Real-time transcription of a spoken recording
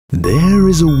There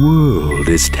is a world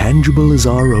as tangible as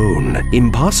our own,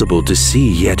 impossible to see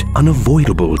yet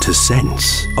unavoidable to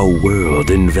sense. A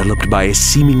world enveloped by a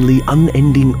seemingly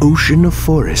unending ocean of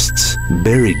forests.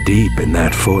 Buried deep in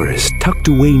that forest, tucked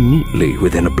away neatly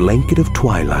within a blanket of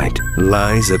twilight,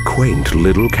 lies a quaint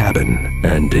little cabin.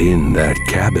 And in that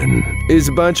cabin is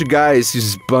a bunch of guys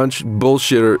who's a bunch of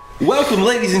bullshitter. Welcome,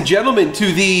 ladies and gentlemen,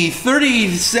 to the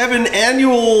 37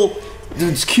 annual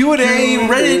Q&A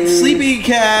Reddit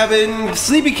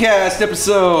SleepyCast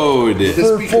episode.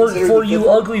 For you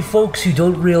ugly folks who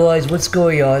don't realize what's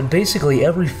going on, basically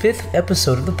every 5th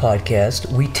episode of the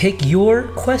podcast, we take your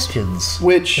questions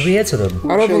and we answer them.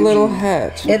 Out of a little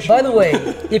hat. And by the way,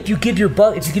 if you give your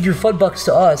fun bucks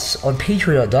to us on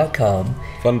Patreon.com,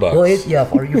 fun bucks. Well,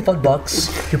 or your fun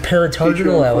bucks, your parent target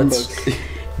allowance.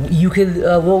 You can,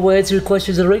 we'll answer your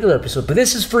questions in a regular episode, but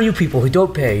this is for you people who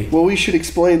don't pay. Well, we should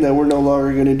explain that we're no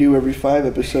longer going to do every 5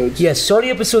 episodes. Yes, starting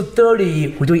episode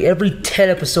 30, we're doing every 10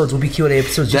 episodes will be Q&A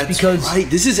episodes. Just because right.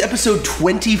 This is episode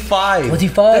 25.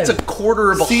 25. That's a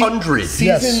quarter of 100.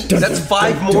 Yes. That's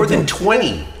 5 more than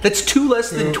 20. That's 2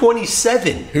 less than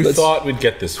 27. Who thought we'd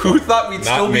get this far? Who thought we'd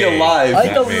still be alive?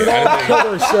 I thought we would all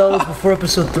kill ourselves before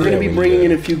episode 3. We're going to be bringing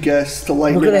in a few guests to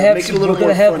lighten it up, make it a little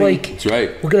more funny. That's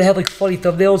right. We're going to have like funny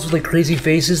thumbnails with like crazy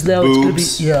faces now.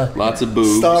 Boobs. It's gonna be, lots of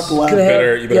boobs. Stop laughing.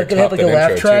 You better gonna have like a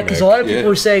laugh track, because a lot of people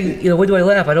are saying, when do I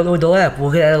laugh? I don't know when to laugh.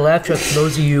 We're going to add a laugh track for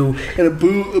those of you. And a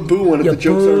boo one if the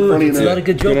jokes aren't funny enough. It's not a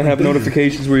good joke. We're going to have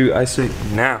notifications where I say,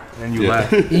 now, and you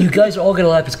laugh. You guys are all going to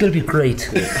laugh. It's going to be great.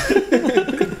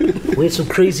 We have some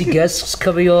crazy guests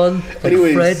coming on, like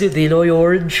Fred, the Annoy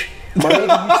Orange,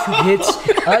 YouTube hits.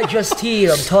 I just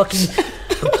I'm talking.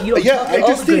 I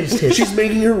just did. She's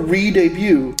making her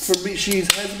re-debut. For me, she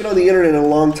hasn't been on the internet in a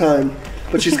long time,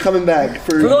 but she's coming back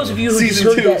for those of you who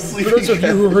season 2 heard that. For those of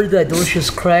you who heard that delicious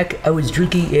crack, I was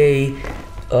drinking a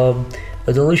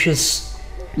delicious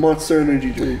Monster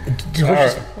Energy drink.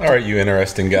 All right, you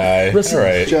interesting guy. Listen, all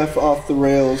right. Jeff off the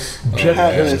rails. Jeff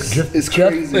is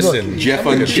crazy. Listen, Jeff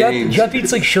Unchained. Jeff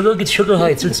eats like sugar, gets sugar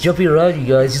high, starts jumping around. You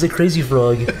guys, he's like Crazy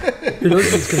Frog. Who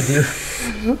knows what he's gonna do?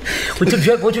 One time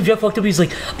Jeff walked up, he's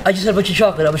like, "I just had a bunch of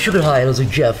chocolate. I'm a sugar high." And I was like,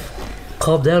 "Jeff,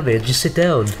 calm down, man. Just sit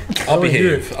down." I'll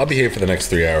behave. I'll behave for the next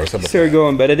 3 hours. Sarah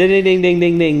going better. Ding ding ding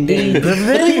ding ding ding.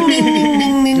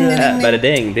 Better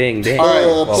ding ding ding. All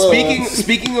right.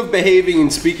 Speaking of behaving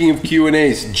and speaking of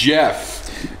Q&As, Jeff.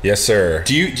 Yes, sir.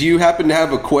 Do you happen to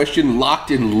have a question locked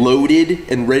and loaded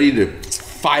and ready to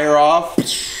fire off?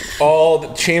 All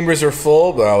the chambers are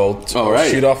full, but I'll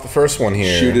shoot off the first one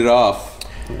here. Shoot it off.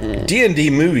 D&D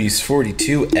Movies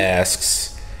 42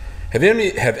 asks, Have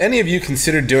any of you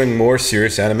considered doing more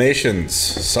serious animations?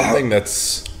 Something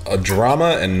that's a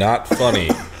drama and not funny.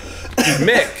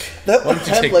 Mick, why don't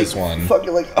you take this one?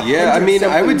 Yeah, I mean,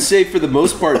 I would say for the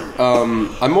most part,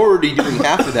 I'm already doing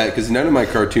half of that because none of my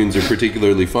cartoons are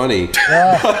particularly funny.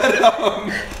 As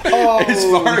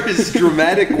far as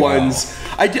dramatic ones,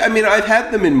 I mean, I've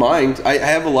had them in mind. I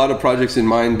have a lot of projects in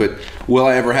mind, but will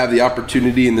I ever have the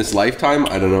opportunity in this lifetime?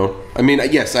 I don't know. I mean,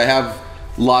 yes, I have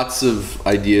lots of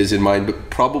ideas in mind, but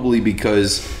probably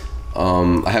because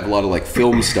I have a lot of like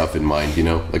film stuff in mind,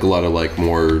 like a lot of like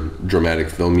more dramatic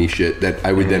filmy shit that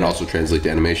I would then also translate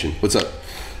to animation. What's up,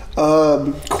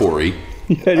 Corey?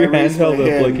 You had your hand held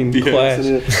up like in class.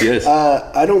 Yes.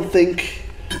 I don't think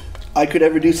I could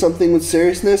ever do something with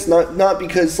seriousness. Not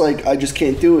because like I just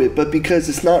can't do it, but because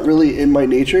it's not really in my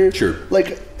nature. Sure.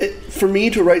 Like for me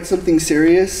to write something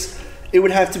serious, it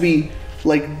would have to be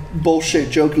like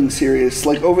bullshit joking serious,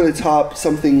 like over the top,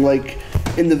 something like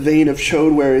in the vein of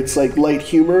Chode where it's like light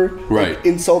humor, right? Like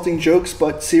insulting jokes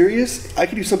but serious. I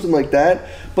could do something like that,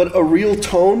 but a real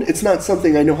tone, it's not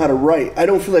something I know how to write. I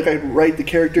don't feel like I write the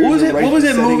characters. What was that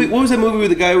movie? What was that movie with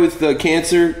the guy with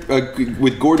cancer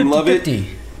with Gordon Levitt? 50-50.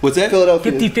 What's that?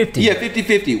 Philadelphia. 50-50. Yeah,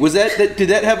 50-50. Was that? Did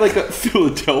that have like a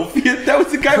Philadelphia? That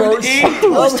was the guy with AIDS.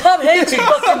 It was Tom Hanks.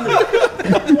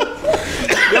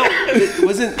 No, it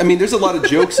wasn't. I mean, there's a lot of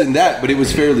jokes in that, but it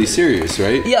was fairly serious,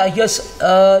 right? Yeah, I guess.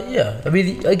 Yeah, I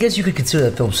mean, I guess you could consider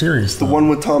that film serious. The one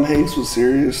with Tom Hanks was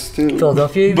serious too.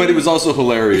 Philadelphia, but it was also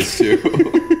hilarious too.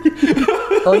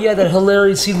 Oh yeah, that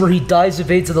hilarious scene where he dies of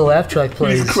AIDS and the laugh track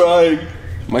plays. He's crying.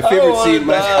 My favorite scene.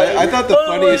 I thought the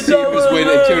funniest scene was when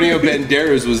Antonio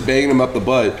Banderas was banging him up the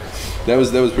butt. That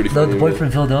was pretty funny. The boy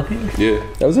from Philadelphia. Yeah,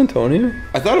 that was Antonio.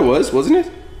 I thought it was, wasn't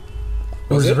it?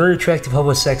 It was a very attractive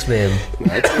homo-sex man.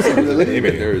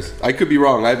 I could be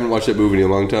wrong. I haven't watched that movie in a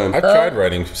long time. I've tried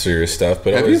writing serious stuff,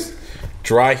 but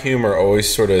dry humor always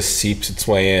sort of seeps its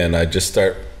way in. I just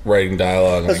start writing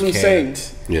dialogue. That's and what I'm I saying.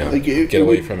 can't Yeah. Like, get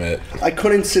away from it. I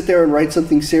couldn't sit there and write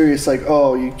something serious like,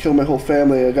 oh, you killed my whole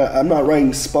family. I'm not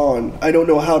writing Spawn. I don't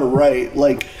know how to write.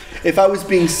 Like, if I was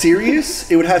being serious,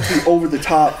 it would have to be over the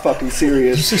top fucking Did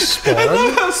serious. you say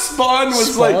Spawn? Spawn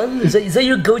was like. Spawn? Is that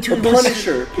your go-to?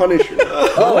 Punisher.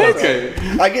 Oh, Okay.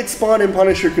 I get Spawn and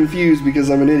Punisher confused because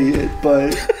I'm an idiot,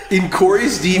 but In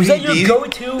Corey's DVD. Was that your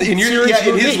go-to In your serious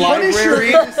in his movie?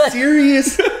 library. Punisher is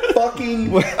serious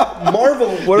fucking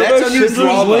Marvel. What That's about under Schindler's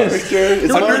drama. List?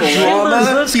 It's Under Marvel. drama,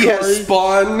 Schindler's he List, has Corey.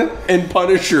 Spawn and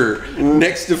Punisher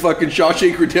next to fucking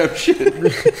Shawshank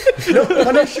Redemption. No,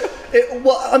 Punisher.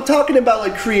 Well, I'm talking about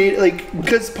like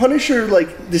because Punisher,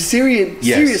 like the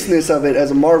seriousness of it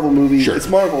as a Marvel movie. Sure. It's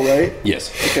Marvel, right? Yes.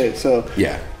 Okay, so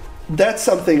Yeah. that's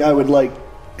something I would like.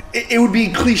 It would be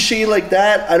cliche like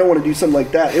that. I don't want to do something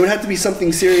like that. It would have to be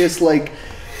something serious, like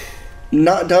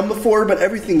not done before, but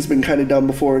everything's been kind of done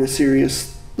before in a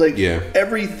serious. Like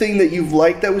everything that you've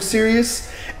liked that was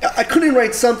serious. I couldn't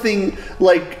write something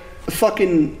like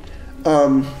fucking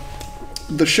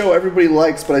the show everybody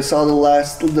likes, but I saw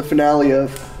the finale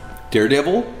of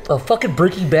Daredevil? Oh, fucking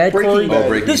Breaking Bad, Breaking Corey. Bad.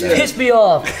 Breaking This Bad. pissed me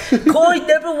off. Corey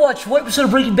never watched one episode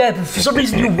of Breaking Bad, but for some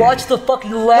reason you watched the fucking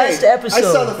last Hey, episode. I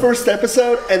saw the first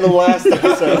episode and the last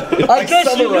episode. I guess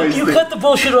summarized you it. cut the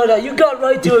bullshit right out. You got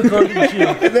right to it, Corey, didn't you?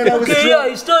 And then I was Okay, drunk. yeah,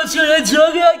 you started saying that's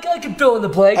I can fill in the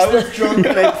blanks. I was drunk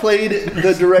and I played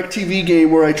the DirecTV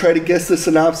game where I tried to guess the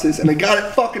synopsis, and I got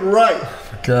it fucking right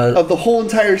God. of the whole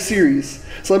entire series.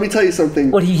 So let me tell you something.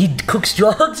 What, he cooks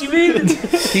drugs, you mean?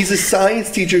 He's a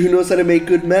science teacher who knows how to make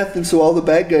good meth, and so all the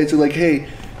bad guys are like, hey,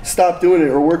 stop doing it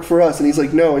or work for us. And he's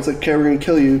like, no. It's like, okay, we're going to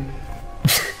kill you.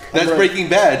 That's Breaking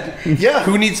Bad. Yeah.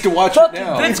 Who needs to watch Fucking it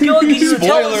now? Vince Gilligan, you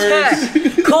tell us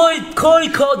Spoilers. hack. Corey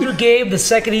called your game the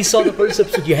second he saw the first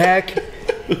episode, you hack.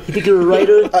 You think you're a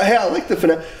writer? Hey, I like the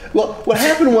finale. Well, what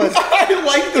happened was... I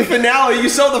like the finale. You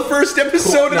saw the first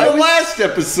episode and the last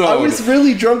episode. I was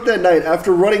really drunk that night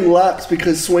after running laps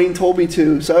because Swain told me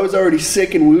to. So I was already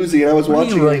sick and woozy, and I was What are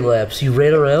watching you running it. laps? You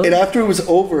ran around? And after it was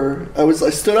over, I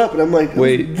stood up and I'm like,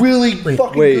 Wait. it was a really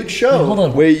fucking wait. good show. Hold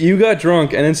on. Wait, you got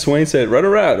drunk, and then Swain said, "Run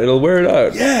her out. It'll wear it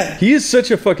out." Yeah. He is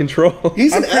such a fucking troll.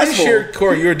 He's I'm an pretty asshole. sure,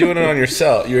 Corey, you were doing it on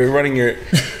yourself. You were running your.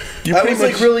 You I pretty was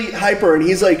like much. really hyper, and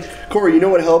he's like, Corey, you know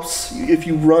what helps if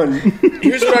you run?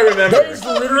 Here's what I remember. That is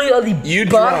literally on the You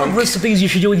bottom drunk. list of things you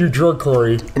should do when you're drunk,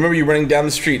 Corey. I remember you running down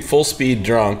the street full speed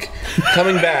drunk,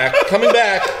 coming back,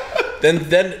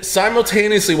 then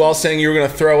simultaneously while saying you were going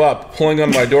to throw up, pulling on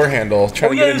my door handle,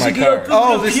 trying to get in my car.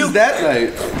 Oh, this is that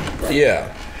night.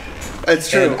 Yeah.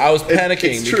 It's true. And I was It-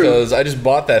 panicking it's true. because I just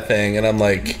bought that thing and I'm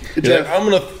like, you're Jeff. like, I'm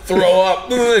going to throw up.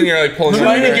 And you're like pulling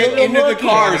Trying my to get into the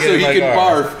car so he can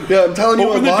barf. Yeah, I'm telling you,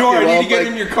 Open the unlock door. it, I I'm need to get like-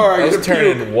 in your car. I I was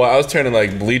gotta puke. I was turning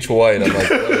like bleach white. I'm like,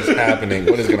 what is happening?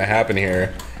 What is going to happen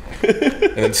here?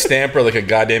 And then Stamper, like a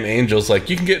goddamn angel's like,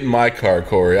 you can get in my car,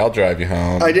 Corey. I'll drive you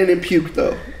home. I didn't puke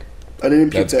though. I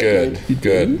didn't puke That's that good. night.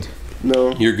 Good.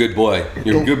 No. You're a good boy.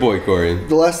 You're a good boy, Corey.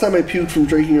 The last time I puked from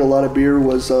drinking a lot of beer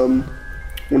was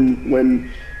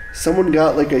when someone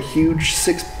got like a huge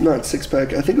not six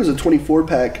pack. I think it was a 24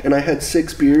 pack, and I had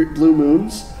 6 Blue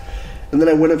Moons. And then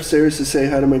I went upstairs to say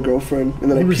hi to my girlfriend, and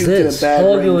then When I was puked this? in a bag How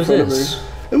long right ago in was front this? of her.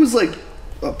 It was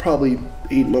like probably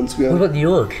 8 months ago. What about New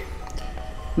York?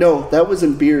 No, that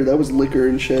wasn't beer. That was liquor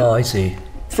and shit. Oh, I see.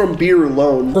 From beer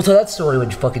alone. Well, so that story when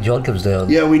fucking John comes down.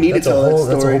 Yeah, we need That's to tell a whole,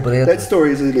 that That's a story. whole bonanza. That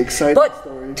story is an exciting But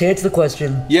story. to answer the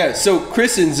question, Yeah, so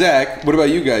Chris and Zach, what about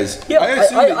you guys? yeah,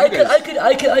 assume that you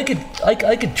guys-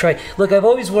 I could try. Look, I've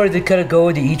always wanted to kind of go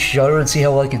into each genre and see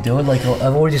how well I can do it. Like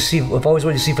I've always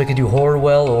wanted to see if I could do horror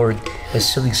well, or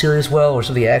something serious well, or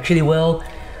something actiony well.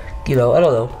 You know, I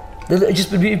don't know. It'd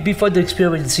just be fun to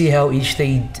experiment and see how each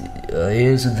thing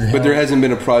is. And But there hasn't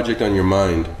been a project on your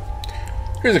mind.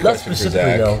 Here's a not question for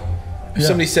specifically Zach. though. If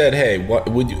somebody said, "Hey, what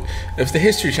would you?" If the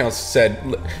History Channel said,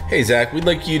 "Hey, Zach, we'd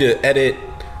like you to edit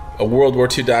a World War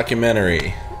II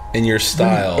documentary in your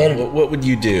style," Edit it. what would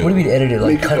you do? What do you mean edit it?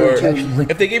 Like Make cut it it? or- Actually, like,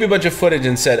 If they gave you a bunch of footage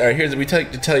and said, "All right, here's we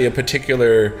tell you a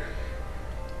particular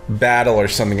battle or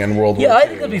something in World War yeah, II." I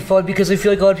think that'd be fun because I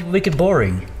feel like a lot of people make it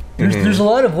boring. There's a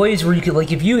lot of ways where you can,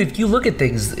 like, if you look at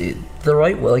things the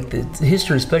right way, like the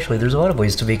history especially, there's a lot of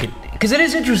ways to make it, because it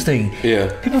is interesting.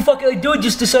 Yeah. People fucking like do it,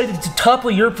 just decided to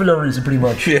topple Europe for no reason, pretty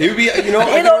much. It would be, you know, I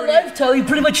In can our already- lifetime,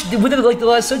 pretty much within like the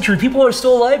last century, people are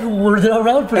still alive who were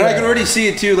around for and I that. can already see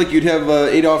it too. Like you'd have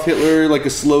Adolf Hitler, like a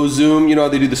slow zoom. You know how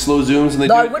they do the slow zooms, and they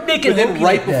No, do I wouldn't make it But then hokey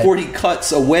right like that. before he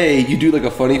cuts away, you do like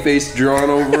a funny face drawn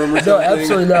over him or something. No,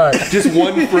 absolutely not. Just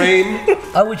one frame.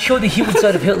 I would show the human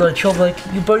side of Hitler and show him like,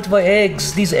 you burnt my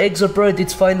eggs. These eggs are burnt.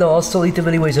 It's fine though. I'll still eat them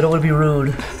anyways. I don't want to be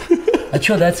rude. I'd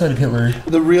show that side of Hitler.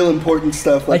 The real important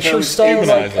stuff. Like I'd show how Stalin.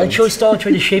 humanize him. I'd show Stalin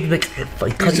trying to shape him.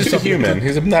 Like, cut He's just a himself. human.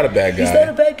 He's not a bad guy. He's not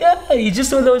a bad guy. You just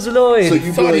don't know he's annoyed. So He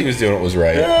you'd thought be he was doing what was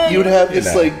right. you would have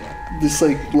this know. this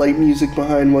light music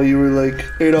behind while you were like,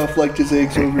 Adolf liked his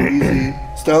eggs over easy.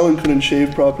 Stalin couldn't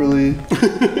shave properly.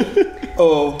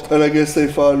 Oh, and I guess they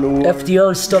fought in a war.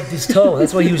 FDR stubbed his toe.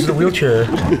 That's why he was in a wheelchair.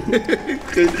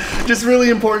 Just really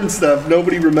important stuff.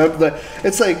 Nobody remembered that.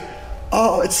 It's like,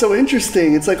 oh, it's so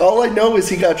interesting. It's like all I know is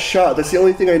he got shot. That's the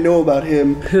only thing I know about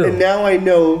him. Who? And now I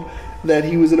know that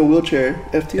he was in a wheelchair.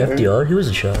 FDR. FDR? He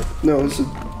wasn't shot. No, it's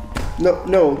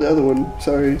no, the other one.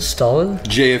 Sorry. Stalin?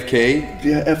 JFK.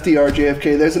 Yeah, FDR,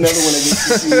 JFK. There's another one I get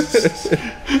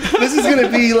confused. This is gonna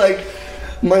be like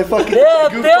my fucking. Yeah,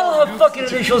 goofball they all have goof- fucking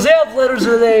initials. They have letters in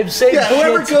their names. Same Yeah,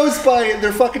 whoever shit. goes by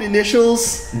their fucking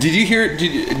initials. Did you hear?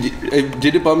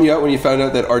 Did it bum you out when you found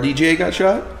out that RDJ got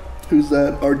shot? Who's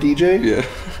that? Our DJ? Yeah.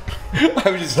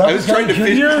 I was Robert trying to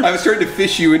Downey fish, Jr.? I was trying to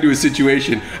fish you into a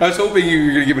situation. I was hoping you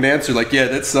were gonna give an answer like, yeah,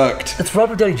 that sucked. That's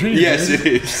Robert Downey Jr. Yes, dude.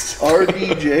 it is.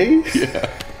 RDJ?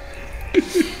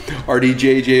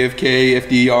 RDJ, JFK,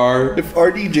 FDR. If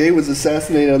RDJ was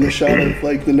assassinated on the shot of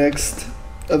like the next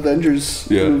Avengers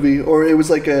Yeah. movie, or it was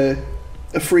like a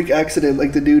freak accident,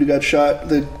 like the dude who got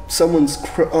shot, someone's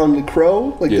on the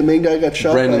Crow, like Yeah. the main guy got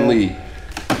shot. Brandon by Lee.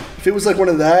 If it was like one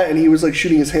of that, and he was like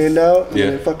shooting his hand out, and Yeah.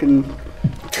 it fucking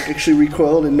actually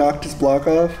recoiled and knocked his block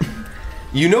off.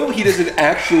 You know he doesn't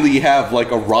actually have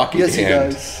like a rocket Yes, he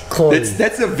hand. does. Corey.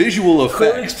 That's a visual Corey,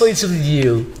 effect. explain something to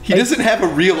you. He doesn't have a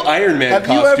real Iron Man Have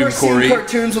you costume, ever seen Corey.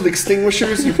 cartoons with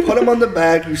extinguishers? You put them on the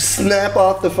back, you snap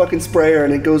off the fucking sprayer,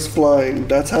 and it goes flying.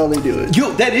 That's how they do it.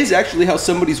 Yo, that is actually how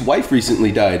somebody's wife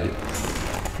recently died.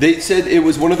 They said it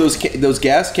was one of those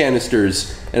gas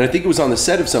canisters, and I think it was on the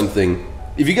set of something.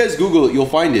 If you guys Google it, you'll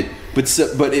find it.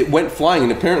 But it went flying,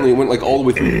 and apparently it went like all the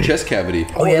way through the chest cavity.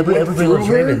 Oh, yeah, but everybody loves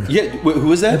through her? Raymond. Yeah, who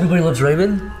was that? Everybody loves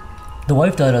Raymond? The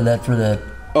wife died on that for that.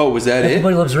 Oh, was that it?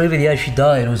 Everybody loves Raymond. Yeah, she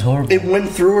died. It was horrible. It went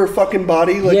through her fucking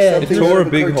body like Yeah, it something. Tore out a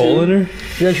of big cartoon. hole in her.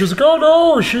 Yeah, she was like, oh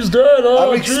no, she's dead. I Oh,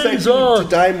 would expect jeez. you Oh, to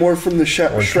die more from the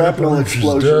shrapnel she's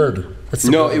explosion. dead. That's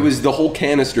the No, problem. it was the whole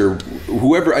canister.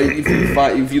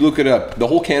 If you look it up, the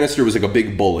whole canister was like a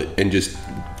big bullet and just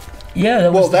Yeah,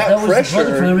 that Well, was that that was the pressure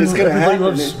brother for is gonna everybody happen.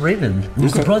 loves Raymond. It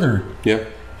was the brother. yeah.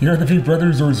 You know, the big brother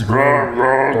is always like,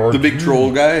 oh, The big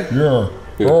troll guy. Yeah.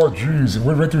 Oh, jeez. It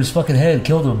went right through his fucking head,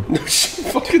 killed him.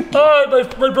 Fucking Ah,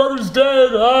 my brother's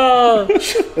dead. Ah.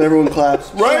 And everyone claps.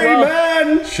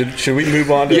 Raymond! Should we move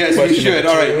on to Yes, we question should. number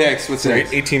All right, two? next. What's All right,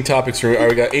 next? 18 topics. All right,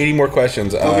 we got 80 more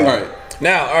questions. All right.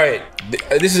 Now, all right.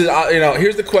 This is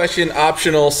here's the question.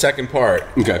 Optional second part.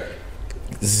 Okay.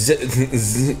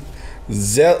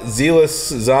 Zealous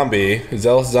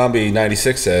Zombie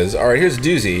 96 says, all right, here's a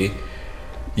doozy.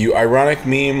 You ironic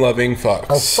meme loving fucks.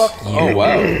 Oh, fuck you. Oh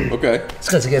wow. Okay. It's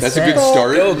because I get That's a sad. good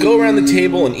start. Go around the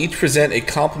table and each present a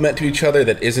compliment to each other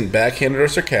that isn't backhanded or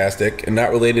sarcastic and not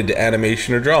related to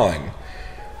animation or drawing.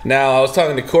 Now, I was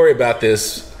talking to Corey about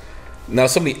this. Now,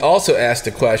 somebody also asked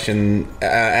a question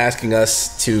asking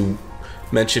us to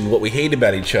mention what we hate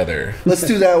about each other. Let's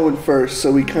do that one first, so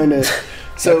we kind of.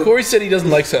 So Corey said he doesn't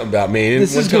like something about me. He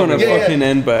This didn't is tell gonna me why. fucking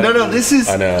end bad. No, this is.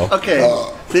 I know. Okay.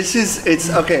 It's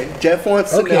okay. Jeff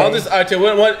wants to Okay. know. I'll just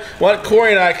what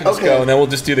Corey and I can just Okay. go, and then we'll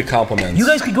just do the compliments. You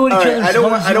guys could go at each All right, other's I don't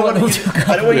mothers,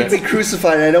 want you to be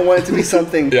crucified. I don't want it to be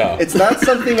something. Yeah. It's not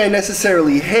something I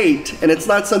necessarily hate, and it's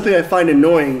not something I find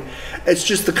annoying. It's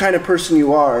just the kind of person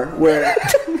you are. Where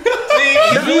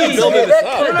He's really building this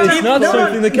up. It's not No,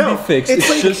 something that can no. be fixed. It's It's,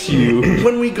 like- just you.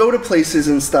 when we go to places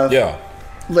and stuff, Yeah.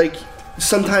 like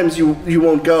sometimes you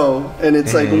won't go, and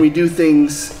it's like when we do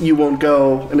things you won't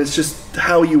go, and it's just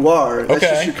how you are. That's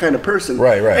Okay. just your kind of person.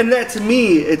 Right. And that to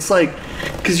me, it's like,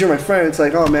 because you're my friend, it's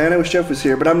like, oh man, I wish Jeff was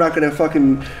here, but I'm not gonna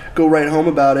fucking go right home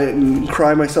about it and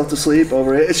cry myself to sleep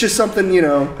over it. It's just something,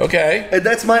 Okay. and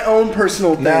that's my own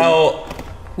personal thing.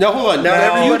 Now hold on. Now Now,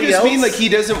 do you everybody just mean else- like he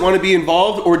doesn't want to be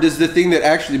involved, or does the thing that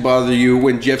actually bother you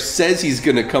when Jeff says he's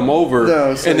gonna come over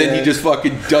No, so and then yeah. he just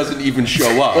fucking doesn't even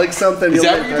show up? Like something Is you'll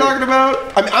that make what you're right. talking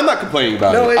about? I mean, I'm not complaining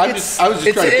about No, it. I it's- was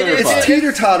just trying to clarify. It's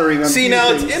teeter-tottering on See, few now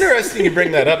things. it's interesting you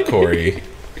bring that up, Corey.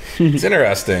 It's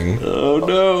interesting. Oh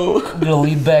no. I'm gonna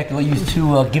lean back and let you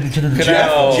two give it to the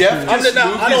No. Jeff I'm just no,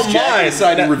 moved I don't his jacket mind.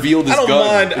 aside and revealed his I don't gun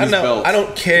mind. and his belt. I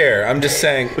don't care. I'm just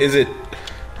saying,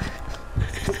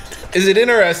 is it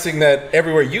interesting that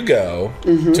everywhere you go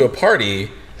to a party,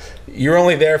 you're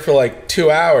only there for like 2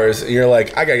 hours, and you're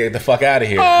like, I gotta get the fuck out of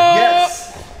here,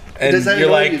 Yes. and Does that you're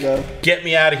annoy like, you, though? get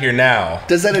me out of here now.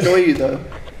 Does that annoy you though?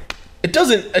 It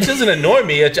doesn't annoy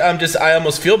me. I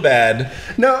almost feel bad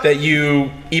that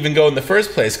you even go in the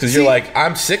first place because you're like,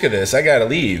 I'm sick of this. I gotta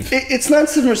leave. It's not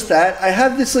so much that. I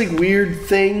have this like weird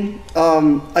thing.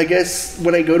 I guess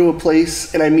when I go to a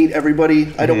place and I meet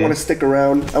everybody, I don't want to stick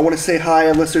around. I want to say hi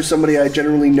unless there's somebody I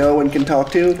generally know and can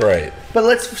talk to. Right. But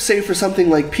let's say for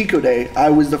something like Pico Day, I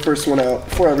was the first one out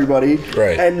for everybody.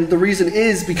 Right. And the reason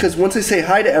is because once I say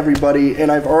hi to everybody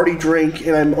and I've already drank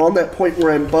and I'm on that point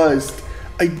where I'm buzzed,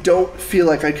 I don't feel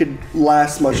like I could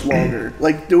last much longer.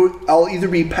 Like, I'll either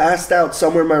be passed out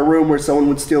somewhere in my room where someone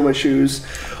would steal my shoes,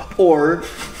 or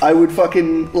I would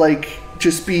fucking, like,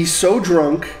 just be so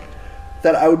drunk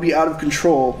that I would be out of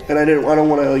control, and I don't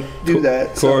want to, like, do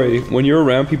that. Corey, when you're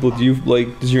around people,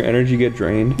 does your energy get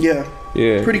drained? Yeah.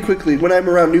 Yeah. Pretty quickly, when I'm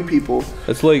around new people.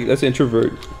 That's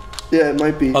introvert. Yeah, it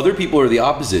might be. Other people are the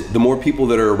opposite. The more people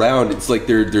that are around, it's like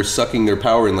they're sucking their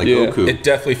power in, like Goku. It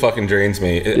definitely fucking drains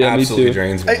me. It absolutely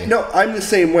drains me. No, I'm the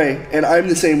same way, and I'm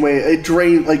the same way. It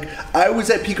drained. Like, I was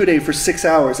at Pico Day for 6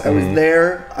 hours. I was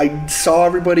there. I saw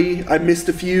everybody. I missed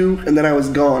a few, and then I was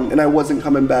gone, and I wasn't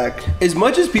coming back. As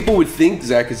much as people would think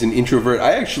Zach is an introvert,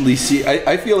 I actually see.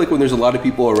 I feel like when there's a lot of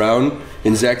people around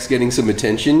and Zach's getting some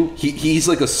attention, he's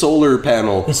like a solar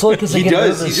panel. It's only because I get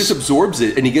nervous. He just absorbs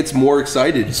it, and he gets more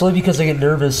excited. It's only because I get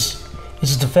nervous.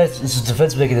 It's a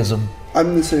defense mechanism.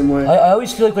 I'm the same way. I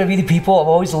always feel like when I meet people, I'm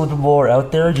always a little bit more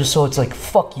out there, just so it's like,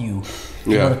 fuck you.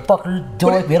 You motherfucker,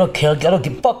 don't like me, I don't care, I don't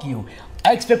give, fuck you.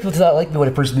 I expect people to not like me when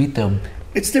I first meet them.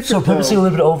 It's different. So purposely a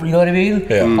little bit over, you know what I mean?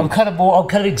 Yeah. I'm kind of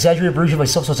an exaggerated version of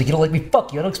myself, so it's like, you don't like me,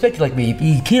 fuck you, I don't expect you to like me.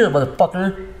 You here,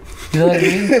 motherfucker. You know what I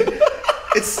mean?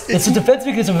 It's a defense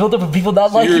mechanism built up of people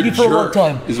not liking me for a long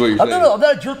time. Is what you're saying. I'm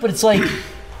not a jerk, but it's like,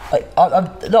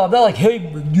 I'm not like, hey,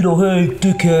 hey,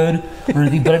 dickhead, or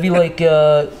anything, but I mean, like,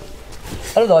 I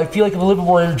don't know, I feel like I'm a little bit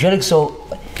more energetic, so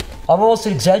I'm almost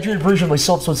an exaggerated version of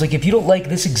myself, so it's like, if you don't like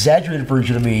this exaggerated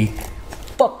version of me,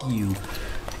 fuck you.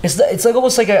 It's like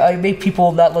almost like I make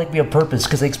people not like me on purpose,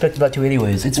 because they expect them not to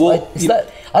anyways. I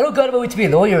don't go out of my way to be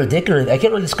annoying or a dick, or I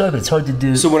can't really describe it, it's hard to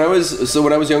do. So when I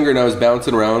was younger and I was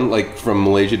bouncing around, like, from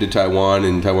Malaysia to Taiwan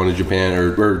and Taiwan to Japan,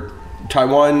 or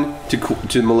Taiwan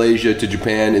to Malaysia to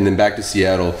Japan and then back to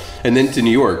Seattle and then to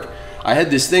New York, I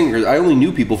had this thing where I only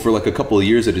knew people for like a couple of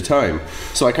years at a time.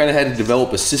 So I kind of had to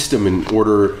develop a system in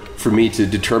order for me to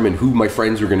determine who my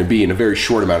friends were going to be in a very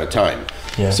short amount of time.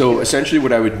 Yeah. So essentially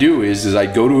what I would do is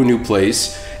I'd go to a new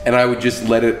place and I would just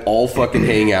let it all fucking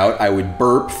hang out. I would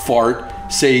burp,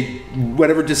 fart, say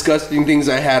whatever disgusting things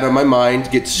I had on my mind,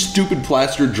 get stupid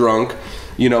plaster drunk,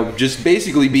 you know, just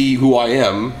basically be who I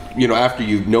am, you know, after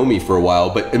you know me for a while,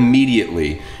 but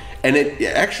immediately. And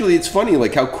it's funny,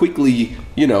 like, how quickly,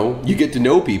 you know, you get to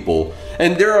know people.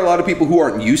 And there are a lot of people who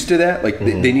aren't used to that. Like,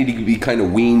 they need to be kind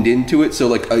of weaned into it. So,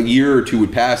 like, a year or two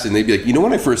would pass, and they'd be like, you know,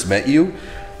 when I first met you,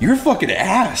 you're a fucking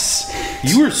ass.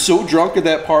 You were so drunk at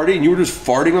that party, and you were just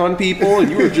farting on people, and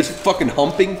you were just fucking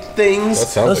humping things. That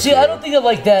sounds I don't think I'm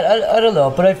like that. I don't know,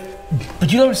 but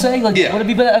you know what I'm saying? Like, yeah.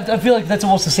 I feel like that's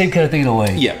almost the same kind of thing in a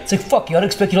way. Yeah. It's like, fuck you, I don't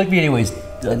expect you to like me anyways.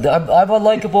 I'm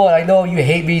unlikable, and I know you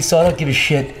hate me, so I don't give a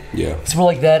shit. Yeah. It's more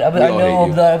like that. I'm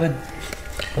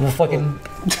a fucking...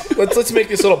 Let's make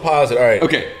this a little positive. All right.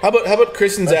 Okay. How about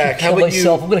Chris and Zach? How about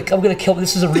myself. I'm gonna kill.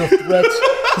 This is a real threat.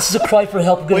 This is a cry for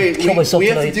help. I'm gonna kill myself we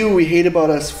tonight. have to do what we hate about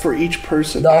us for each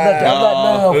person. No,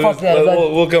 fuck that.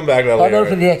 We'll come back to that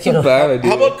later.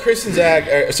 How about Chris and Zach?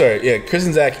 Chris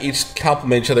and Zach each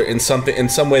compliment each other in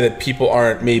some way that people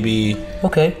aren't maybe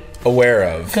aware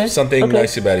of. Okay. Something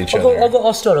nice about each other.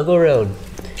 I'll start. I'll go around.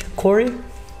 Corey,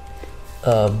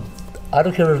 I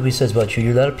don't care what everybody says about you.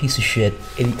 You're not a piece of shit.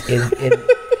 And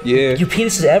yeah. Your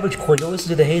penis is average, Corey. Don't listen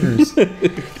to the haters.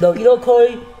 No, you know,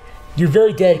 Corey, you're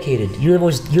very dedicated. You're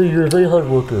a very hard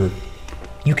worker.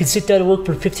 You can sit down and work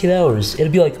for 15 hours.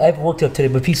 It'll be like, I haven't worked up today,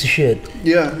 I'm a piece of shit.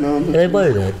 Yeah, no. And I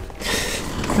admire that.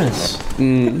 Chris,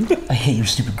 I hate your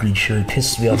stupid green shirt. It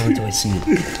pisses me off every time I see it.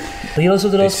 But you know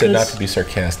something else, Chris? They said not to be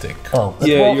sarcastic. Oh,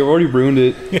 yeah, you've already ruined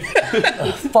it.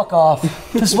 Fuck off.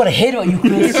 This is what I hate about you,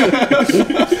 Chris.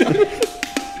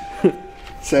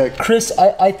 Zach. Chris,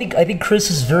 I think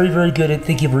Chris is very, very good at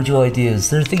thinking of original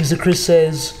ideas. There are things that Chris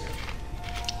says,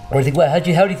 or I think, wow, how do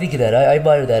you think of that? I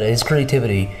admire that, his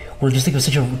creativity. We're just thinking of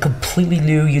such a completely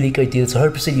new, unique idea. It's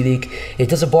 100% unique. It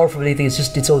doesn't borrow from anything. It's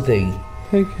just its own thing.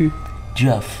 Thank you.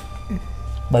 Jeff.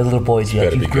 My little boy,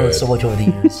 Jeff. You've grown so much over the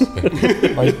years.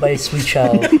 my sweet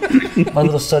child. My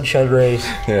little sunshine ray.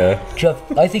 Yeah. Jeff,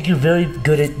 I think you're very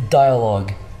good at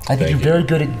dialogue. I think you're very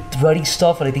good at writing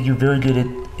stuff, and I think you're very good at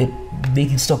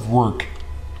making stuff work.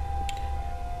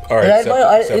 All right. I'm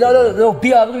gonna go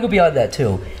beyond that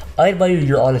too. I admire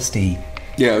your honesty.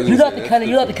 Yeah, you're not the kind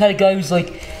of guy who's like,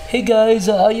 hey guys,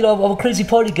 I'm a crazy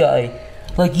party guy.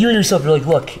 Like, you and yourself, you're like,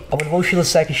 look, I'm an emotionless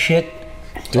sack of shit.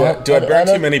 Do I burn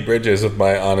too many bridges with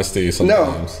my honesty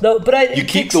sometimes? No, but You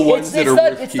keep the ones that are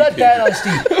worth It's not that honesty.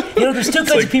 There's two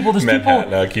kinds of people. There's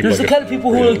there's the kind of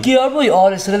people who are like, yeah, I'm really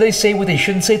honest, and then they say what they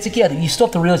shouldn't say. It's like, yeah, you still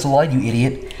have to realize the line, you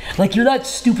idiot. Like, you're not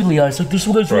stupidly honest. Like, there's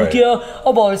some guys who are like, yeah,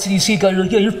 I'm honest, and you see a guy, you're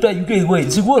like, yeah, you're fat, you gain weight.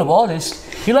 It's like, what, I'm honest?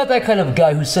 You're not that kind of a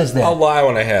guy who says that. I'll lie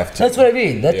when I have to. That's what I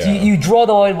mean. You draw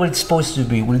the line when it's supposed to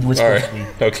be, when it's supposed to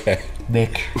be. Okay.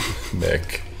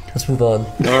 Mick. Let's move on.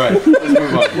 All right, let's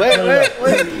move on.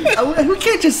 Wait. We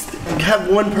can't just have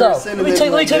one person. No, let me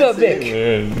tell you about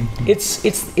Mick.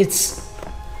 It's.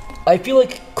 I feel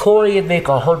like Corey and Mick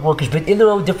are hard workers, but in their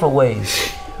own different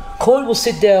ways. Corey will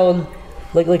sit down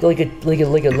like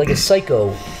a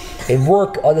psycho and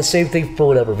work on the same thing for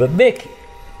whatever. But Mick,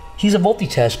 he's a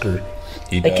multitasker.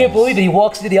 I can't believe it. He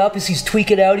walks into the office, he's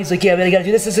tweaking out. He's like, yeah, man, I gotta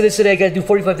do this and this today. I gotta do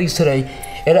 45 things today,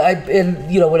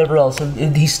 and whatever else.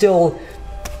 And he's still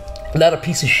not a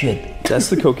piece of shit. That's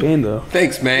the cocaine, though.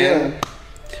 Thanks, man. Yeah.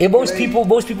 And most people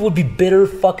would be bitter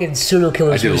fucking serial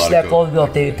killers who snap long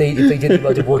enough if they did the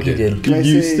amount of work he did. Can I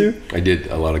used say, to? I did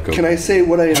a lot of coke. Can I say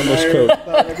what I admire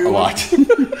about everyone? A lot.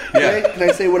 Yeah. Can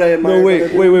I say what I admire? No, about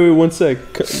everyone? wait, 1 sec.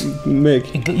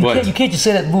 Mick. You can't just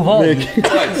say that and move on.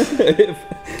 Mick.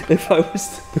 If I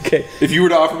was okay. If you were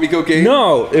to offer me cocaine?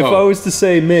 No, if I was to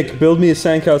say, Mick, build me a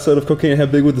sandcastle out of cocaine, how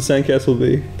big would the sandcastle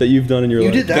be that you've done in your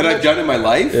life? You did that? That I've done in my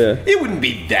life? Yeah. It wouldn't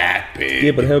be that big.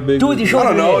 Yeah, but how big? Do it with your shoulder. I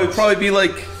don't know. hands. It'd probably be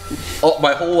like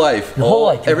my whole life. Your whole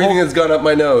life. Everything that's gone up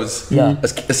my nose. Yeah. A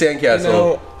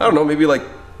sandcastle. I don't know. Maybe like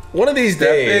one of these that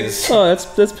days. big. Oh,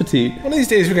 that's petite. One of these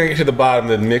days, we're gonna get to the bottom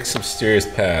of Mick's mysterious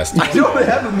past. I don't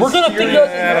have a We're gonna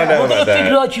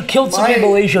figure out you killed somebody in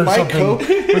Malaysia or something.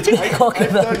 Coke,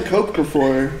 I've done coke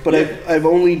before, but I've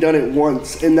only done it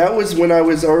once, and that was when I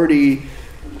was already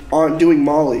doing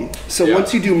Molly. So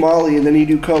once you do Molly and then you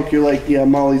do coke, you're like, yeah,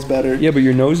 Molly's better. Yeah, but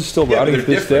your nose is still rotting but to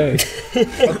this day.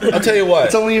 I'll tell you what.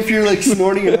 It's only if you're like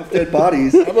snorting enough dead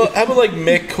bodies. How about like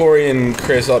Mick, Corey, and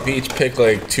Chris? I'll each pick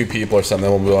like 2 people or something.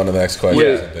 We'll move on to the next question. Yeah,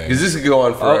 or something. because this could go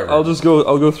on forever. I'll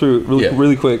go through it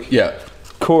really quick. Yeah.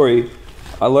 Corey,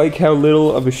 I like how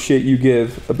little of a shit you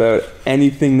give about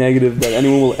anything negative that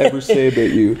anyone will ever say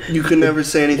about you. You can never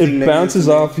say anything It negative bounces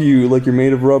to me. off you like you're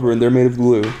made of rubber and they're made of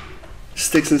glue.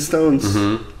 Sticks and stones.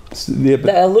 Yeah,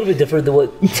 but A little bit different than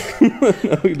what.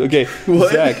 okay,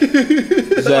 What? Zach.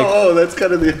 Oh, that's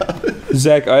kind of the opposite.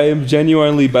 Zach, I am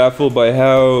genuinely baffled by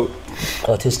how.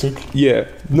 Autistic. Yeah,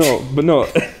 no,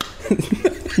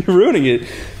 you're ruining it,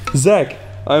 Zach.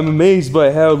 I'm amazed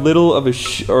by how little of a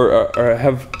or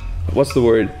have. What's the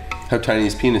word? How tiny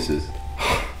his penis is.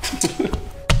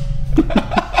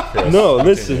 No,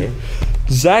 listen.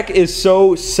 Zach is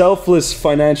so selfless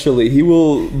financially. He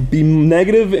will be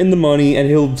negative in the money and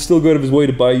he'll still go out of his way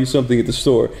to buy you something at the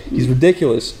store. He's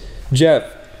ridiculous. Jeff,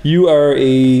 you are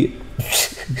a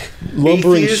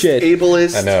lumbering Atheist, shit.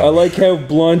 ableist. I know. I like how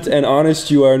blunt and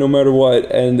honest you are no matter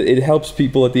what, and it helps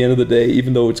people at the end of the day,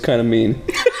 even though it's kind of mean.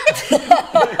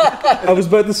 I was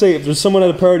about to say, if there's someone at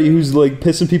a party who's like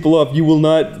pissing people off, you will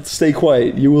not stay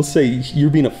quiet. You will say, you're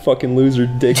being a fucking loser,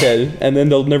 dickhead, and then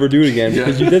they'll never do it again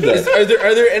because you did that.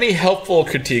 Are there any helpful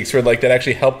critiques where like that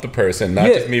actually helped the person, not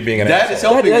just me being an That asshole? is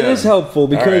helping That them. is helpful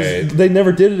because Alright. they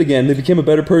never did it again. They became a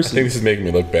better I person. think this is making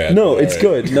me look bad. No, it's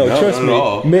Alright. good. No, trust not me, at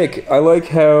all. Mick. I like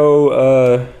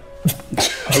how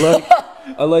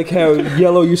I like how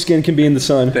yellow your skin can be in the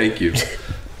sun. Thank you.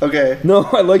 Okay. No,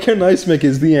 I like how nice Mick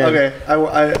is. The end.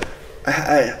 Okay.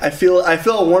 I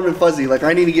feel warm and fuzzy. Like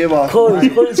I need to give off.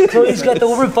 Corey's got the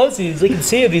warm fuzzies. They can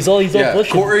see him. He's all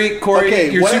blushing. Corey,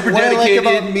 Okay, you're what super I like dedicated.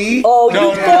 about me? Oh,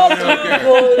 No, you no, bastard,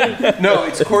 Corey. No,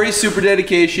 it's Corey's super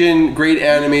dedication, great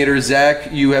animator.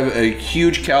 Zach, you have a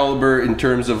huge caliber in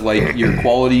terms of like your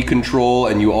quality control,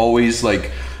 and you always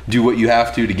like do what you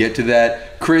have to get to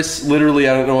that. Chris, literally,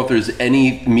 I don't know if there's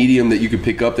any medium that you could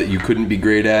pick up that you couldn't be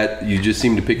great at. You just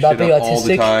seem to pick Not shit being up all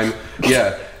the autistic? time.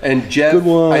 Yeah. And Jeff, Good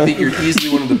one. I think you're easily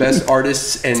one of the best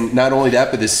artists, and not only that,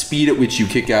 but the speed at which you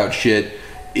kick out shit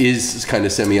is kind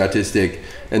of semi-autistic,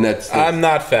 and that's I'm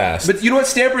not fast. but you know what?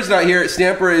 Stamper's not here.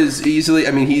 Stamper is easily.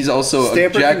 I mean, he's also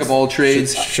Stamper a jack can- of all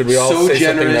trades. Should we all so say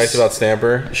generous. something nice about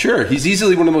Stamper? Sure, he's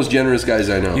easily one of the most generous guys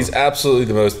I know. He's absolutely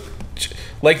the most.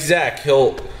 Like Zach,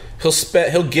 he'll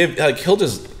give like he'll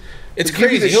just. It's Give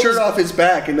crazy. the shirt off his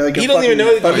back and like He doesn't even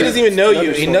know. He doesn't even know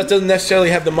you. He thunderstorm. doesn't necessarily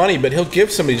have the money, but he'll give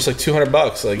somebody just like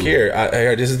 $200. Like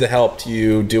here, this is to help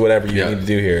you do whatever you need to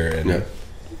do here. And yeah,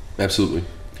 absolutely.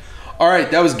 All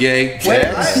right, that was gay. Wait,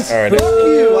 all right. Fuck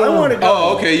you! I want to go.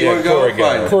 Oh, okay. You want to go? Corey, go.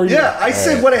 Fine. Corey, Yeah, I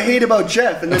said what I hate about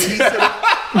Jeff, and then he said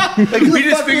Like, who We the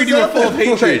just fuck figured was you were that full of then?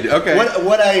 hatred. Okay.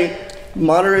 What I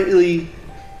moderately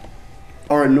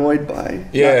are annoyed by.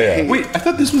 Yeah, not yeah. hate. Wait, I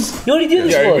thought this was. You already did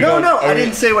this Yeah, one. No, Are I we-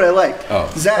 didn't say what I liked. Oh.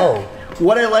 Zach, Oh.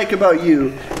 what I like about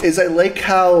you is I like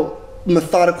how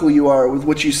methodical you are with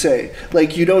what you say.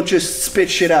 Like, you don't just spit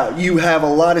shit out. You have a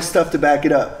lot of stuff to back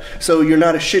it up. So you're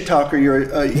not a shit talker. You're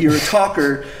a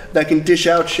talker that can dish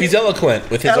out shit. He's eloquent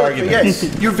with his arguments.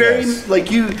 Yes, you're very Yes.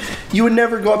 like you would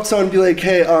never go up to someone and be like,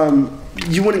 hey,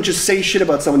 you wouldn't just say shit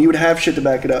about someone. You would have shit to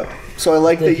back it up. So I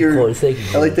like Thank that you, you're. Corey. Thank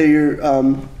you, I like that you're.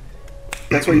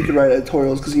 That's why you could write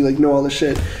editorials, because you like know all this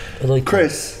shit. I like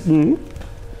Chris.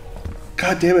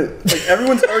 God damn it! Like,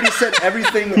 everyone's already said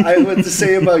everything I had to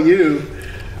say about you,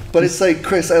 but it's like,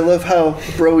 Chris, I love how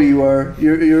bro-y you are.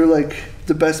 You're like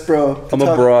the best bro. to I'm a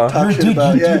talk, bra. Talk shit Dude,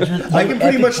 about. dude, Yeah, dude, I you're can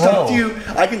pretty epic much talk bro. to you.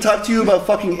 I can talk to you about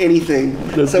fucking anything.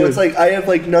 That's so good. it's like I have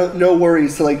like no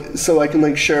worries to like, so I can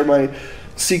like share my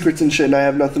secrets and shit, and I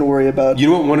have nothing to worry about. You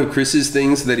know what one of Chris's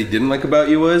things that he didn't like about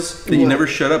you was? That you What? never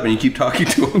shut up and you keep talking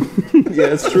to him. Yeah,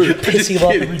 that's true. pissing him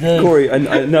off every day. Corey,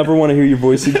 I never want to hear your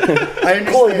voice again. I understand.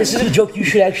 Corey, this isn't a joke. You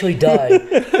should actually die.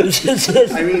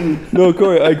 I mean, No,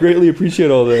 Corey, I greatly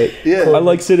appreciate all that. Yeah. I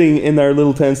like sitting in our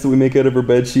little tents that we make out of our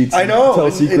bed sheets. I know, Tell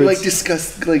and secrets. like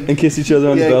discuss, like and kiss each other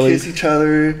on the belly. kiss each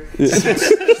other,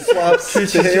 swap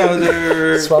Each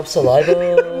other. Swap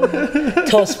saliva.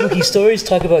 Tell spooky stories.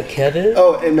 Talk about Kevin.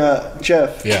 Oh, and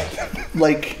Jeff. Yeah.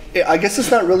 Like, I guess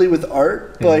it's not really with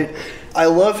art, but I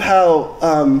love how,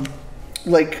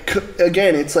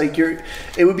 again, it's like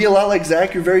it would be a lot like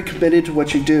Zach. You're very committed to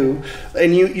what you do,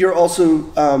 and you're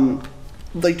also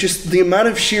like, just the amount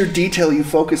of sheer detail you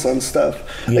focus on stuff.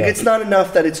 Like, Yeah. it's not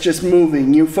enough that it's just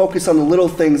moving. You focus on the little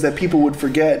things that people would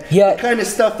forget. Yeah. The kind of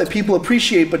stuff that people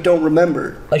appreciate but don't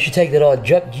remember. I should take that on.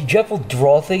 Jeff will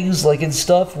draw things like and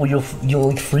stuff where you'll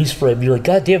like freeze frame. You're like,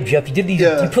 God damn, Jeff, you did these.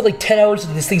 Yeah. You put like 10 hours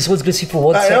into this thing. Someone's gonna see for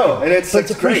 1 I second. know, and it's but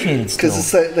it's great appreciated still.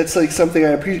 because that's like something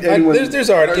I appreciate. There's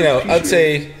art, you know, I'd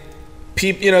say,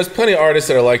 there's plenty of artists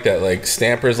that are like that, like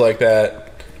stampers like that.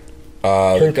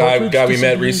 The guy we met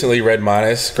Disagree? recently, Red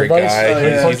Minus, great Red Minus? guy. Oh,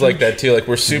 yeah. He's like that too. Like,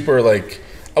 we're super like,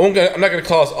 I'm not gonna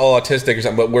call us all autistic or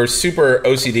something, but we're super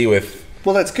OCD with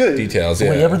Well, that's good. details.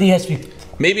 Wait, Yeah, everything has to be.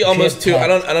 maybe almost too. I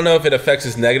don't know if it affects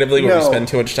us negatively when we spend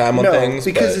too much time on things.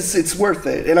 because but it's worth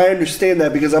it, and I understand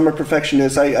that because I'm a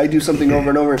perfectionist. I do something over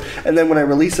and over, and then when I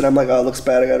release it, I'm like, oh, it looks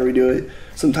bad. I got to redo it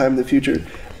sometime in the future.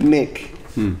 Mick,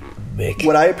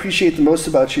 what I appreciate the most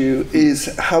about you is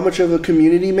how much of a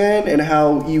community man and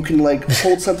how you can like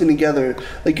hold something together.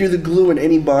 Like, you're the glue in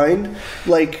any bind.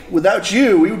 Like, without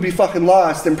you, we would be fucking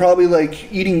lost and probably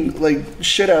like eating like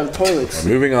shit out of toilets.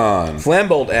 moving on.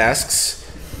 Flambolt asks,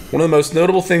 one of the most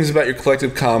notable things about your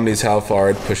collective comedy is how far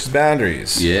it pushes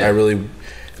boundaries. Yeah. I really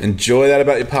enjoy that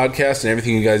about your podcast and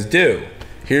everything you guys do.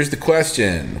 Here's the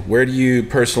question. Where do you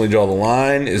personally draw the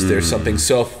line? Is there something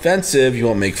so offensive you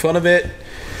won't make fun of it?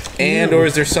 And or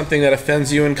is there something that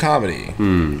offends you in comedy?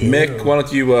 Mick, why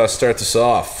don't you start this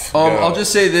off? Go. I'll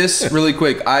just say this really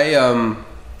quick.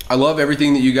 I love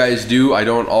everything that you guys do. I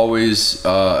don't always.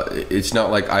 It's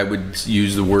not like I would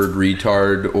use the word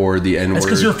retard or the N word. That's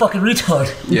because you're a fucking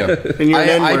retard. Yeah, And you're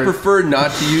an I N-word. prefer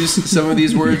not to use some of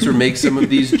these words or make some of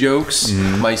these jokes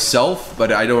myself,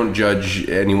 but I don't judge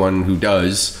anyone who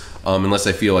does. Unless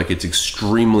I feel like it's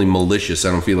extremely malicious. I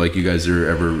don't feel like you guys are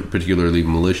ever particularly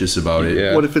malicious about it.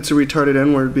 Yeah. What if it's a retarded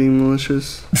N-word being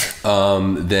malicious?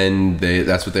 Then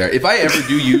that's what they are. If I ever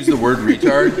do use the word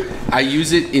retard, I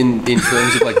use it in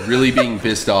terms of like really being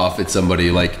pissed off at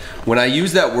somebody. Like, when I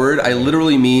use that word, I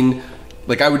literally mean,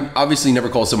 like, I would obviously never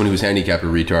call someone who's handicapped a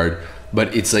retard,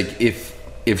 but it's like if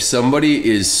somebody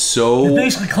is so You're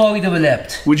basically calling them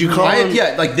inept. Would you call them?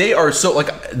 yeah, like they are so like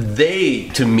they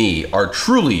to me are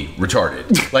truly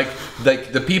retarded. like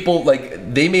the people,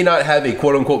 like, they may not have a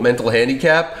quote unquote mental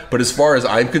handicap, but as far as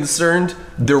I'm concerned,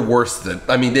 they're worse than.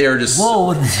 I mean, they are just.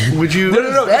 Whoa. Would you?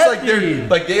 No. that It's like they're mean?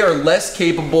 like they are less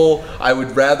capable. I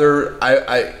would rather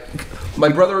my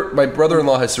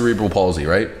brother-in-law has cerebral palsy,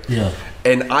 right? Yeah.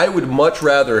 And I would much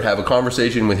rather have a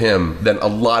conversation with him than a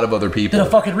lot of other people. They're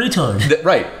a fucking retard.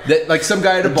 That like some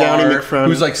guy at a Downey bar McFront.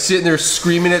 who's like sitting there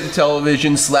screaming at the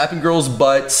television, slapping girls'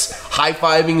 butts,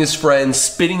 high-fiving his friends,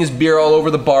 spitting his beer all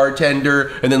over the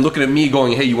bartender, and then looking at me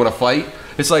going, "Hey, you want to fight?"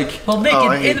 It's like, Well, Mick, Oh,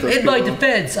 I hate those in my people.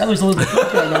 defense, I was a little bit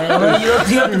drunk that night. Alright?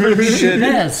 You have to bring your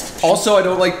past. also, I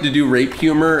don't like to do rape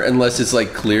humor unless it's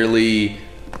like clearly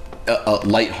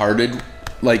lighthearted,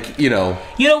 like, you know.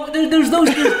 You know, there's no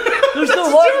heart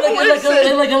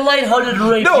like a lighthearted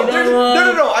rape. No, you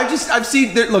know? no. I've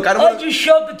seen. Look, I don't. I just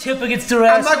shoved the tip against their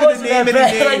I'm ass. not It going to wasn't name that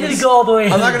any bad. names. I didn't go all the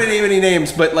way. I'm not going to name any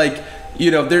names, but like,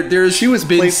 She was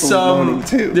been some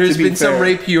too, there's to be been some fair.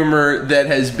 rape humor that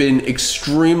has been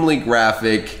extremely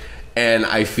graphic, and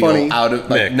I feel Funny. out of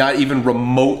Mick. not even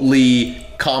remotely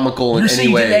comical in You're any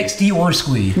saying way. XD or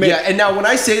squee. Yeah, and now when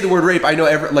I say the word rape, I know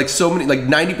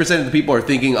 90% of the people are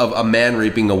thinking of a man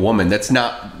raping a woman. That's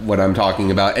not what I'm talking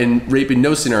about. And rape in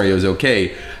no scenario is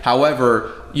okay.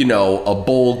 However, a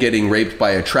bull getting raped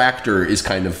by a tractor is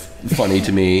kind of funny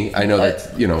to me. I know that's,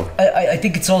 I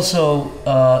think it's also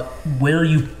where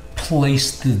you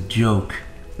place the joke.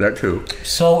 that too.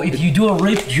 So if you do a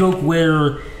rape joke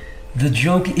where the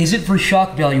joke isn't for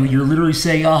shock value, you're literally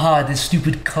saying, aha, this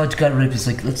stupid cunt got raped. It's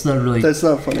like, that's not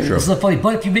funny. Sure. It's not funny.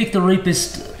 But if you make the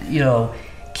rapist,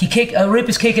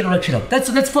 rapist can't get erection up.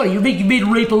 That's funny. You made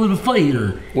rape a little bit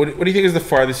funnier. What do you think is the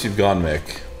farthest you've gone, Mick?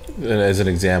 As an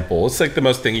example, it's like the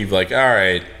most thing you've like. All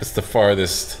right, it's the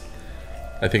farthest.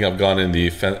 I think I've gone in the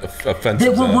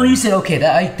offensive zone. Where you said, okay,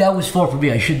 that was far for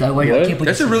me. I can't believe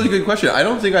That's a really good question. I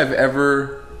don't think I've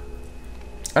ever.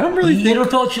 I don't really You think. ever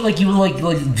felt like you were like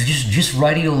just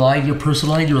writing a line, your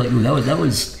personal line? You're like, ooh, that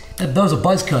was a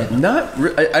buzz cut.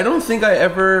 I don't think I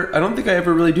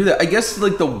ever really do that. I guess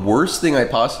like the worst thing I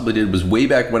possibly did was way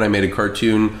back when I made a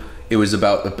cartoon. It was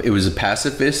a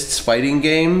pacifists fighting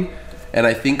game, and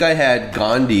I think I had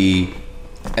Gandhi,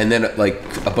 and then like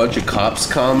a bunch of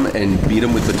cops come and beat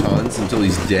him with batons until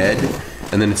he's dead,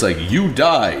 and then it's like, you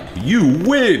died, you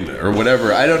win, or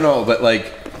whatever. I don't know, but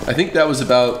like I think that was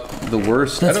about the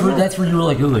worst. That's where you were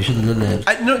like, oh, I should have done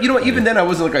that. You know what? Even then, I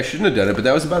wasn't like I shouldn't have done it, but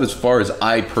that was about as far as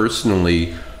I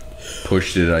personally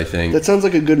pushed it. I think. That sounds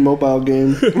like a good mobile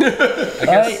game. I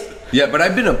guess. Yeah, but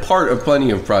I've been a part of plenty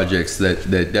of projects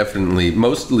that definitely,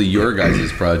 mostly your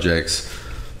guys' projects.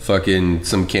 Fucking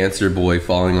some cancer boy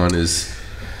falling on his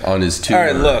tumor. All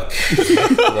right, look.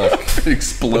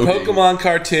 Exploding. The Pokemon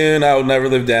cartoon I will never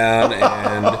live down,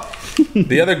 and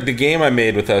the game I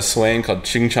made with Swain called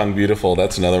Ching Chong Beautiful.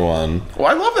 That's another one. Oh,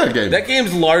 I love that game. That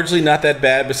game's largely not that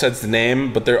bad besides the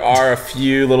name, but there are a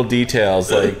few little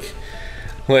details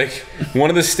like one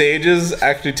of the stages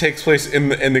actually takes place in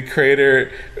the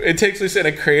crater. It takes place in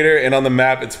a crater, and on the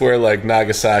map it's where like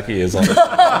Nagasaki is on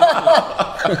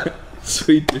the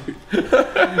Sweet dude.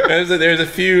 there's a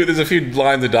few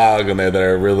lines of dialogue in there that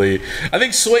are really. I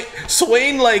think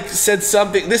Swain like said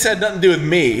something. This had nothing to do with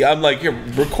me. I'm like, here,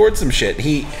 record some shit.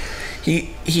 He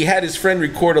had his friend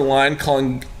record a line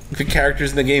calling the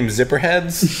characters in the game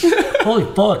zipperheads. Holy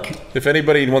fuck. If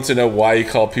anybody wants to know why you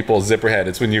call people zipperhead,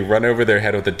 it's when you run over their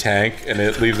head with a tank and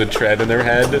it leaves a tread in their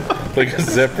head like a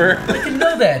zipper. I didn't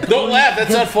know that. Don't laugh,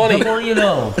 that's not funny. The more you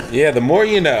know. Yeah, the more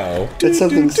you know. It's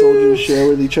something soldiers share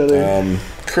with each other.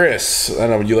 Chris, I don't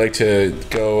know, would you like to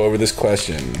go over this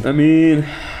question? I mean,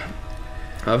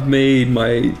 I've made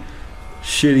my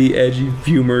shitty, edgy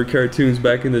humor cartoons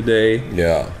back in the day.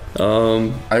 Yeah.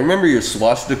 I remember your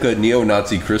swastika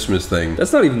neo-Nazi Christmas thing.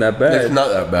 That's not even that bad. It's not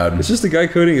that bad. It's just a guy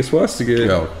coding a swastika.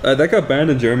 No. That got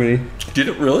banned in Germany. Did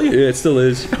it really? Yeah, it still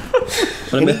is.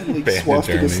 Any Banned in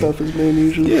swastika Germany. stuff is made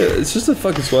usually. Yeah, it's just a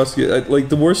fucking swastika. Like,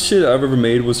 the worst shit I've ever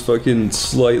made was fucking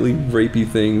slightly rapey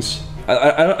things.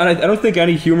 I don't think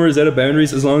any humor is out of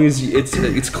boundaries as long as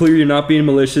it's clear you're not being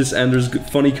malicious and there's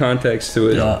funny context to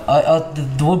it. Yeah,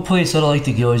 the one place I don't like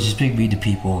to go is just being mean to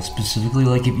people. Specifically,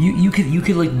 like if you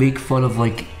could like make fun of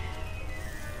like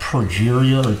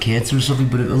progeria or cancer or something,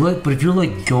 but if you're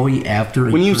like going after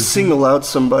When you single out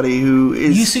somebody who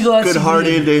is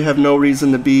good-hearted, they have no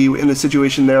reason to be in the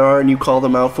situation they are, and you call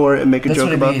them out for it and make a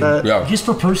joke about that. Yeah. Just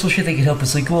for personal shit, they can help.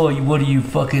 It's like, oh, what are you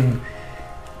fucking?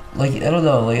 Like I don't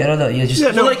know. Yeah, just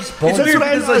Yeah, no, Like, it's it's weird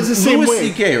because like the same Louis way.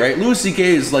 C.K., right? Louis C.K.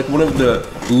 is like one of the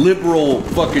liberal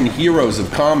fucking heroes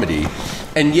of comedy,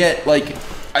 and yet like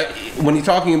when he's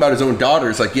talking about his own daughter,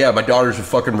 it's like, yeah, my daughter's a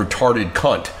fucking retarded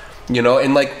cunt,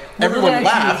 and like everyone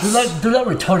laughs. They're not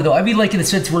retarded though. I mean, like in the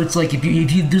sense where it's like if you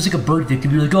there's like a bird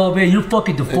victim, you're like, oh man, you're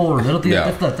fucking deformed. I don't think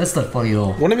that's not funny at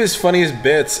all. One of his funniest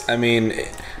bits, I mean,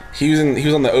 he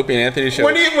was on the Opie and Anthony show.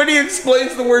 When he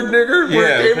explains the word nigger,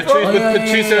 where it came from.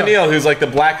 Patrice O'Neill, who's like the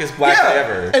blackest black guy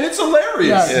ever. And it's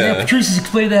hilarious. Yeah, Patrice is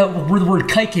explaining that where the word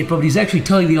kite came from, but he's actually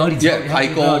telling the audience. Yeah,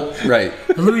 Eichel, right.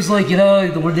 And Louis like,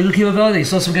 the word nigger came about, they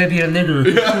saw some guy being a nigger.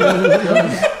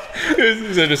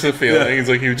 It's just a feeling. He's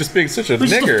like, he was just being such a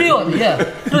It's just nigger. a feeling,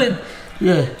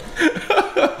 yeah.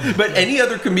 But any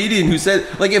other comedian who said,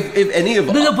 like, if any of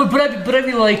But I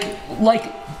mean,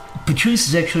 like Patrice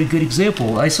is actually a good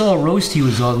example. I saw a roast he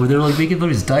was on where they were like making fun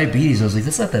of his diabetes. I was like,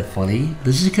 that's not that funny.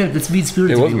 This is that's mean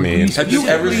spirited. It wasn't mean. Have you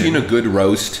ever seen a good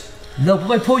roast? No, but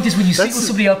my point is when you single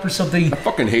somebody up for something, I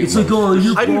fucking hate it's like, oh,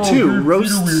 you're I do bald, too. you're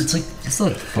Roasts- weird. It's like, It's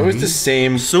not It funny. was the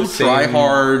same. So try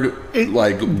hard,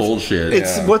 like bullshit.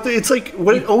 It's Yeah. it's like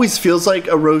what it always feels like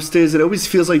a roast is. It always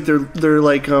feels like they're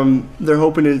like they're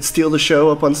hoping to steal the show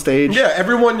up on stage. Yeah,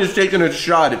 everyone is taking a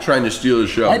shot at trying to steal the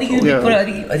show. I think you can Yeah. make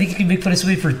fun. I think you can make fun of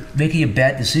somebody for making a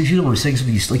bad decision or saying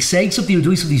something or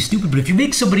doing something stupid. But if you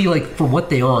make somebody like for what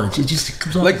they are, it just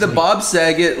comes off Like as, the Bob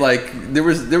Saget, like there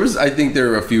was. I think there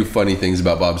were a few funny things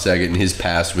about Bob Saget and his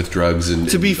past with drugs and.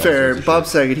 To be and all fair, sorts of Bob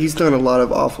shit. Saget, he's done a lot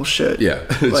of awful shit. Yeah,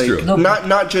 it's like, true. No,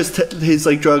 Not just his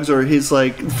like drugs or his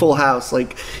like Full House.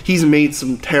 Like he's made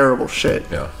some terrible shit.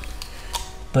 Yeah.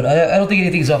 But I don't think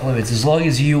anything's off limits as long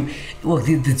as you. Look,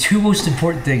 the two most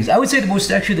important things. I would say the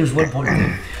most. Actually, there's one important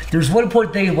thing. There's one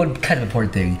important thing and one kind of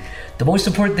important thing. The most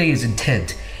important thing is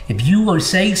intent. If you are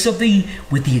saying something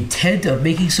with the intent of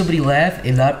making somebody laugh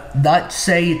and not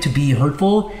say it to be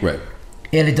hurtful, Right.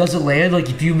 and it doesn't land, like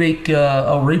if you make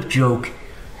a rape joke,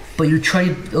 but you're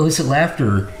trying to elicit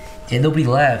laughter and nobody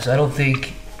laughs, I don't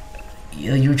think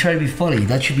you're trying to be funny.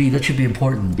 That should be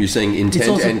important. You're saying It's intent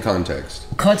also- and context.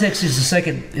 Context is the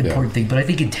second important thing, but I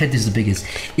think intent is the biggest.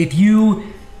 If you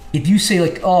say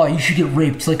like, "Oh, you should get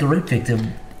raped," like a rape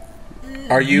victim,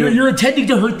 Are you? you're intending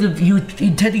to hurt them. You're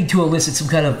intending to elicit some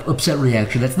kind of upset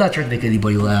reaction. That's not trying to make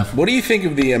anybody laugh. What do you think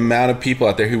of the amount of people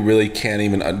out there who really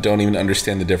don't even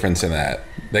understand the difference in that?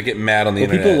 That get mad on the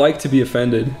internet. People like to be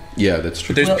offended. Yeah, that's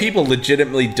true. There's Well- people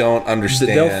legitimately don't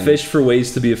understand. They'll fish for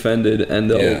ways to be offended, and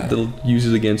they'll use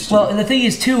it against you. Well, and the thing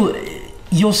is too,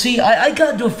 you'll see. I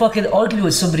got into a fucking argument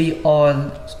with somebody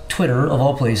on Twitter of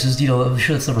all places. You know, I'm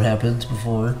sure that's never happened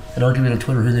before. An argument on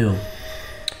Twitter. Who knew?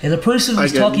 And the person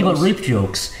was I get talking about those. rape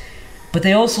jokes, but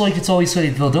they also like It's Always Sunny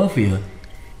in Philadelphia.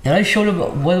 And I showed him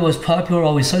one of the most popular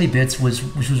Always Sunny bits which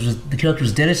was the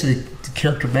characters Denis and the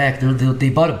character Mac. They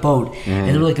bought a boat,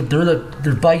 and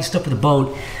they're buying stuff for the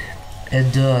boat,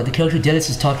 and the character Denis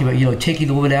is talking about taking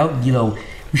the woman out, and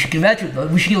we should get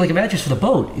like a mattress for the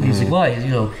boat. And he's like, why?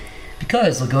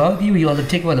 Because like they're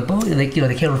taking on the boat, and they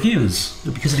can't refuse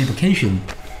because of the implication.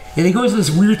 And he goes to this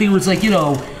weird thing where it's like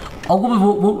a woman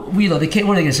will, they can't.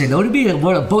 What are they gonna say? No to me?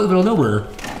 We're on a boat in the middle of nowhere,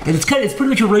 and it's pretty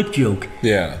much a rape joke.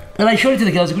 Yeah. And I showed it to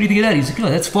the guy. I was like, "What do you think of that?" He's like,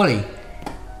 "Oh, that's funny."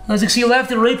 I was like, "See, you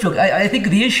laughed at a rape joke." I think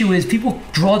the issue is people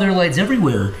draw their lines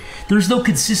everywhere. There's no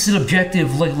consistent objective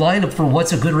lineup for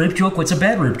what's a good rape joke, what's a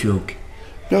bad rape joke.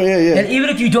 No, yeah. And even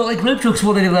if you don't like rape jokes,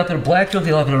 well, then they laugh at a black joke.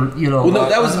 They laugh at a Well, no,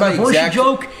 that was an my abortion exact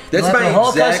joke. That's they laugh my at a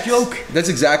Holocaust exact joke. That's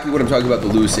exactly what I'm talking about. The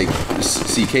Louis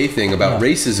C.K. thing about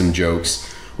racism jokes,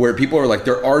 where people are like,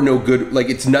 there are no good. Like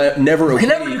it's never okay.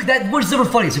 That word's never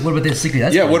funny. It's like, what about this?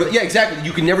 That's Yeah, funny. yeah, exactly.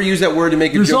 You can never use that word to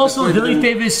make a There's joke. also a very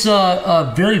famous,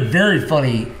 very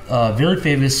funny, very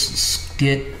famous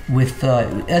skit with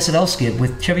SNL skit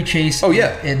with Chevy Chase. Oh,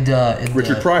 yeah. and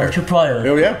Richard Pryor. Richard Pryor.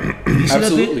 Oh yeah, You see that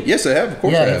absolutely. bit? Yes, I have. Of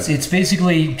course, I Yeah, have. it's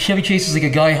basically Chevy Chase is like a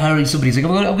guy hiring somebody. He's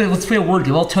like, let's play a word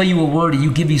game. I'll tell you a word, and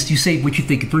you say what you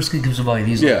think. The first thing comes to mind.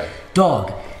 He's Yeah. like,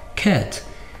 dog, cat.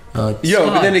 But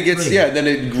sky, then it gets rain. then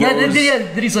it grows. Yeah,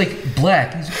 then he's like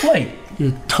black. He's like, white.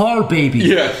 Tar baby.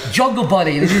 Yeah. Jungle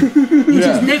bunny. He's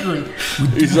just niggling.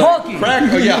 He's Honky. like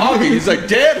crack. Oh yeah, honky. He's like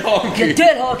dead honky. Yeah,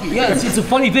 dead hockey. Yeah, it's a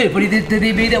funny bit, but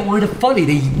they made that word funny.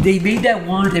 They made that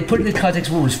word. They put it in the context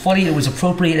where it was funny. It was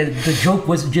appropriate. And the joke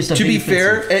wasn't just a. To be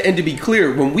fair and to be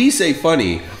clear, when we say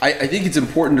funny, I think it's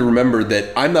important to remember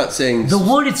that I'm not saying the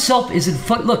word itself isn't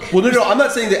fun. Look. Well, no, I'm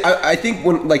not saying that. I think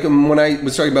when I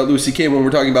was talking about Louis C.K., when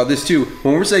we're talking about this too,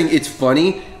 when we're saying it's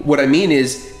funny, what I mean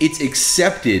is it's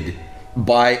accepted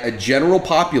by a general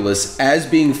populace as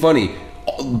being funny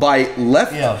by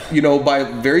left, by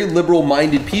very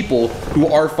liberal-minded people who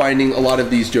are finding a lot of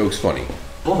these jokes funny.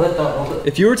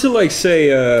 If you were to say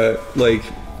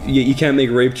you can't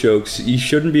make rape jokes, you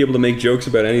shouldn't be able to make jokes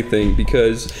about anything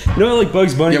because like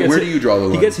Bugs Bunny. Yeah, where do you draw the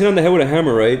line? He gets hit on the head with a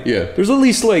hammer, right? Yeah. There's at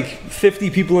least 50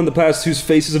 people in the past whose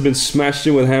faces have been smashed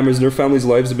in with hammers and their families'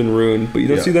 lives have been ruined. But you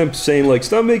don't see them saying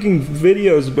stop making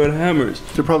videos about hammers.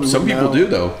 They're probably some people now. do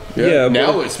though. Yeah,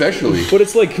 now especially. But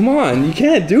it's come on, you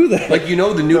can't do that.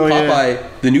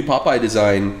 The new Popeye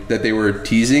design that they were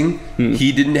teasing.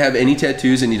 He didn't have any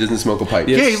tattoos and he doesn't smoke a pipe.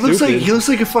 Yeah, he looks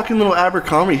like a fucking little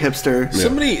Abercrombie hipster.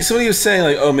 Somebody was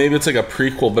saying maybe it's like a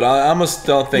prequel, but I almost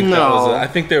don't think that was it. I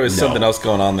think there was something else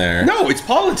going on there. No, it's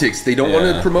politics. They don't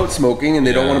want to promote smoking and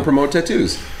they don't want to promote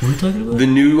tattoos. What are you talking about?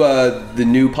 The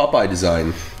new Popeye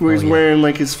design. Where he's wearing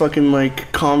his fucking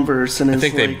Converse and his I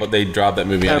think they dropped that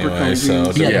movie anyway, so it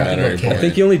doesn't matter. I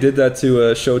think he only did that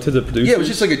to show to the producers. Yeah, it was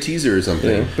just like a teaser or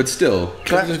something. But still.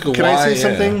 Can I say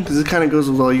something? Because it kind of goes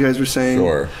with all you guys were saying.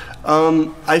 Sure.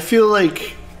 I feel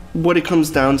like what it comes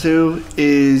down to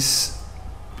is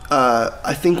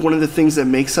I think one of the things that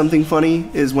makes something funny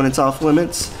is when it's off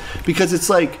limits. Because it's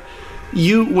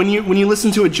when you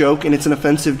listen to a joke and it's an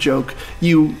offensive joke,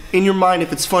 you in your mind,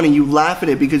 if it's funny, you laugh at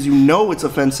it because you know it's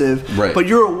offensive, right. but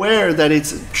you're aware that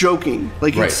it's joking.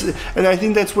 Like right. it's, and I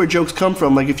think that's where jokes come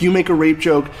from. Like if you make a rape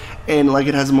joke and like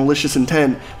it has a malicious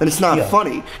intent, then it's not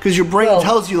funny because your brain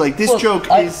tells you like this joke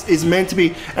is meant to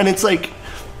be, and it's like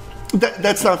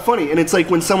that's not funny. And it's like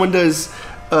when someone does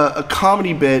a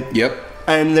comedy bit. Yep.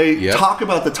 And they talk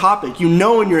about the topic. You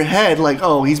know in your head, like,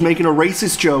 oh, he's making a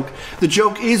racist joke. The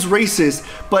joke is racist,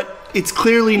 but it's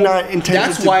clearly not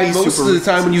intended to be That's why most of the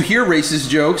time racist. when you hear racist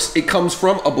jokes, it comes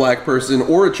from a black person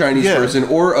or a Chinese person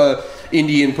or a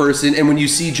Indian person. And when you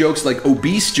see jokes like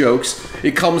obese jokes,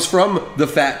 it comes from the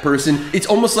fat person. It's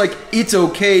almost like it's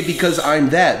okay because I'm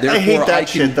that. Therefore, I hate that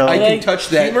shit, though. I can touch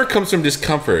that. Humor comes from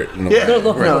discomfort.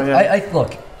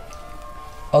 Look,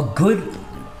 a good...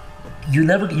 You're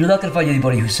not gonna find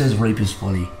anybody who says rape is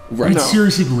funny. Right. Who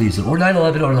seriously believes it, or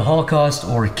 9/11, or the Holocaust,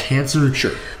 or cancer.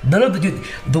 Sure. None of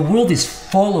the world is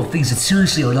full of things that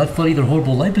seriously are not funny. They're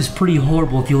horrible. Life is pretty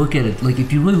horrible if you look at it. Like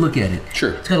if you really look at it.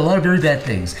 Sure. It's got a lot of very bad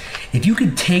things. If you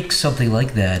can take something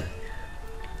like that,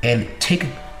 and take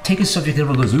a subject that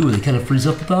everyone goes, ooh, they kind of freeze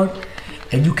up about,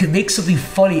 and you can make something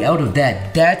funny out of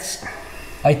that.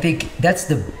 I think that's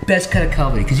the best kind of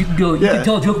comedy because you can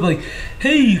tell a joke about like,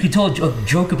 hey, you can tell a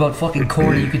joke about fucking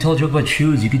corny, you can tell a joke about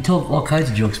shoes, you can tell all kinds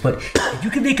of jokes, but if you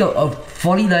can make a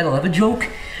funny 9/11 joke,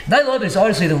 9/11 is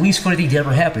honestly the least funny thing to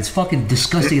ever happen. It's fucking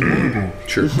disgusting and horrible.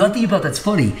 Sure. Nothing about that's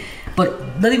funny,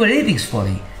 but nothing about anything's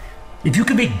funny. If you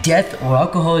can make death or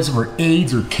alcoholism or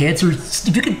AIDS or cancer,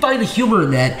 if you can find the humor in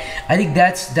that, I think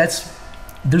that's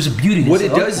there's a beauty. What it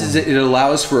does is it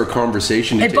allows for a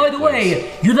conversation to take place. And by the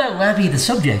way, you're not laughing at the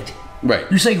subject. Right.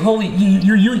 You're saying, holy,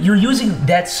 you're using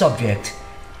that subject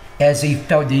as a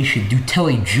foundation to tell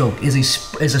a joke, as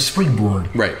a springboard.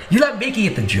 Right. You're not making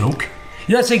it the joke.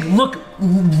 You're not saying, look,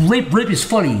 rape is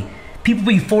funny. People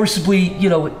being forcibly,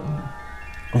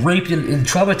 raped and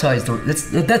traumatized.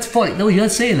 That's funny. No, you're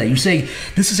not saying that. You're saying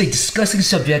this is a disgusting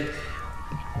subject.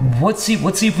 Let's see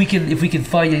if we can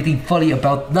find anything funny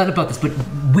about, not about this, but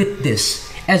with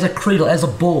this as a cradle, as a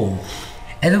bowl,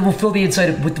 and then we'll fill the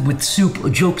inside with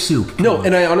soup, joke soup. No,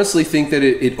 and I honestly think that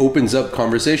it opens up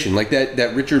conversation, like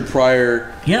that Richard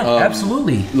Pryor. Yeah,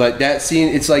 absolutely. Like that scene,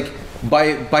 it's like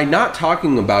by not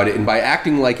talking about it and by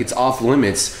acting like it's off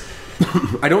limits.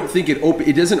 I don't think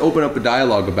it doesn't open up a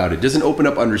dialogue about it. It doesn't open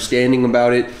up understanding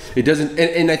about it. It doesn't,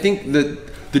 and I think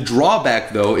the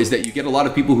drawback though is that you get a lot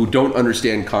of people who don't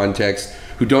understand context,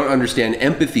 who don't understand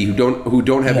empathy, who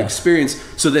don't have experience.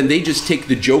 So then they just take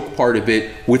the joke part of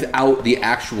it without the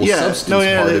actual substance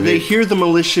part of it. They hear the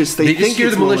malicious. They just hear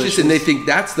the malicious and they think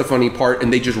that's the funny part,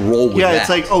 and they just roll with that. Yeah, it's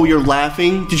like, oh, you're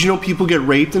laughing. Did you know people get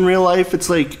raped in real life? It's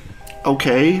like,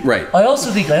 okay, right. I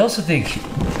also think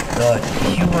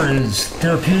humor is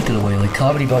therapeutic in a way. Like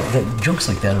comedy about jokes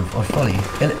like that are funny,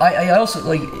 and I also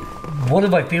like. One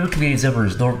of my favorite comedians ever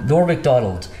is Norm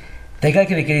Macdonald. That guy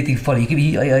can make anything funny.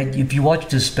 If you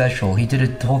watched his special, he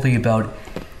did a whole thing about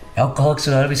Alcoholics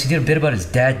Anonymous. He did a bit about his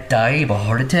dad dying of a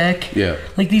heart attack. Yeah.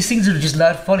 Like these things are just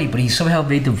not funny, but he somehow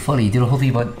made them funny. He did a whole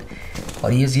thing about.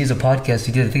 He has a podcast.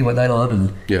 He did a thing about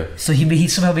 9/11. Yeah. So he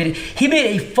somehow made it. He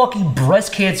made a fucking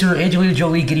breast cancer, Angelina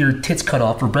Jolie getting her tits cut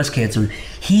off for breast cancer.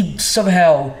 He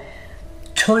somehow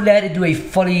turned that into a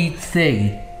funny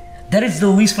thing. That is the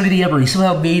least funny thing ever. He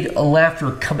somehow made a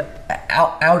laughter come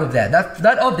out of that.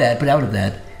 Not of that, but out of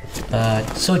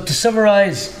that. So to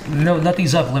summarize, no,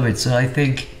 nothing's off limits. And I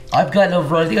think I've gotten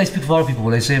over. I think I speak for a lot of people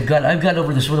when I say I've gotten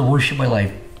over this one of the worst shit in my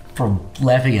life from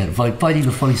laughing at it, finding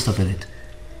the funny stuff in it.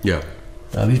 Yeah.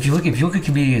 If you look at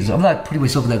comedians, I'm not putting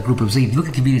myself in that group. I'm saying if you look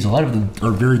at comedians, a lot of them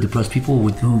are very depressed people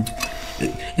with whom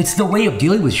it's the way of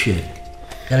dealing with shit,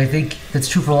 and I think that's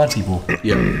true for a lot of people.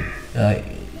 Yeah.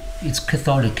 It's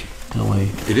cathartic. In a way.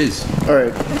 It is. All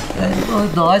right.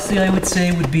 The last thing I would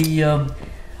say would be, I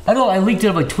know I linked it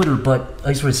on my Twitter, but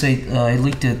I just want to say I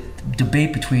linked a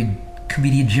debate between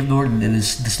comedian Jim Norton and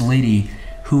this lady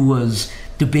who was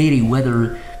debating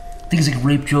whether things like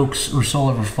rape jokes or so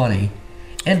on were funny.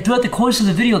 And throughout the course of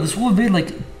the video, this woman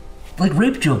made like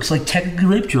rape jokes, like technically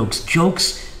rape jokes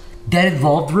that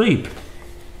involved rape.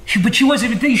 But she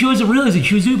wasn't even thinking, she wasn't realizing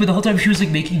she was doing it, but the whole time she was like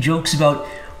making jokes about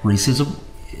racism.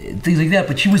 Things like that,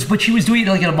 but she was doing it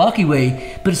like in a mocking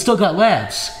way, but it still got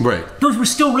laughs. Right. Those were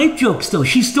still rape jokes, though.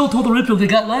 She still told the rape joke that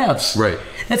got laughs. Right.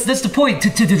 That's the point.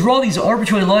 To draw these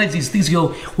arbitrary lines, these things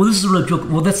go, well, this is a rape joke.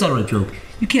 Well, that's not a rape joke.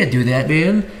 You can't do that,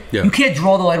 man. Yeah. You can't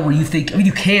draw the line where you think. I mean,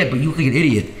 you can, but you look like an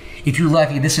idiot if you're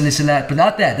laughing at this and this and that. But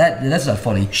not that. That's not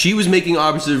funny. She was making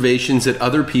observations that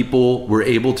other people were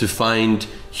able to find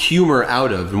humor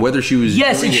out of, and whether she was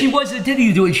Yes, doing and she it, wasn't intending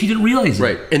to do it, and she didn't realize it.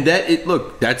 right, and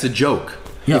that's a joke.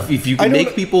 Yeah. If you I can don't-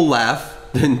 make people laugh,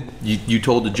 then you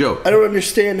told a joke. I don't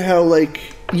understand how, like,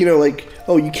 you know, like,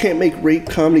 oh, you can't make rape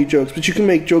comedy jokes, but you can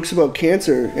make jokes about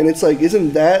cancer. And it's like,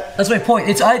 isn't that... That's my point.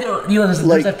 It's either, you know,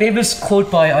 there's that famous quote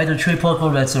by either Trey Parker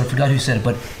or Metzer, I forgot who said it,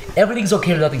 but everything's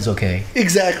okay or nothing's okay.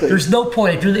 Exactly. There's no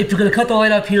point. If you're going to cut the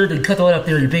line up here, then cut the line up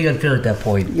there. You're being unfair at that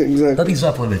point. Exactly. Nothing's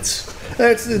off limits.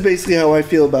 That's basically how I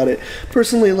feel about it.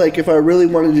 Personally, like, if I really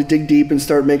wanted to dig deep and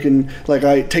start making, like,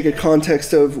 I take a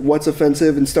context of what's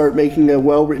offensive and start making a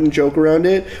well-written joke around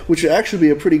it, which would actually be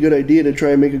a pretty good idea to try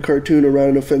and make a cartoon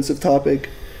around an offensive topic.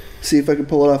 See if I can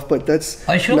pull it off, but that's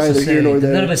I should also neither say here nor that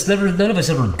there. none of us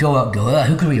ever go out and go,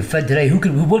 who can we offend today?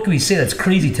 What can we say that's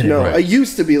crazy today? No, Right. I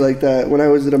used to be like that when I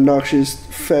was an obnoxious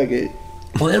faggot.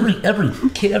 Well, every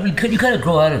kid, you kind of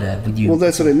grow out of that when you. Well,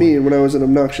 that's what I mean when I was an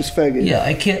obnoxious faggot. Yeah,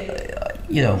 I can't.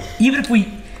 You know, even if we,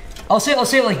 I'll say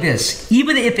it like this: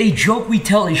 even if a joke we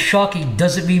tell is shocking,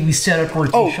 doesn't mean we set up for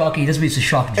it to be shocking. It doesn't mean it's a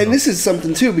shocking joke. And this is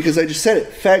something too, because I just said it,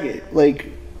 faggot. Like,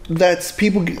 that's,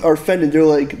 people are offended. They're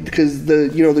like, because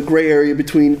the gray area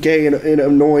between gay and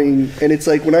annoying. And it's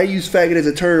like, when I use faggot as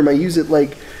a term, I use it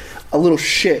like a little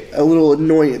shit, a little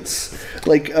annoyance,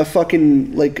 like a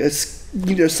fucking, like a,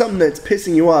 something that's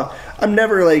pissing you off. I'm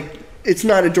never like, it's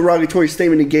not a derogatory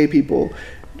statement to gay people.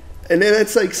 And then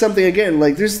it's like something, again,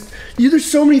 like there's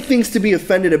so many things to be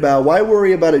offended about. Why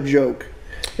worry about a joke?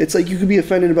 It's like you could be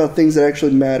offended about things that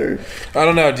actually matter. I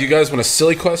don't know. Do you guys want a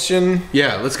silly question?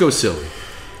 Yeah, let's go silly.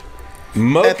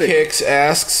 Mokix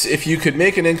asks if you could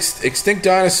make an extinct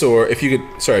dinosaur. If you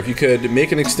could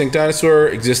make an extinct dinosaur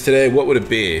exist today, what would it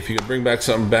be? If you could bring back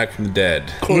something back from the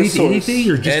dead, anything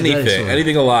or just a anything, dinosaur?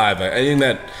 anything alive, anything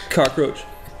that Cockroach.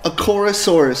 A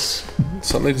Chorosaurus.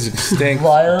 something's extinct,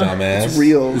 Liar. dumbass. It's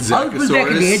real. I would bring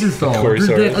back a Neanderthal.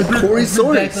 Corysaurus.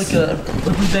 Corysaurus. I'd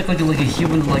bring back like a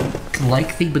human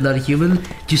like thing, but not a human.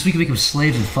 Just so we can make him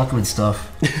slaves and fuck him and stuff.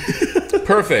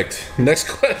 Perfect. Next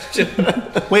question.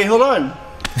 Wait, hold on.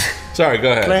 Sorry,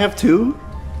 go ahead. Can I have two?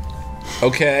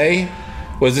 Okay.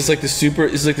 Was this like the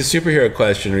superhero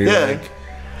question? Or you're Yeah. like,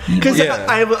 Because Yeah.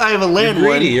 I have a land you're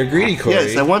greedy. one. You're greedy, Corey.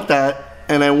 Yes, I want that.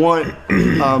 And I want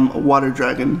water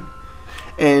dragon.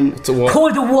 And It's a wall.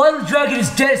 Corey, the water dragon is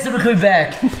dead. It's never coming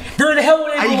back. They're in hell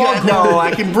when they belong. no,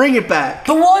 I can bring it back.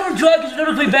 The water dragon's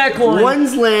never coming back, Corey.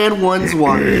 One's land, one's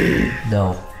water.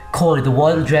 No. Corey, the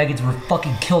water dragons were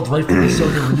fucking killed right from the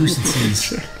start. They were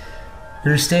nuisances. You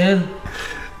understand?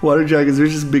 Water dragons are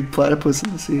just big platypus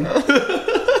in the sea.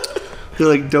 They're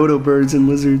like dodo birds and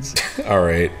lizards. All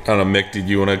right. I don't know, Mick. Did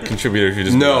you want to contribute, or if you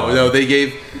just No, they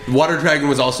gave water dragon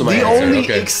was also my The answer. only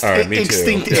Okay. All right, me too.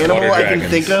 extinct Yeah, animal water I can dragons.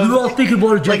 think We were all of, thinking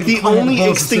water like dragons. the only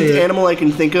extinct animal I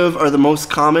can think of are the most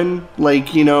common, like,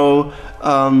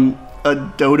 a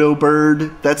dodo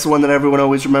bird. That's the one that everyone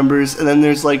always remembers. And then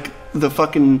there's like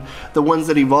the ones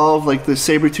that evolve, like the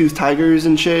saber-toothed tigers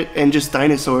and shit, and just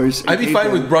dinosaurs. I'd be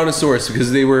fine with brontosaurus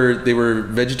because they were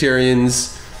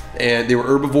vegetarians and they were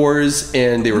herbivores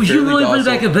and they were Would fairly you really bring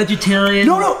docile. back a vegetarian?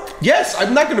 No. Yes,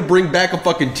 I'm not going to bring back a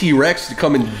fucking T-Rex to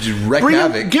come and just wreck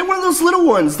havoc. Get one of those little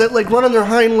ones that like run on their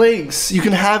hind legs. You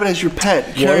can have it as your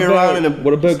pet. Carry around in a.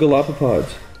 What about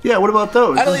Galapapods? Yeah, what about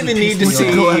those? I don't even need to peaceful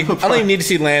see. Galapagos. I don't even need to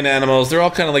see land animals. They're all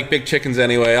kind of like big chickens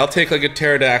anyway. I'll take like a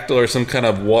pterodactyl or some kind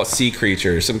of sea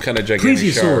creature, some kind of gigantic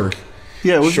Plesiosaur. shark.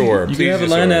 Yeah, what's- Sure. You can have a plesiosaur.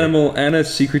 land animal and a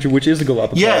sea creature, which is a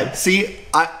Galapapod. Yeah, see,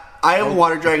 I have a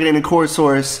water dragon and a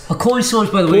Chorosaurus. A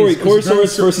Corysaurus, by the way.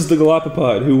 Corysaurus versus the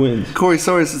Galapapod. Who wins?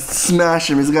 Chorosaurus is smash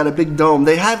him. He's got a big dome.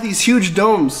 They have these huge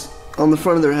domes on the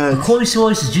front of their heads.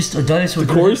 Corysaurus is just a dinosaur.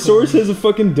 Corysaurus has a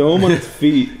fucking dome on its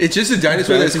feet. It's just a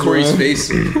dinosaur that's Corey's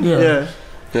face. Yeah.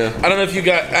 I don't know if you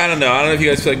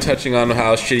guys feel like touching on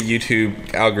how shitty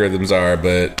YouTube algorithms are,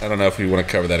 but I don't know if we want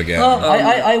to cover that again.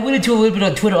 I went into a little bit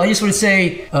on Twitter. I just want to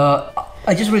say.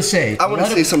 I want to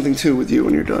say something too with you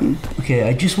when you're done. Okay,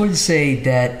 I just wanted to say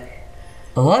that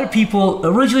a lot of people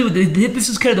originally, this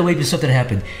is kind of the way this stuff that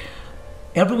happened.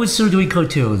 Everyone started doing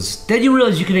cartoons. Then you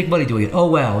realized you could make money doing it. Oh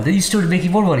wow! Then you started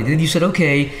making more money. Then you said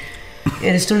okay, and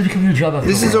it started becoming your job after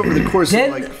This a is while. over the course Then-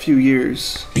 of like a few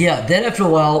years. Yeah, then after a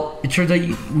while, it turned out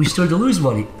we started to lose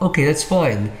money. Okay, that's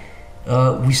fine.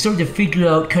 We started to figure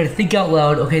out, kind of think out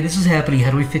loud, okay, this is happening,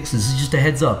 how do we fix this? This is just a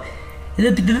heads up. And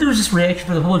then there was this reaction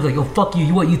from the public, like, oh, fuck you,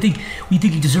 you think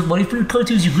you deserve money for your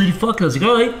cartoons, you greedy fuck? And I was like,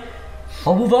 alright,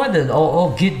 I'll move on then.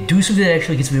 I'll do something that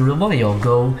actually gets me real money.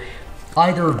 I'll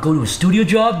either go to a studio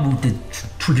job, move to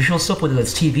traditional stuff, whether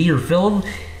that's TV or film.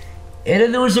 And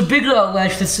then there was a bigger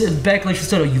backlash that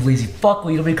said, oh, you lazy fuck, well,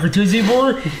 you don't make cartoons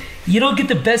anymore. You don't get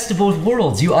the best of both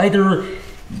worlds. You either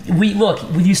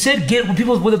when you said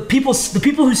the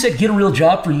people who said get a real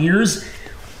job for years,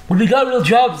 when we got real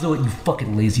jobs, though, you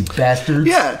fucking lazy bastards.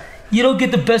 Yeah. You don't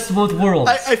get the best of both worlds.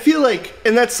 I feel like,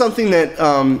 and that's something that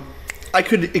I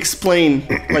could explain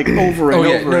like over and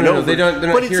over and over. They're not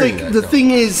but it's hearing like that, the no.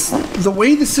 thing is, the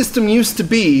way the system used to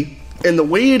be and the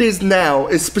way it is now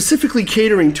is specifically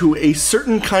catering to a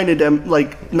certain kind of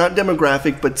not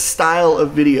demographic but style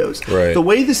of videos. Right. The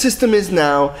way the system is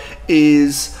now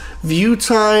is view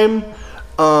time,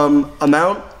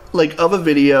 amount of a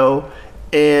video,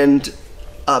 and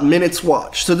minutes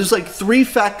watched. So there's like 3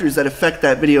 factors that affect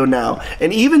that video now,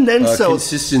 and even then,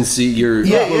 consistency, your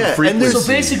and frequency. So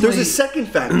basically, there's a second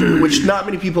factor which not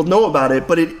many people know about it,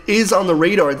 but it is on the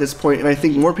radar at this point, and I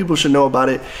think more people should know about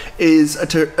it. Is a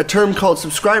term called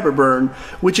subscriber burn,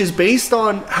 which is based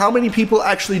on how many people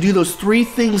actually do those 3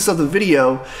 things of the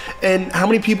video, and how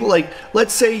many people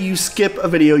let's say you skip a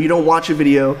video, you don't watch a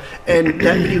video, and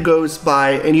that video goes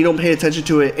by, and you don't pay attention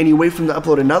to it, and you wait for them to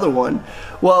upload another one.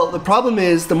 Well, the problem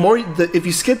is if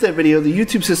you skip that video, the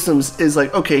YouTube systems is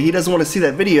like, okay, he doesn't want to see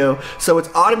that video, so it's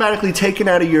automatically taken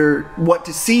out of your what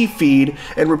to see feed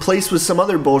and replaced with some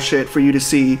other bullshit for you to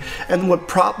see. And what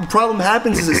problem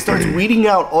happens is it starts weeding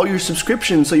out all your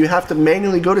subscriptions, so you have to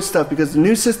manually go to stuff because the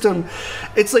new system,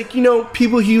 it's like,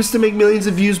 people who used to make millions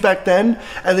of views back then,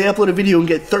 and they upload a video and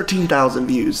get 13,000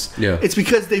 views. Yeah. It's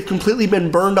because they've completely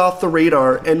been burned off the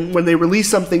radar, and when they release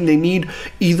something, they need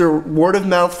either word of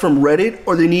mouth from Reddit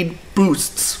or they need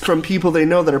boosts from people they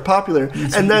know that are popular.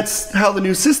 And that's how the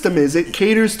new system is. It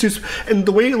caters to, and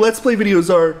the way Let's Play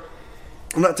videos are,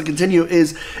 not to continue,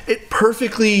 is it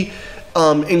perfectly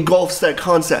engulfs that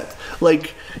concept.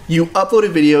 Like, you upload a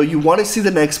video, you want to see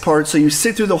the next part, so you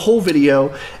sit through the whole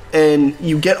video and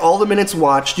you get all the minutes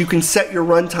watched. You can set your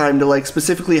runtime to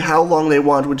specifically how long they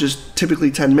want, which is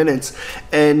typically 10 minutes,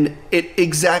 and it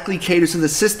exactly caters to the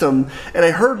system. And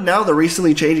I heard now they're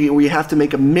recently changing it where you have to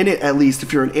make a minute at least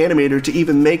if you're an animator to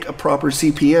even make a proper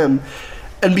CPM.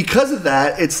 And because of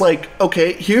that, it's like,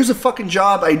 okay, here's a fucking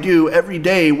job I do every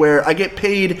day where I get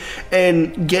paid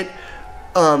and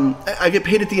I get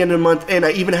paid at the end of the month, and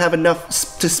I even have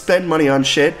enough to spend money on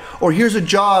shit. Or here's a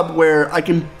job where I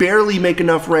can barely make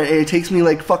enough rent, and it takes me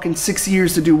fucking 6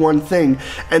 years to do one thing,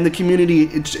 and the community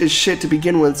is shit to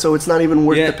begin with, so it's not even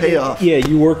worth the payoff. Yeah,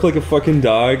 you work like a fucking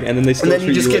dog, and then they still and then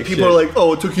you just get people who are like,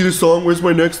 oh, it took you this long, where's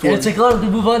my next one? And it's like, oh, we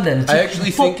move on then. It's I like,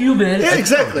 actually fuck think you, man. Yeah,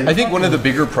 exactly. I think one of the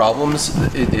bigger problems,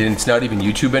 and it's not even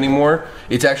YouTube anymore,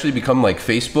 it's actually become like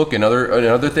Facebook and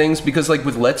other things, because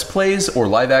with Let's Plays or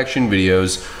live action videos,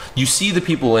 you see the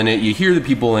people in it, you hear the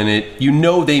people in it, you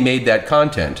know they made that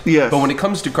content. Yes. But when it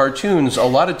comes to cartoons, a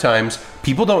lot of times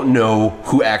people don't know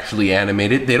who actually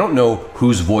animated. They don't know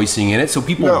who's voicing in it, so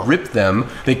people rip them.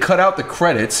 They cut out the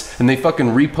credits and they fucking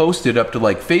repost it up to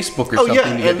Facebook or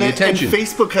something to get the attention. And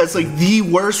Facebook has the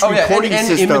worst recording and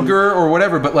system. Imager or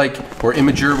whatever, but or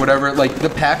Imager, whatever. The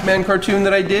Pac-Man cartoon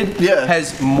that I did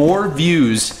has more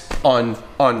views on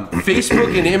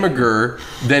Facebook and Imager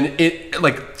than it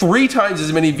 3 times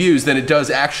as many views than it does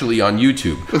actually on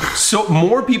YouTube. So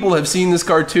more people have seen this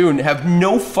cartoon, have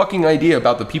no fucking idea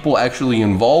about the people actually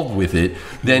involved with it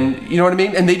than, you know what I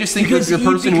mean? And they just think that the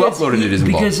person who uploaded it is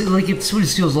involved. Because if somebody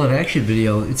steals a live action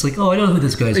video, it's like, oh, I know who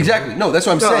this guy is. Exactly. No, that's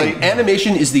what I'm saying.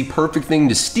 Animation is the perfect thing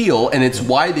to steal, and it's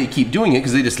why they keep doing it,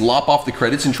 because they just lop off the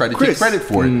credits and try to take credit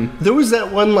for it. There was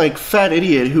that one fat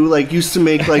idiot who used to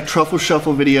make truffle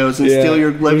shuffle videos and steal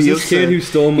your Leviosa. This kid who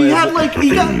stole my...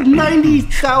 He got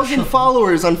 90,000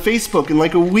 followers on Facebook in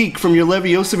a week from your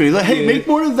Leviosa video. Hey, make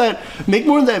more of that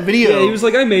video. Yeah, he was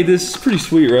like, I made this. It's pretty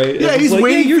sweet, right? Yeah, he's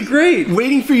waiting. You're great.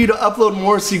 Waiting for you to upload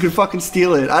more so you could fucking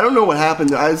steal it. I don't know what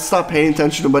happened. I stopped paying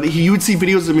attention to him, but you would see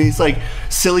videos of me. He's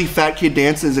silly fat kid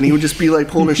dances, and he would just be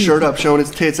pulling his shirt up, showing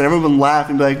his tits, and everyone would laugh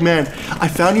and be like, "Man, I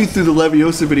found you through the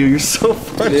Leviosa video. You're so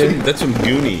funny." Yeah, that's from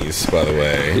Goonies, by the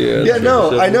way. Yeah,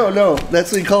 no, I know, no.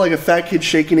 That's what you call a fat kid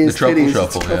shaking his titties.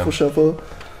 Truffle shuffle.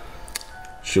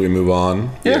 Should we move on?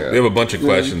 Yeah. We have a bunch of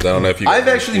questions. I don't know if you guys I've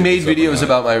actually made videos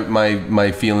about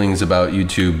my feelings about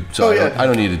YouTube, so I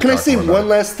don't need to Can I talk say more about one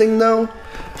last thing, though?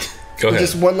 Go ahead.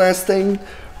 Just one last thing.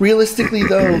 Realistically,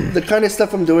 though, the kind of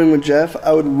stuff I'm doing with Jeff,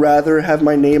 I would rather have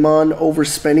my name on over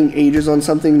spending ages on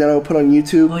something that I would put on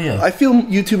YouTube. Oh, yeah. I feel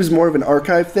YouTube is more of an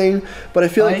archive thing, but I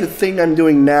feel like the thing I'm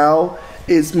doing now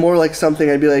is more like something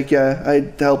I'd be like, yeah,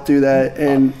 I'd help do that,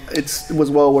 and it was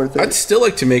well worth it. I'd still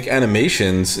like to make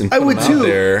animations and put I would them too, out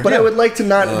there. but I would like to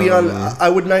not be on. I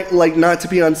would not to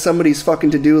be on somebody's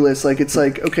fucking to-do list. It's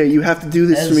okay, you have to do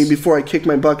this for me before I kick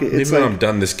my bucket. Maybe It's when I'm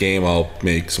done this game, I'll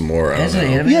make some more. I As don't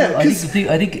an know. animator,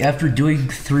 Yeah, I think after doing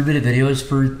 3-minute videos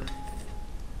for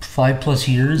 5+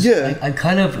 years. Yeah. I'm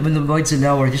kind of in the mindset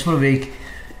now where I just want to make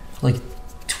like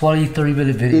 20-30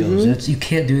 minute videos. You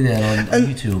can't do that on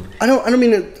YouTube. I don't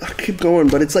mean to keep going,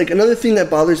 but it's like another thing that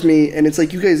bothers me, and it's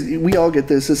like you guys, we all get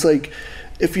this. It's like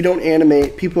if you don't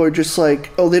animate, people are just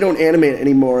like, oh, they don't animate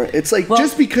anymore. It's like,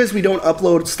 just because we don't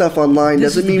upload stuff online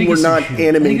doesn't mean we're not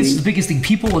animating. I think this is the biggest thing.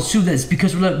 People assume that it's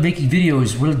because we're not making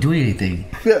videos, we're not doing anything.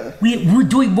 Yeah. We're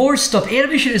doing more stuff.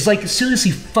 Animation is like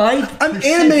seriously 5%. I'm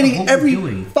animating every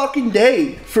fucking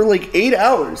day for like 8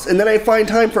 hours, and then I find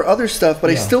time for other stuff,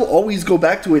 but I still always go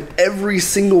back to it every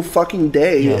single fucking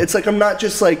day. Yeah. It's like I'm not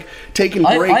just like taking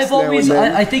breaks.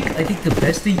 I think the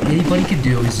best thing anybody can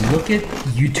do is look at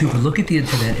YouTube and look at the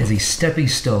internet as a stepping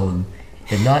stone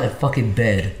and not a fucking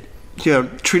bed. Yeah,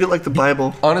 treat it like the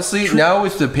Bible. Honestly, now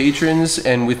with the patrons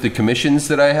and with the commissions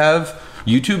that I have,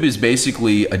 YouTube is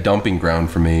basically a dumping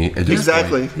ground for me at this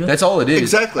point. That's all it is.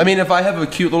 Exactly. I mean, if I have a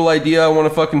cute little idea I want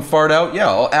to fucking fart out, yeah,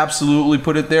 I'll absolutely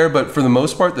put it there. But for the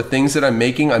most part, the things that I'm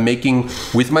making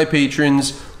with my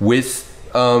patrons, with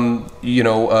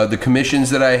the commissions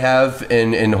that I have,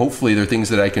 and hopefully they're things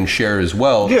that I can share as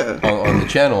well on the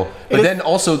channel. But then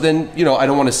I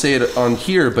don't want to say it on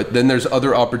here, but then there's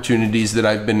other opportunities that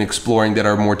I've been exploring that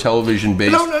are more television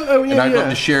based, and I'd love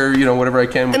to share whatever I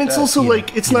can with And it's also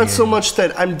like, it's not so much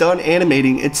that I'm done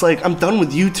animating, it's like I'm done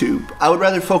with YouTube. I would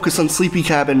rather focus on Sleepy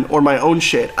Cabin or my own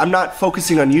shit. I'm not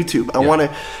focusing on YouTube. I want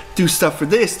to do stuff for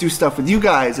this, do stuff with you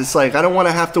guys. It's like I don't want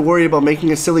to have to worry about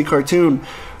making a silly cartoon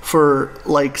for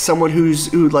like someone who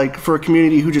like for a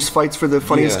community who just fights for the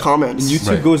funniest comments. And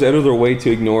YouTube goes out of their way to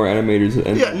ignore animators.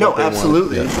 And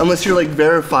absolutely. Unless you're like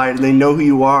verified and they know who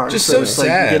you are. Just so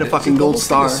sad. Like, you get a fucking gold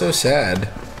star. It's so sad.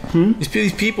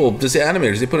 These people, these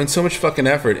animators, they put in so much fucking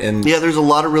effort, and there's a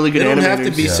lot of really good animators. They don't have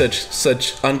to be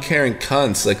such uncaring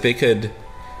cunts. Like they could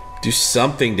do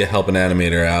something to help an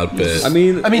animator out, but I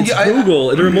mean, it's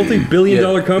Google. They're a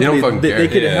multi-billion-dollar company. They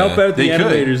could help out the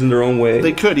animators in their own way.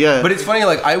 They could, yeah. But it's funny,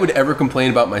 like I would ever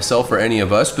complain about myself or any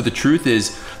of us, but the truth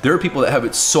is, there are people that have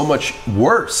it so much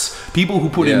worse. People who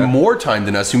put in more time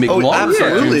than us, who make longer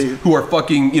cartoons, who are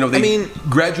fucking, they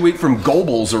graduate from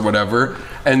Goebbels or whatever,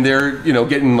 and they're,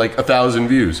 getting like 1,000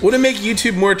 views. Would it make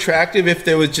YouTube more attractive if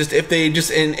they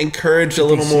encouraged a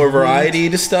little more variety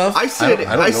to stuff? I said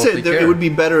that it would be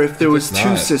better if there was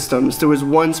two systems. There was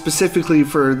one specifically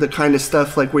for the kind of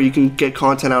stuff like where you can get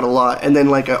content out a lot, and then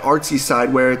like an artsy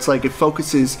side where it's like it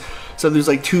focuses. So there's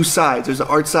like two sides. There's the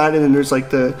art side, and then there's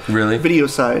like the video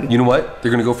side. You know what?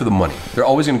 They're gonna go for the money. They're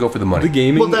always gonna go for the money. The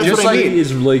gaming, that's what I mean.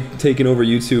 is like taking over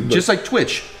YouTube. Just like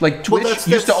Twitch. Like Twitch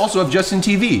used to also have Justin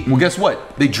TV. Well, guess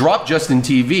what? They dropped Justin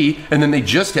TV, and then they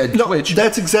just had Twitch.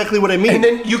 That's exactly what I mean. And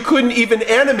then you couldn't even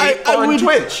animate on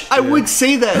Twitch. I would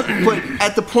say that, but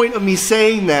at the point of me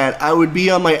saying that, I would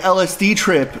be on my LSD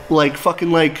trip, like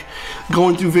fucking like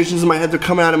going through visions in my head. They're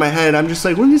coming out of my head. I'm just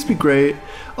like, wouldn't this be great?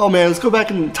 Oh man, let's go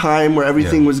back in time where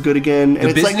everything was good again. And the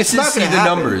it's businesses like, it's not see the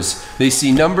numbers. They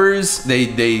see numbers.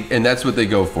 They and that's what they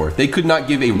go for. They could not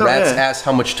give a rat's ass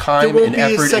how much time and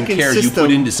effort and care you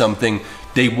put into something.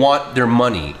 They want their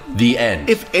money. The end.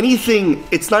 If anything,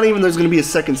 it's not even there's going to be a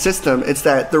second system. It's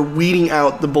that they're weeding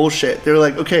out the bullshit. They're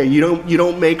like, okay, you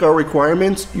don't make our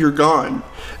requirements, you're gone.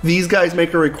 These guys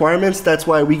make our requirements. That's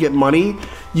why we get money.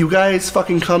 You guys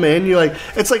fucking come in. You're like,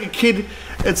 it's like a kid.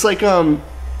 It's like a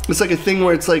thing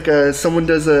where it's like someone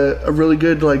does a really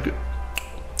good like.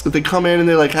 They come in and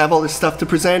they like have all this stuff to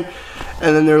present,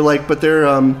 and then they're like, but they're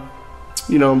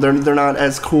they're not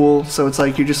as cool, so it's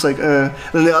like you're just like and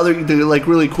then the like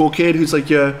really cool kid who's like,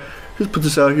 yeah, just put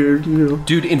this out here,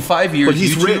 dude, in 5 years, but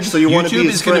he's rich, so you want to be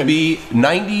his friend. YouTube is going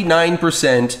to be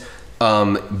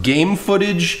 99% game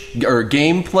footage or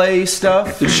gameplay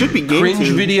stuff. It should be cringe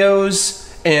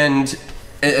videos, and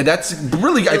that's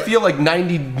really, I feel like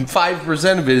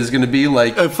 95% of it is going to be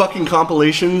like fucking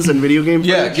compilations and video game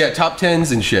footage. Yeah, top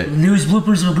 10s and shit. News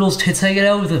bloopers of a girl's tits hanging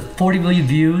out with 40 million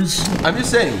views. I'm just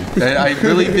saying, I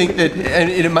really think that, and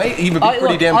it might even be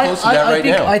pretty damn close to that right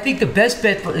now. I think the best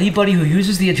bet for anybody who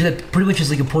uses the internet pretty much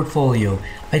is like a portfolio.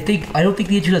 I don't think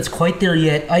the internet's quite there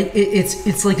yet.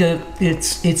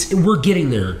 We're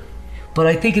getting there. But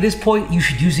I think at this point, you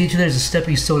should use the internet as a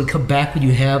stepping stone and come back when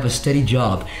you have a steady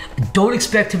job. Don't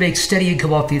expect to make steady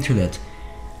income off the internet.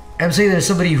 I'm saying that as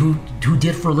somebody who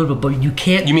did for a little bit, but you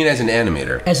can't... You mean as an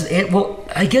animator? Well,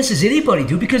 I guess as anybody,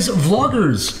 dude, because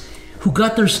vloggers who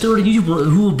got their start on YouTube,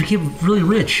 who became really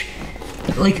rich.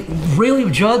 Like Ray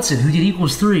William Johnson, who did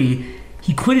Equals 3,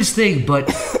 he quit his thing, but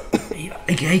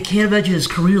I can't imagine his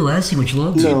career lasting much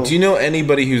longer. No. Do you know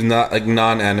anybody who's not like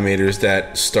non-animators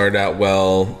that started out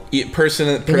well,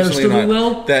 personally still not doing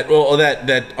well?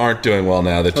 that aren't doing well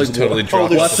now? That just totally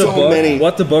dropped. there's off. so many.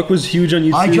 What the Buck was huge on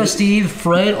YouTube. I Justine,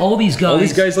 Fred, all these guys. All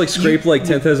these guys like scrape like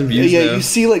 10,000 views Yeah, now. you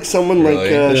see like someone like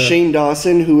Really? Shane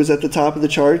Dawson who was at the top of the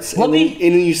charts, and then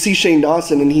you see Shane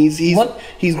Dawson and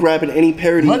he's grabbing any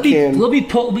parody he can. Let me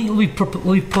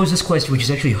pose this question, which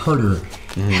is actually harder.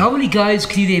 How many guys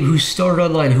can you name who started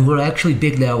online who are actually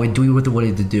big now and doing what they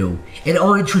wanted to do and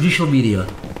are in traditional media,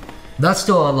 not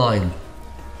still online?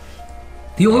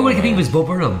 The only one I can think of is Bo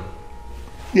Burnham.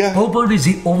 Yeah, Bo Burnham is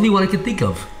the only one I can think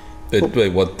of.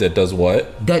 Wait, what? That does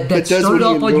what? That does started what he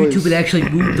off on enjoys. YouTube and actually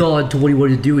moved on to what he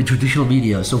wanted to do in traditional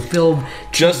media. So film.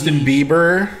 Justin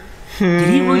Bieber. Did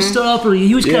he really start off, or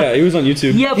he was kind Yeah, of? he was on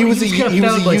YouTube. Yeah, but He was kind a of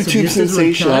found by some- YouTube this doesn't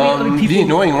really sensation. count. I mean, The people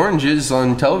Annoying Orange is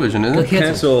on television, isn't got it?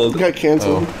 canceled. Cancelled. got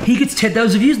canceled. He gets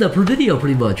 10,000 views now per video,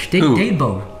 pretty much. Who?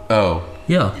 Danebo. Oh.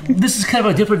 Yeah. This is kind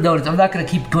of a different note. I'm not going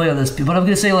to keep going on this, but I'm going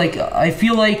to say, like, I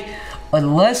feel like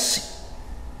unless...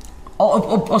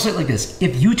 I'll say it like this.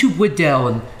 If YouTube went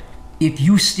down, if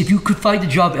you could find a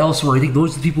job elsewhere, I think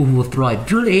those are the people who will thrive.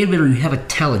 If you're an animator, you have a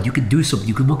talent, you can do something,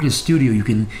 you can work in a studio, you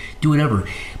can do whatever.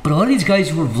 But a lot of these guys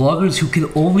who are vloggers who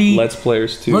can only... Let's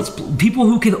Players too. People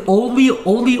who can only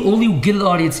get an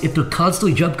audience if they're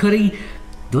constantly jump cutting,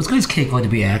 those guys can't go on to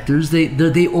be actors.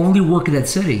 They only work in that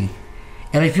setting.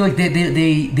 And I feel like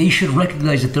they should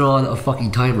recognize that they're on a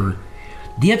fucking timer.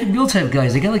 The Epic Mealtime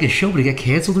guys, they got like a show, but they got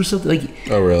canceled or something. Like,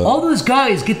 Oh, really? all those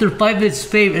guys get their 5 minutes of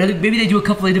fame, and I think maybe they do a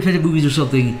couple of independent movies or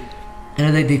something,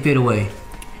 and then they fade away.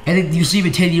 And then you see them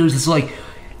in 10 years, it's like,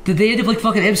 did they end up like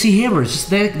fucking MC Hammer? It's just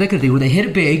that kind of thing, where they hit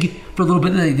it big for a little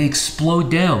bit, and then they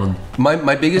explode down.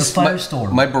 My biggest A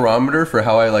firestorm. my barometer for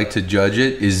how I like to judge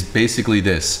it is basically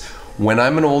this: when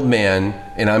I'm an old man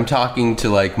and I'm talking to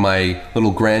like my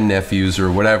little grandnephews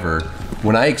or whatever,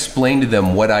 when I explain to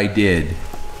them what I did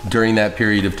during that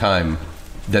period of time,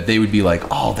 that they would be like,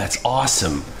 "Oh, that's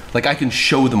awesome!" Like I can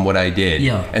show them what I did,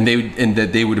 Yeah. and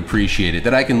that they would appreciate it.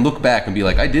 That I can look back and be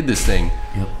like, "I did this thing,"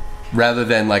 Yep. rather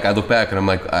than like I look back and I'm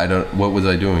like, what was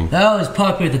I doing? That was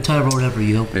popular at the time or whatever,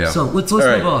 you know? Yeah. So let's All move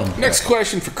right. on. Next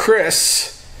question for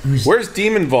Chris. Where's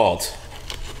Demon Vault?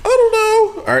 I don't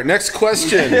know. All right, next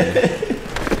question.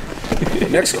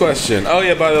 Next question. Oh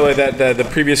yeah, by the way, that the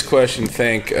previous question.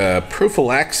 Thank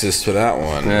Prophylaxis for that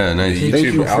one. Yeah, nice. The Thank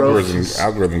YouTube you, Prophylaxis.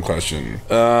 algorithm question.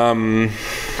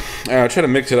 I'll try to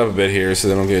mix it up a bit here so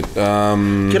they don't get.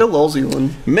 Get a lulzy one.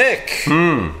 Mick,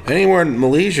 anywhere in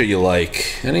Malaysia you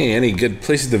like? Any good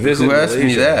places to visit? Who in asked me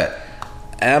Malaysia? that?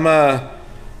 Emma.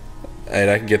 Alright,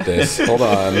 I can get this. Hold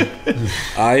on.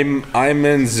 I'm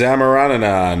in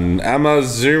Zamarananan. Emma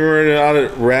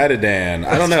Zumaradadan.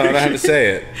 I don't know how to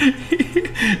say it.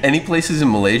 Any places in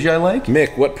Malaysia I like?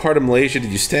 Mick, what part of Malaysia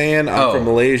did you stay in? I'm from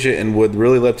Malaysia and would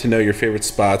really love to know your favorite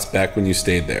spots back when you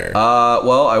stayed there.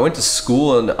 Well, I went to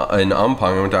school in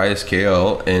Ampang. I went to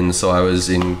ISKL, and so I was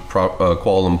in Kuala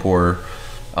Lumpur.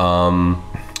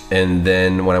 And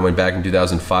then when I went back in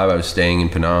 2005, I was staying in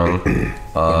Penang.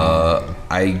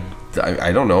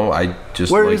 I don't know. I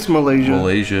just Where like is Malaysia?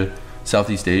 Malaysia,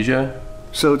 Southeast Asia.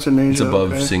 So it's in Asia. It's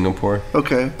above okay. Singapore.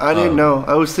 Okay, I didn't know.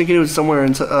 I was thinking it was somewhere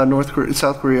in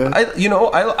South Korea.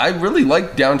 I really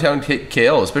liked downtown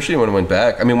KL, especially when I went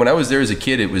back. I mean, when I was there as a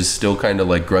kid, it was still kind of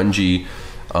like grungy,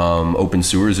 open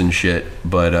sewers and shit.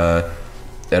 But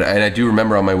and I do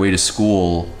remember on my way to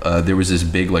school, there was this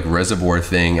big like reservoir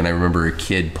thing, and I remember a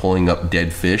kid pulling up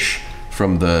dead fish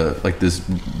from this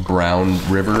brown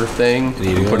river thing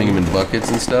and putting them in buckets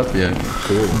and stuff. Yeah,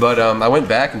 cool. But I went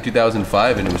back in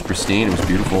 2005 and it was pristine. It was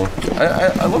beautiful.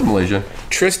 I love Malaysia.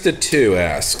 Trista2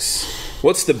 asks,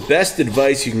 what's the best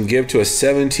advice you can give to a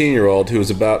 17-year-old who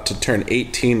is about to turn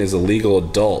 18 as a legal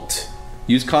adult?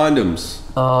 Use condoms.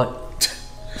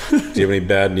 Do you have any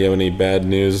bad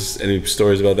news? Any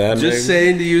stories about that? Just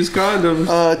saying to use condoms.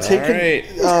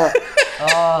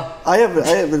 I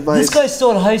have advice. This guy's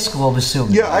still in high school, I'm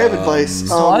assuming. Yeah, I have advice.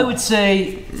 So I would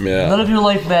say Yeah. none of your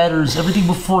life matters. Everything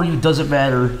before you doesn't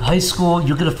matter. High school,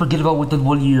 you're gonna forget about within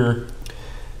 1 year.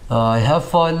 Have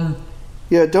fun.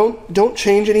 Yeah, don't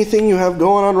change anything you have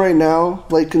going on right now.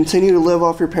 Like, continue to live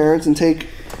off your parents and take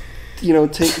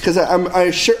because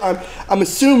I'm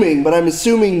assuming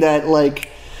that like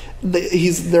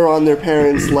they're on their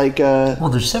parents like Well,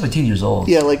 they're 17 years old.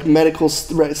 yeah, like medical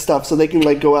stuff, so they can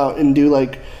like go out and do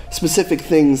like specific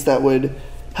things that would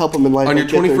help them in life. On your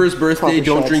like, get their 21st birthday, proper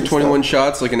don't shots drink and 21 stuff.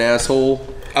 shots like an asshole.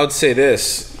 I would say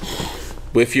this.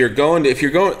 If you're going,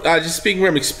 just speaking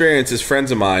from experience as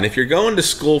friends of mine, if you're going to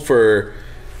school for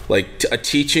like a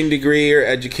teaching degree or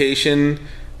education,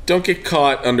 don't get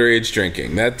caught underage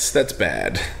drinking. That's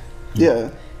bad. Yeah.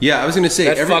 Yeah, I was going to say...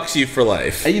 That fucks you for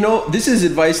life. You know, this is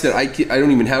advice that I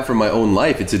don't even have from my own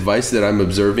life. It's advice that I'm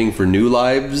observing for new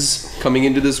lives coming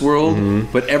into this world.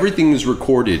 But everything is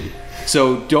recorded.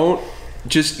 So don't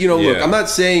just, look, I'm not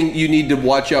saying you need to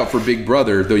watch out for Big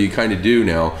Brother, though you kind of do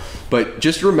now. But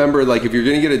just remember, like, if you're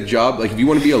going to get a job, like, if you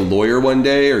want to be a lawyer one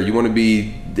day or you want to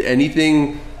be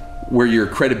anything where your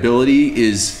credibility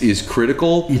is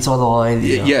critical... It's on the line.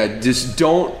 Yeah, just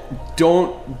don't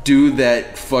do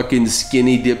that fucking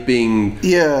skinny dipping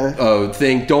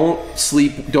thing. Don't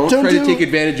try to take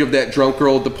advantage of that drunk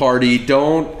girl at the party.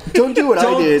 Don't do what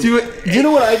I did. Do it. You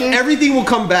know what I did? Everything will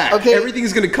come back. Okay.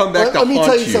 Everything's going to come back to haunt you.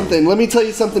 Let me tell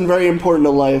you something very important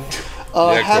in life.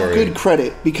 Have good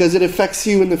credit because it affects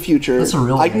you in the future. That's a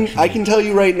real I can tell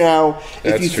you right now,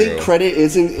 if you think credit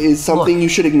is something you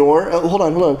should ignore. Hold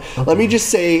on. Okay. Let me just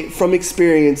say from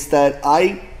experience that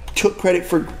I took credit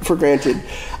for granted.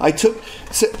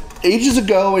 Ages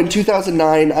ago in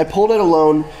 2009, I pulled out a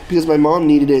loan because my mom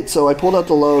needed it. So I pulled out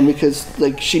the loan because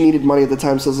she needed money at the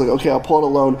time. So I was like, okay, I'll pull out a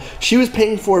loan. She was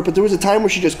paying for it, but there was a time where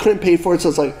she just couldn't pay for it. So I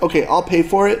was like, okay, I'll pay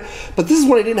for it. But this is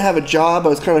when I didn't have a job. I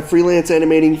was kind of freelance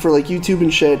animating for YouTube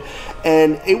and shit.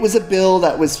 And it was a bill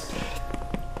that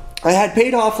I had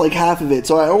paid off half of it.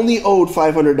 So I only owed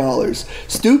 $500.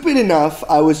 Stupid enough,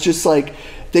 I was just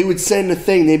they would send a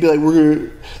thing. They'd be like,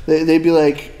 they'd be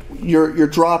like, you're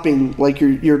dropping,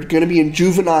 you're going to be in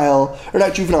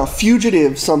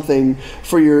fugitive something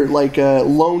for your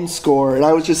loan score. And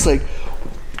I was just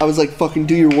fucking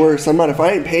do your worst. If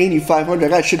I ain't paying you $500, I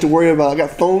got shit to worry about. I got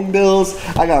phone bills,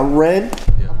 I got rent.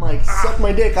 I'm like, suck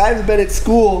my dick. I haven't been at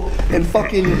school in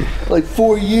fucking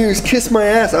 4 years. Kiss my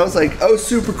ass. I was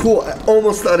super cool. I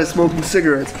almost thought of smoking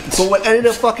cigarettes. But what ended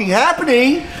up fucking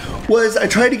happening was I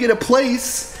tried to get a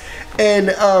place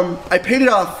and I paid it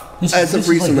off. As of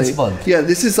recently.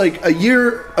 This is a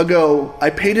year ago.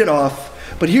 I paid it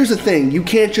off. But here's the thing. You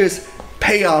can't just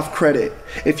pay off credit.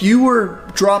 If you were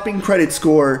dropping credit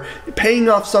score, paying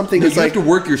off something is you have to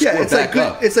work your score back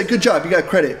up. It's good job. You got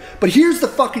credit. But here's the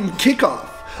fucking kickoff.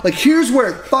 Here's where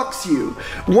it fucks you.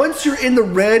 Once you're in the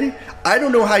red, I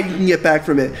don't know how you can get back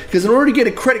from it. Because in order to get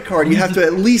a credit card, you have to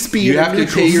at least be in a neutral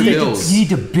state. You have to pay your bills.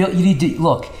 You need to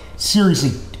look,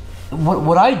 seriously.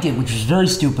 What I did, which was very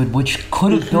stupid, which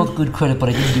could have built good credit, but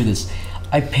I didn't do this.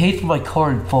 I paid for my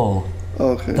car in full.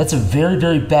 Okay. That's a very,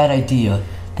 very bad idea.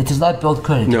 That does not build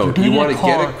credit. No, you want to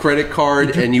get a credit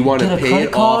card and you want to pay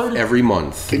it off every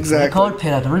month. Exactly. Get a card, pay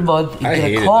it off every month.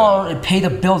 And get a car and pay the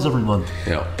bills every month.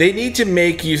 Yeah. They need to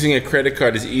make using a credit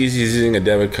card as easy as using a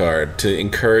debit card to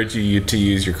encourage you to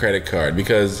use your credit card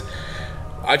because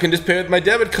I can just pay with my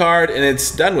debit card and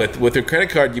it's done with. With a credit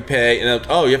card, you pay, and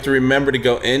you have to remember to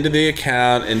go into the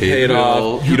account and pay it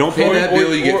off. You don't pay that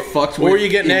bill, you get fucked with. Or you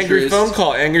get an angry phone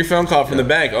call from the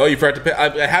bank. Oh, you forgot to pay.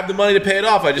 I have the money to pay it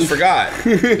off. I just forgot.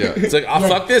 It's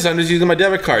fuck this. I'm just using my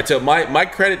debit card. So my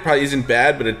credit probably isn't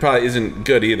bad, but it probably isn't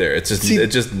good either. It's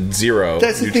just zero.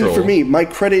 That's the thing for me. My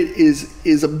credit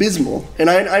is abysmal, and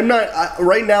I'm not.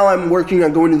 Right now, I'm working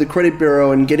on going to the credit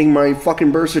bureau and getting my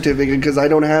fucking birth certificate because I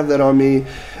don't have that on me.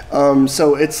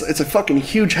 So it's a fucking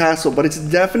huge hassle, but it's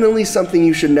definitely something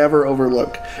you should never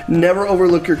overlook. Never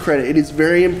overlook your credit. It is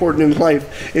very important in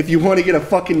life. If you want to get a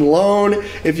fucking loan,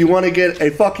 if you want to get a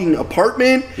fucking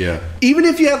apartment, even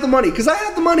if you have the money, because I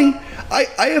have the money. I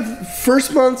have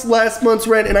first month's, last month's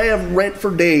rent, and I have rent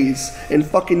for days and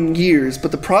fucking years.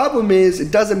 But the problem is,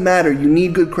 it doesn't matter. You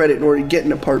need good credit in order to get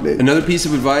an apartment. Another piece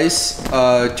of advice,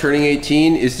 turning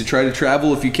 18, is to try to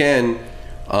travel if you can.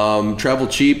 Travel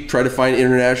cheap. Try to find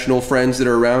international friends that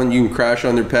are around. You can crash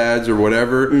on their pads or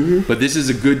whatever. But this is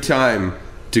a good time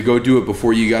to go do it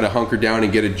before you got to hunker down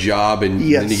and get a job and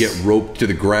then you get roped to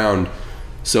the ground.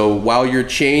 So while your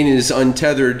chain is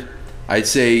untethered, I'd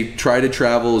say try to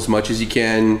travel as much as you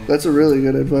can. That's a really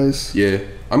good advice. Yeah,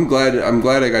 I'm glad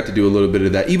I got to do a little bit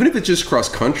of that, even if it's just cross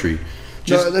country.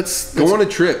 Just go on a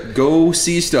trip, go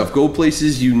see stuff, go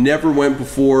places you never went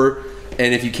before,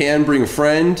 and if you can, bring a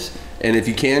friend, and if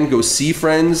you can, go see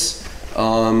friends,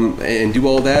 and do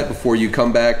all that before you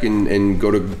come back and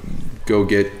go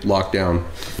get locked down.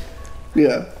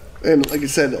 Yeah, and like I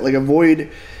said,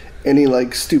 avoid any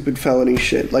stupid felony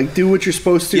shit. Do what you're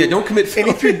supposed to. Yeah, don't commit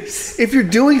felonies. And if you're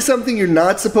doing something you're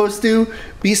not supposed to,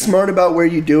 be smart about where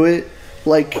you do it.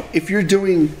 If you're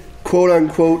doing quote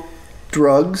unquote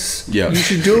drugs, you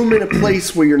should do them in a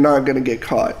place where you're not gonna get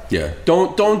caught. Yeah,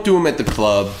 don't do them at the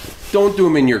club. Don't do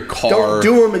them in your car. Don't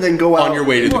do them and then go out on your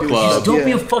way to the club. Don't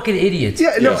be a fucking idiot.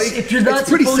 Yeah, no, if you're not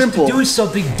supposed to do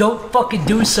something, don't fucking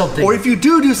do something. Or if you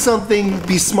do something,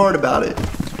 be smart about it.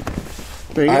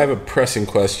 I have a pressing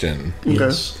question.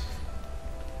 Okay.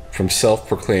 from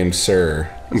self-proclaimed Sir.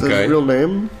 Is that his real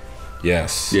name?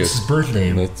 Yes. Yes. His birth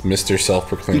name. That's Mr. He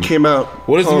Self-proclaimed. came out.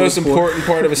 What is the calling most for- important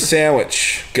part of a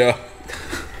sandwich? Go.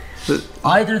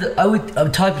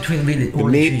 I'm tied between the meat or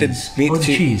the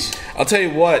cheese. I'll tell you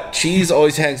what, cheese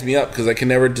always hangs me up because I can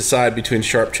never decide between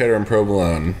sharp cheddar and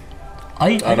provolone.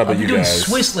 I've know about been you doing guys.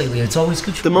 Swiss lately. It's always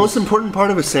good. The most important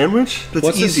part of a sandwich? That's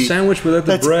What's easy. a sandwich without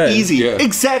the That's bread? easy. Yeah.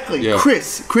 Exactly. Yeah.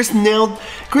 Chris nailed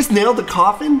the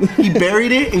coffin. He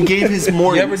buried it and gave his You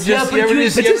morning. ever just,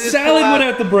 It's a salad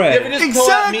without the bread. pull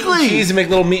out meat and Exactly. cheese and make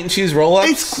little meat and cheese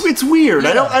roll-ups? It's weird.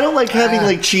 I don't like having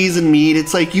like cheese and meat.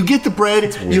 It's like you get the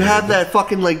bread, you have that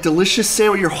fucking like delicious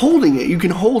sandwich. You're holding it. You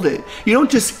can hold it. You don't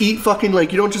just eat fucking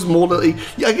like you don't just mold it.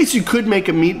 I guess you could make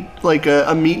a meat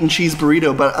a meat and cheese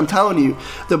burrito, but I'm telling you,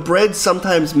 the bread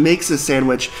sometimes makes a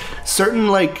sandwich. Certain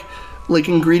like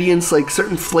ingredients, like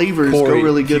certain flavors, Corey, go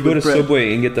really if you good go to with bread.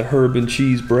 Subway and get the herb and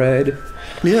cheese bread.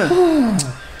 Yeah.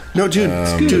 No, dude,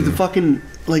 the fucking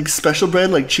like special bread,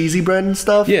 like cheesy bread and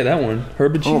stuff. Yeah, that one.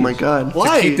 Herb and cheese. Oh my god. To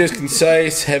Why? keep this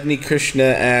concise, Hevni Krishna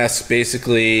asks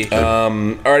basically,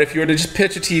 alright, if you were to just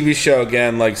pitch a TV show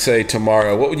again, like say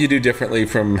tomorrow, what would you do differently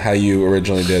from how you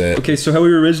originally did it? Okay, so how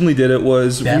we originally did it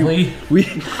was Badly?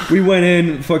 we went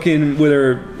in fucking with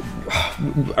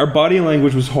our body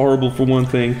language was horrible for one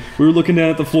thing. We were looking down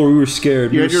at the floor. We were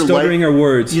scared. We were stuttering our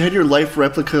words. You had your life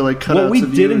replica like cutouts. What we of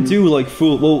you didn't and- do like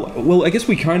fool. Well, I guess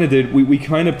we kind of did. We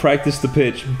kind of practiced the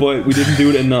pitch, but we didn't do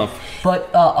it enough.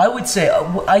 But I would say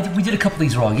we did a couple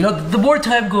things wrong. You know, the more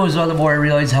time goes on, the more I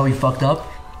realize how we fucked up.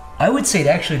 I would say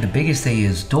actually the biggest thing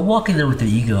is don't walk in there with an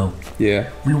ego. Yeah.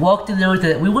 We walked in there with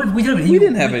that. We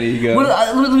didn't have an ego.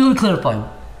 Let me clarify.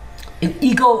 An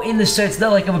ego in the sense,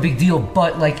 not like I'm a big deal,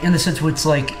 but like in the sense where it's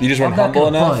like You just weren't I'm not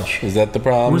humble gonna enough? budge. Is that the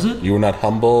problem? Was it? You were not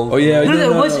humble? Oh yeah.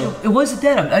 No, it wasn't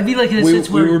that. I mean, like in a sense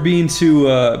We where were being too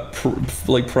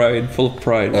full of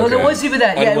pride. No, there wasn't even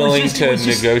that. Yeah, Unwilling it was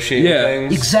just negotiate Yeah.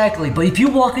 things? Exactly, but if you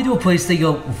walk into a place, they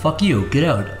go, well, "Fuck you, get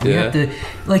out." We Yeah. have to,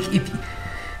 like, if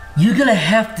you're gonna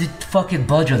have to fucking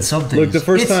budge on something. Look, the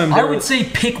first time I there would was- say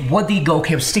pick one thing. Go,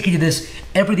 okay, I'm sticking to this.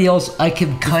 Everything else, I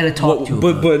can kind of talk to.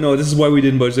 But no, this is why we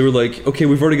didn't budge. They were like, okay,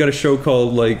 we've already got a show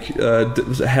called like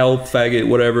Hell Faggot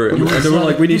whatever, and they were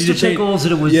like, we need you to Mr. change. Pickles,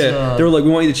 and it was, they were like, we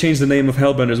want you to change the name of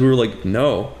Hellbenders. We were like,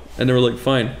 no, and they were like,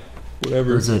 fine,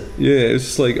 whatever. Was it? Yeah, it was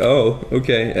just like, oh,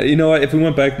 okay. You know what? If we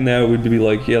went back now, we'd be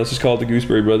like, yeah, let's just call it the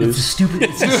Gooseberry Brothers. It's a stupid.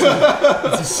 It's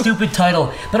a stupid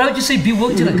title. But I would just say be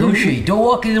willing to negotiate. Don't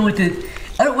walk in there with the.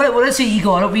 When I say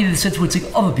ego, I don't mean in the sense where it's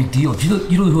like, I'm a big deal.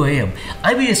 You know who I am.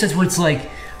 I mean in the sense where it's like,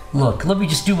 look, let me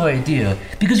just do my idea.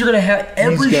 Because you're going to have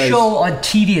every guys- show on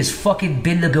TV has fucking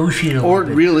been negotiated a Or little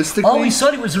bit. realistically- Always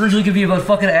Sonny was originally going to be about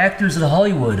fucking actors in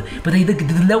Hollywood. But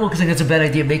the network was like, that's a bad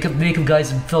idea. Make them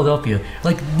guys in Philadelphia.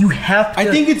 Like, you have to. I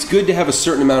think it's good to have a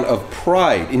certain amount of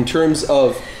pride in terms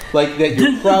of like that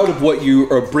you're proud of what you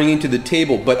are bringing to the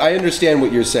table. But I understand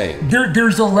what you're saying.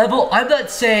 There's a level. I'm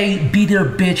not saying be their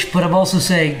bitch, but I'm also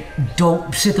saying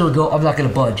don't sit there and go, I'm not going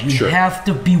to budge. You have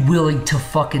to be willing to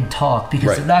fucking talk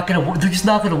because Right. they're just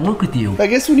not going to work with you. I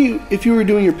guess if you were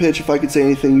doing your pitch, if I could say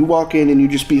anything, you walk in and you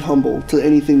just be humble to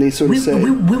anything they sort of say.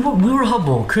 We were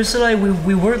humble. Chris and I,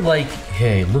 we weren't like,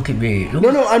 hey, look at me.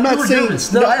 No, I'm not We were saying-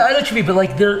 nervous. No, I know what you mean, but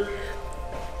like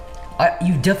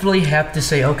you definitely have to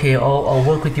say, okay, I'll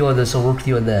work with you on this. I'll work with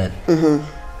you on that.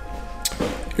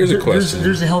 Here's a question.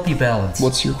 There's a healthy balance.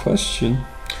 What's your question?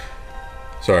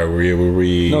 Sorry, were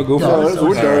we... No, go No, for it's it. We're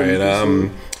All done.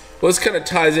 right, well, this kind of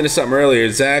ties into something earlier.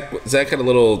 Zach had a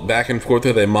little back and forth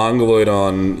with a mongoloid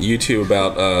on YouTube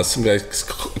about some guys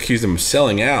accused him of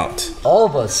selling out. All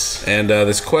of us. And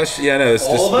this question,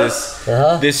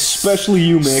 this Especially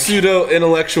you, Mick. pseudo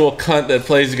intellectual cunt that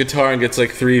plays the guitar and gets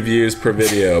like 3 views per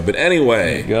video. But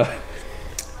anyway, God.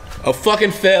 a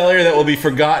fucking failure that will be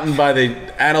forgotten by the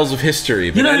annals of history.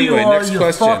 But You know who anyway, you are, next you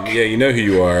question. fuck. Yeah, you know who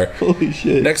you are. Holy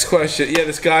shit. Next question. Yeah,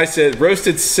 this guy said,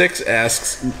 Roasted6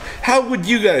 asks, how would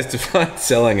you guys define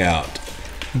selling out?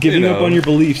 Giving up on your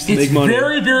beliefs to It's make money.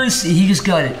 very, very. He just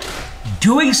got it.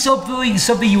 Doing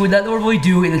something you would not normally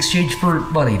do in exchange for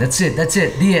money. That's it.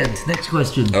 The end. Next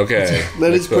question. Okay.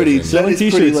 That is next pretty. question. That is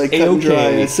pretty T-shirts, like cut and dry,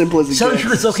 A-okay. as simple as it Selling gets.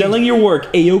 shirts, okay. Selling your work,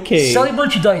 A-okay. Selling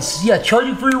merchandise, yeah.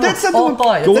 Charging for your work, That's something. all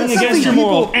fine. Going That's against something your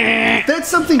moral. That's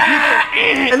something people,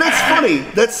 and that's funny.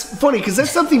 That's funny because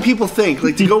that's something people think.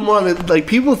 Like to go on, like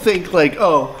people think like,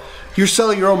 oh, you're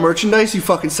selling your own merchandise, you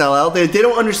fucking sell out. They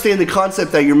don't understand the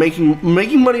concept that you're making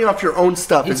money off your own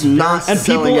stuff. It's not and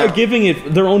selling people out. are giving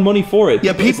it their own money for it.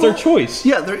 Yeah, it's their choice.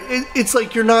 Yeah, it's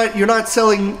like you're not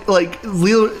selling like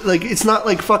it's not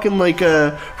like fucking like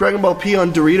Dragon Ball P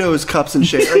on Doritos cups and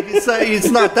shit. Like it's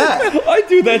not that. I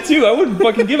do that too. I wouldn't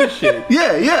fucking give a shit.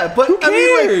 Yeah, but Who I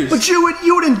mean, cares? but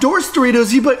you would endorse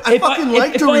Doritos. You but I fucking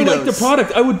like Doritos. If I like the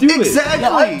product, I would do it. Exactly.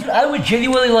 Yeah, I would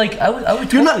genuinely like. I would.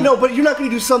 You're totally. not but you're not going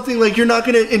to do something like you're not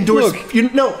going to endorse. Look, you're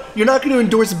not going to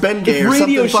endorse Bengay If or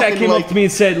Radio something Shack fucking came like. up to me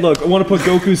and said, "Look, I want to put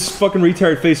Goku's fucking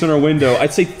retard face on our window,"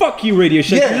 I'd say, "Fuck you, Radio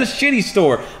Shack. Yeah. You're a shitty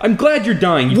store. I'm glad you're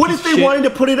dying." What if they wanted to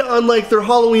put it on like their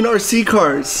Halloween RC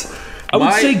cars? I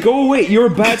would say, "Go away. You're a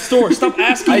bad store. Stop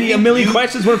asking me a million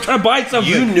questions when I'm trying to buy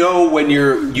something." You know when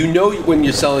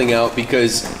you're selling out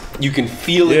because you can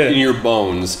feel it in your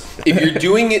bones. If you're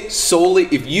doing it solely,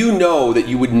 if you know that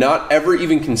you would not ever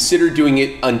even consider doing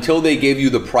it until they gave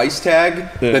you the price tag,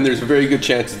 then there's a very good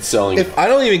chance it's selling. I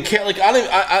don't even care. Like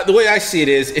the way I see it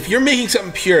is, if you're making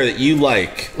something pure that you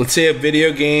like, let's say a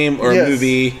video game or a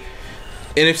movie,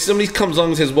 and if somebody comes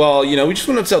along and says, "Well, we just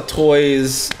want to sell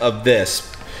toys of this."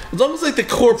 As long as like the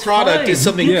core product is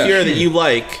something pure that you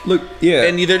like, Look,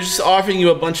 and they're just offering you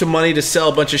a bunch of money to sell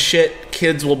a bunch of shit,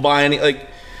 kids will buy any like.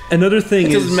 Another thing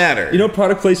it doesn't matter.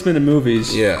 Product placement in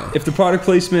movies. Yeah. If the product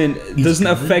placement doesn't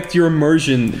affect your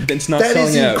immersion, then it's not selling out. That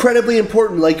is incredibly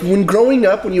important. Like when growing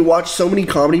up, when you watch so many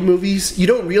comedy movies, you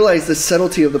don't realize the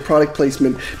subtlety of the product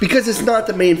placement because it's not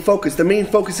the main focus. The main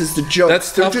focus is the joke.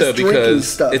 That's tough though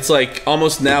because it's like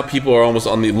almost now people are almost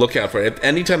on the lookout for it.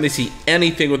 Anytime they see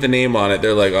anything with a name on it,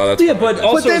 they're like, "Oh, that's." Yeah, but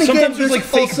also then again, sometimes there's like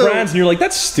fake brands, and you're like,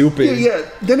 "That's stupid." Yeah.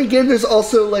 Then again, there's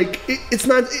also like it's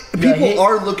not. People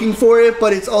are looking for it,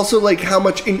 but it's also like how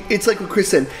much. It's like what Chris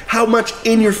said. How much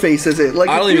in your face is it? Like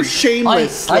if you're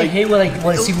shameless. I hate when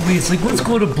I see movies. It's like, let's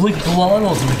go to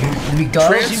McDonald's.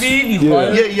 McDonald's, you mean?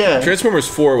 Yeah. Transformers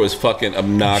 4 was fucking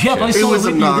obnoxious. Yeah, I saw it was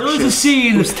obnoxious. There was a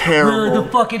scene it was terrible.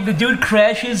 where the dude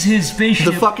crashes his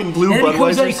spaceship. The fucking blue and Budweiser he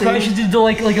comes out, he scene? crashes into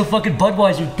like a fucking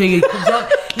Budweiser thing.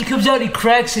 And he comes out, he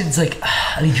cracks it. And it's like,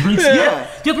 and he drinks it. Yeah.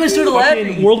 But I started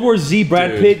laughing. In World War Z,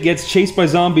 Brad Pitt gets chased by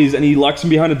zombies, and he locks him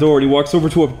behind a door, and he walks over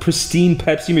to a pristine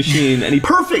Pepsi machine, and he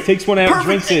takes one out,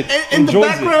 drinks it, and the enjoys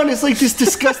background is like this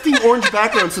disgusting orange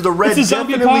background, so the red It's a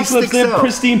zombie definitely apocalypse. sticks They have out.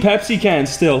 pristine Pepsi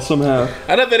cans still somehow.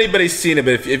 I don't know if anybody's seen it,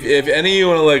 but if any of you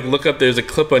want to like look up, there's a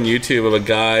clip on YouTube of a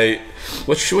guy.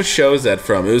 What show is that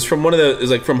from? It was from one of the. It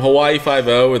was like from Hawaii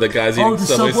 5-0, where the guy's eating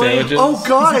Subway sandwiches. Oh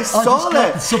God, I saw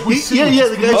that.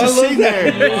 The guy's just sitting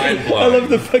there. I love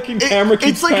the fucking camera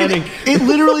keeps panning. It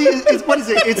literally is. What is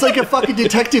it? It's like a fucking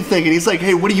detective thing, and he's like,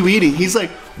 "Hey, what are you eating?" He's like,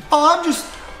 "Oh,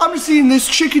 I'm just eating this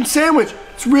chicken sandwich.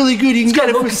 It's really good. You can get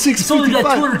it for $6.55."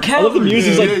 I love the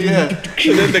music. Like,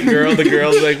 And then the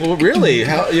girl's like, "Well, really?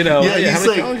 How he's how many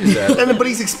like, calories is that?" but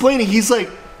he's explaining. He's like,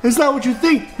 "It's not what you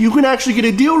think. You can actually get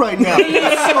a deal right now."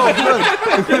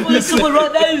 It's so good.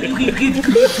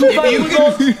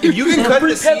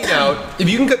 If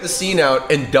you can cut the scene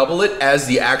out and double it as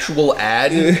the actual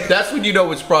ad, that's when you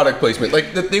know it's product placement.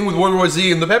 Like the thing with World War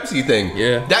Z and the Pepsi thing.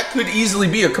 Yeah. That could easily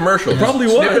be a commercial. Probably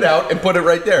Just snip would. it out and put it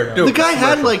right there. The guy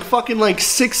had like fucking like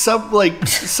six Subway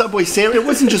sandwiches. It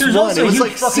wasn't just There's one. also It was huge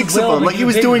like fucking 6 of them. Like he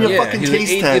was doing a fucking he's like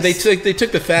taste test. They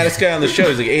took the fattest guy on the show.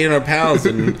 He's like 800 pounds,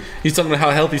 and he's talking about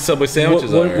how healthy Subway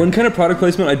sandwiches are. One kind of product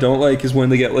placement I don't like is when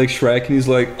they get like Shrek and he's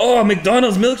like, "Oh,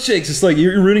 McDonald's milkshakes." It's like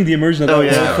you're ruining the immersion of that. Oh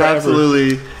yeah, world forever.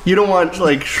 absolutely. You don't want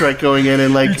like Shrek going in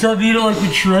and You're like. telling me you don't like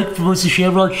when Shrek promotes the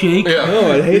Shamrock Shake? Yeah.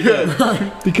 No, I hate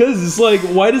that because it's like,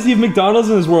 why does he have McDonald's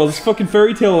in his world? It's fucking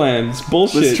fairy tale land. It's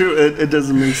bullshit. It's true. It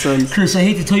doesn't make sense. Chris, I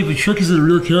hate to tell you, but Shrek isn't a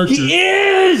real character. He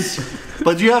is.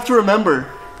 But you have to remember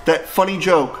that funny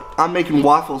joke. I'm making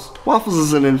waffles. Waffles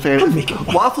isn't in fantasy.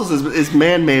 Waffles is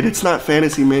man-made. It's not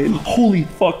fantasy-made. Holy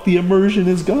fuck, the immersion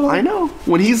is gone. I know.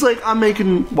 When he's like, "I'm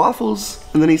making waffles,"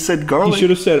 and then he said garlic. He should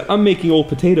have said, "I'm making old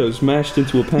potatoes mashed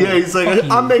into a pan." Yeah, he's like,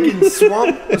 "I'm making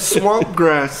swamp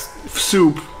grass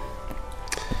soup."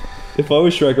 If I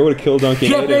was Shrek, I would have killed Duncan.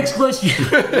 Jeff, next question.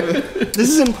 This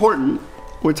is important.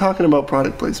 We're talking about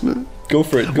product placement. Go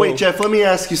for it. Go. Wait, Jeff, let me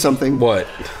ask you something. What?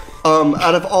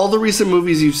 Out of all the recent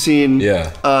movies you've seen, Yeah.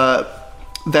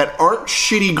 that aren't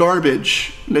shitty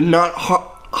garbage, and not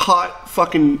hot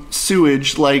fucking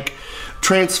sewage like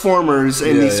Transformers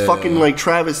and these fucking like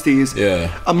travesties. Yeah.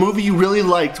 A movie you really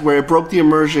liked where it broke the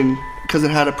immersion because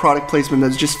it had a product placement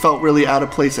that just felt really out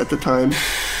of place at the time.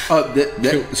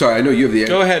 Sorry, I know you have the.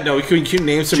 Go ahead. No, can you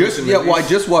name some? I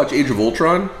just watched Age of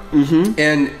Ultron,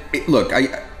 and look,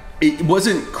 it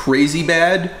wasn't crazy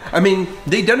bad. I mean,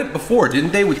 they done it before,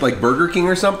 didn't they? With like Burger King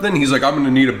or something. He's like, I'm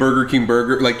gonna need a Burger King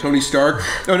burger, like Tony Stark.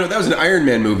 Oh no, that was an Iron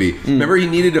Man movie. Remember, he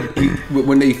needed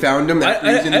when they found him. After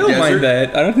he was in the I don't desert? mind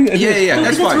that. I don't think. Yeah,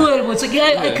 that's fine. It's like,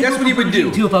 I could That's what he would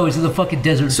do. too if I was in the fucking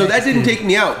desert. So that didn't take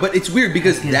me out, but it's weird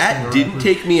because that didn't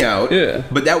take me out. Yeah.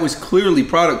 But that was clearly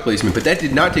product placement. But that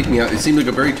did not take me out. It seemed like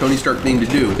a very Tony Stark thing to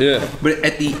do. Yeah. But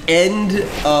at the end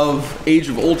of Age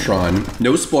of Ultron,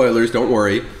 no spoilers, don't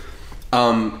worry.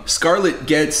 Scarlet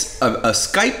gets a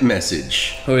Skype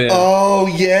message. Oh yeah. Oh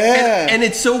yeah. And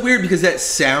it's so weird because that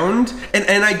sound, and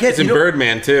I get It's in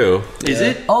Birdman too. Is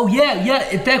it? Oh yeah.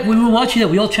 In fact, when we were watching that,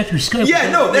 we all checked your Skype. Yeah,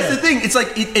 no, that's the thing. It's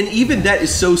like, and even that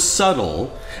is so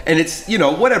subtle, and it's,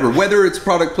 whatever, whether it's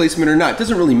product placement or not,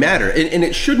 doesn't really matter, and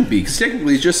it shouldn't be, because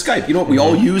technically it's just Skype. You know what? We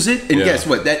all use it, and guess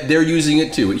what? That they're using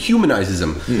it too. It humanizes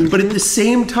them. But at the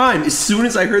same time, as soon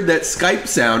as I heard that Skype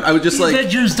sound, I was just like,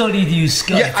 Avengers don't need to use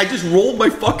Skype. yeah, I just rolled my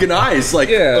fucking eyes, like,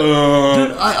 Dude,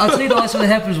 I'll tell you the last one that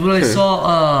happened was when I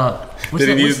saw what's Did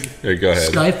that? he use? Here, go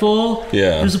ahead. Skyfall.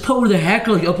 Yeah. There's a part where the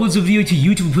hacker uploads a video to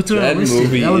YouTube and puts it on That a listing.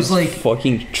 movie That was is like,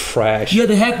 fucking trash. yeah,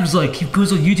 the hacker's like, he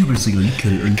goes on YouTube and it's like, are you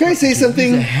kidding? Can I say something?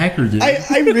 He's a hacker, dude. I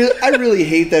really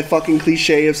hate that fucking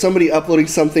cliche of somebody uploading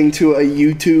something to a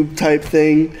YouTube type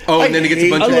thing. Oh, and then it gets a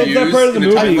bunch I of love views. that part of the in a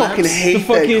movie. time I fucking lapse. hate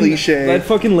that cliche. That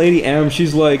fucking lady M,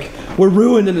 she's like, we're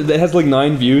ruined, and it has like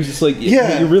 9 views. It's like,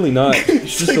 Yeah. you're really not.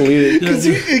 Just delete it. Because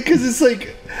it's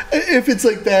like, if it's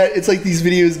like that, it's like these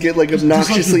videos get like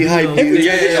obnoxiously like the high video. views.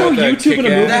 Yeah. Show YouTube in a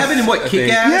movie. That happened in what,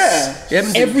 Kick-Ass? Yeah.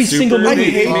 Every single I movie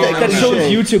hate that that shows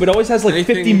cliche. YouTube, it always has like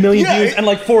 50 Anything- million Yeah, views and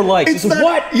like 4 likes. it's It's not-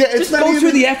 what? yeah, it's Just not go even-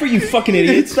 through the effort, you fucking It's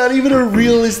idiots. not even a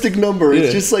realistic number. It's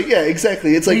Yeah. just like, yeah,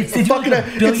 exactly. It's like It's like fucking. a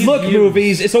billion Look, views.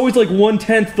 movies, it's always like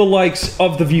 1/10 the likes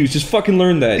of the views. Just fucking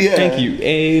learn that. Yeah. Thank you.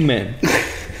 Amen.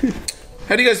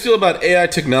 How do you guys feel about AI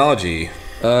technology?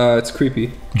 It's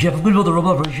creepy. Jeff, I'm gonna build a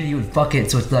robot version of you and fuck it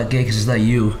so it's not gay because it's not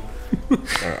you.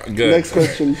 Good. Next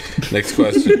question. Next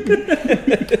question.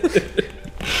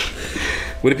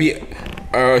 Would it be?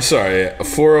 Sorry, a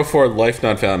 404 Life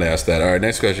Not Found asked that. All right,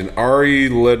 next question. Ari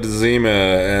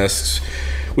Ledzima asks,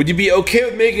 would you be okay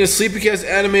with making a SleepyCast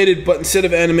animated, but instead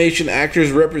of animation,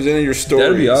 actors representing your stories?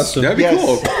 That'd be awesome. That'd be Yes.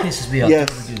 cool. Pisses me off. Yes.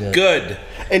 Don't do that. Good.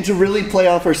 And to really play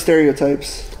off our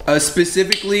stereotypes.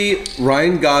 Specifically,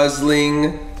 Ryan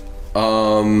Gosling,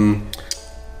 Tom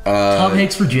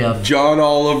Hanks for Jeff. John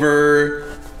Oliver.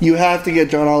 You have to get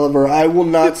John Oliver. I will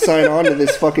not sign on to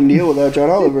this fucking deal without John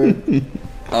Oliver.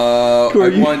 I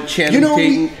want Channing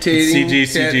CG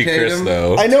Chris, Tatum.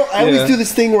 though. I know. I Yeah. always do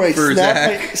this thing where I For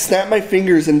Zach. snap my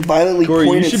fingers and violently Corey,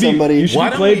 point at somebody. you should Why be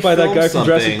don't played we by that film guy from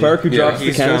Jurassic something? Park who Yeah, drops the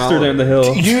he's John canister Oliver. down the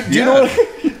hill.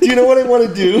 Do you know what I want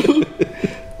to do?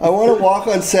 I want to walk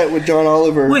on set with John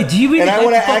Oliver. Wait, do you mean And I like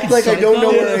want to fucking act like I don't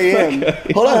know Seinfeld? where I am.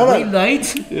 Hold on, hold Late on.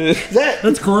 night? That,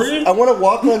 That's Corey? I want to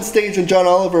walk on stage with John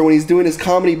Oliver when he's doing his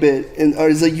comedy bit, or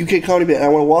his like UK comedy bit. And I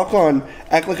want to walk on,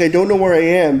 act like I don't know where I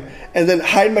am, and then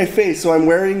hide my face. So I'm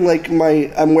wearing like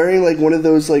one of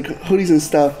those like hoodies and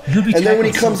stuff. You'll be And then when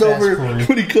he tackled comes so fast, over, Corey.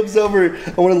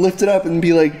 I want to lift it up and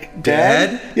be like, Dad?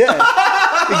 Dad? Yeah,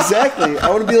 exactly. I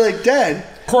want to be like, Dad.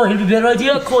 Corey, here's a better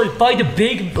idea. Corey, find a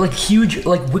big, like, huge,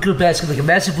 like, wicker basket, like a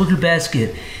massive wicker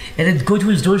basket, and then go to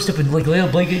his doorstep and, like, lay on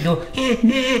a blanket and go, Hey,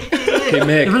 and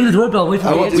Mick. ring the doorbell, wait for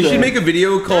the We answer. should make a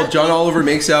video called John Oliver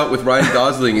Makes Out with Ryan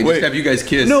Gosling and just have you guys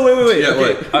kiss. No, wait. Yeah,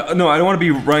 Okay. No, I don't want to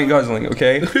be Ryan Gosling,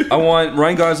 okay? I want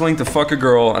Ryan Gosling to fuck a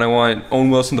girl, and I want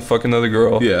Owen Wilson to fuck another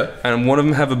girl. Yeah. And one of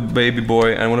them have a baby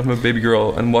boy, and one of them have a baby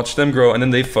girl, and watch them grow, and then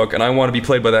they fuck, and I want to be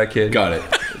played by that kid. Got it.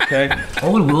 Okay?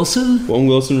 Owen Wilson? Owen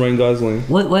Wilson, Ryan Gosling.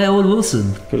 Why Owen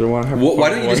Wilson? Because I want to have Why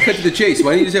don't you just cut to the chase?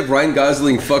 Why don't you just have Ryan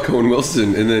Gosling fuck Owen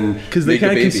Wilson and then Because they make a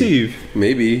can't baby? conceive.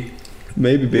 Maybe.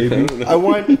 Maybe, baby. I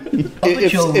want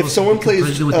if someone plays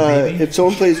pregnant with a baby. if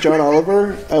someone plays John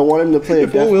Oliver, I want him to play a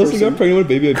If deaf Owen Wilson person. got pregnant with a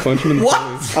baby, I'd punch him in the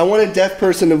face. I want a deaf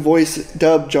person to voice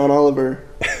dub John Oliver.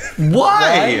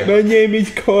 Why? My name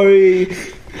is Corey.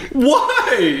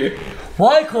 Why?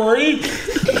 Why, Corey?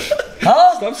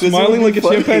 Huh? Stop smiling like a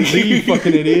funny. chimpanzee, you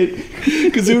fucking idiot.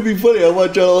 Because it would be funny. I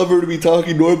want John Oliver to be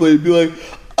talking normally and be like,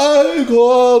 I'm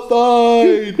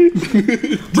qualified.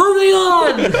 Moving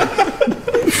on!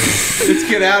 Let's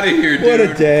get out of here, dude. What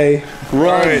a day. All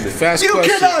right, fast You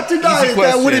question. cannot deny Easy it.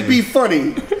 That wouldn't be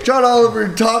question. funny. John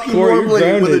Oliver talking Corey, you're normally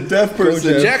with a grounded. deaf Go,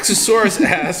 person. Jeff. Jaxosaurus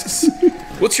asks,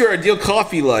 what's your ideal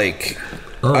coffee like?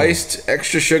 Iced,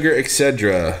 extra sugar,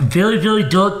 etc. Very, very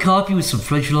dark coffee with some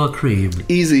French vanilla cream.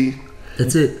 Easy.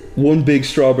 That's it. One big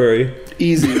strawberry.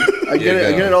 Easy. I get it.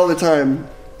 I get it all the time.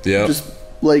 Yep. Just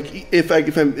Like if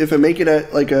I make it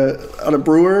at like on a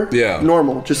brewer,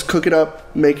 normal, just cook it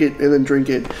up, make it, and then drink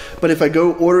it. But if I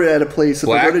go order it at a place, if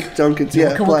I go to Duncan's,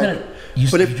 black. You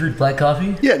drink black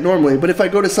coffee? Yeah, normally. But if I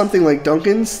go to something like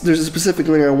Duncan's, there's a specific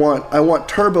thing I want. I want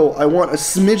turbo. I want a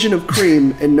smidgen of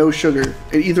cream and no sugar,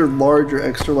 and either large or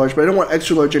extra large. But I don't want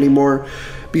extra large anymore.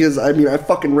 Because, I mean, I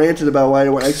fucking ranted about why I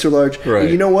want extra large. Right.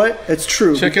 And you know what? It's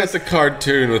true. Check out the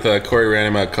cartoon with Corey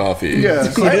ranting about coffee.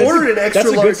 Yeah. I ordered an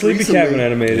extra large. That's a good Sleepy Cabin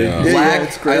animated. Yeah.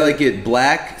 Black, I like it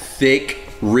black, thick,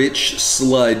 rich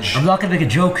sludge. I'm not going to make a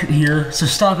joke here, so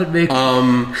stop it, Mick.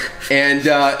 And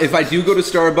if I do go to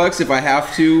Starbucks, if I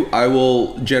have to, I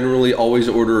will generally always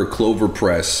order a Clover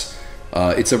Press.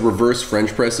 It's a reverse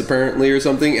French press apparently or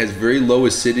something. It has very low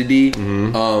acidity,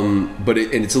 but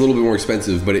it's a little bit more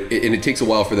expensive. But it takes a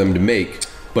while for them to make.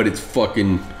 But it's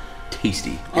fucking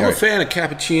tasty. I'm a fan of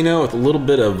cappuccino with a little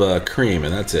bit of cream,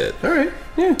 and that's it. All right,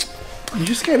 yeah. You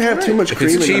just can't have too much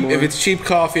cream. If it's cheap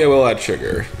coffee, I will add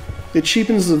sugar. It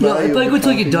cheapens the value. If I go to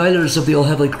like a diner or something, I'll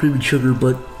have like cream and sugar.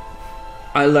 But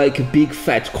I like a big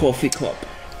fat coffee cup.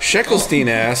 Sheckelstein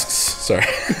asks, sorry.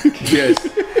 Yes.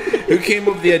 Who came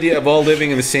up with the idea of all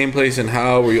living in the same place, and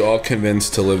how were you all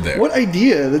convinced to live there? What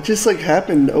idea? That just like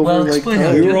happened over like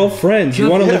time. We were all friends. You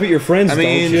want to live with your friends, don't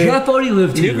you? Jeff already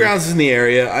lived here. Newgrounds is in the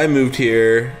area. I moved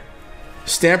here.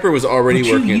 Stamper was already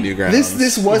working at Newgrounds.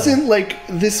 This wasn't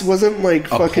like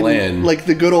fucking plan. Like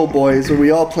the good old boys where we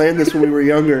all planned this when we were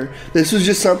younger. This was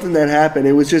just something that happened.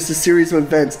 It was just a series of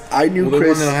events. I knew Chris. They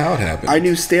want to know how it happened. I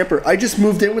knew Stamper. I just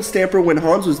moved in with Stamper when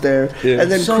Hans was there, and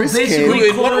then So Chris basically- came.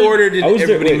 In what order did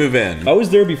everybody move in? I was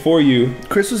there before you.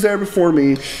 Chris was there before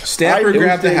me. Stamper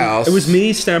grabbed the house. It was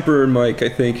me, Stamper, and Mike, I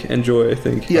think, and Joy, I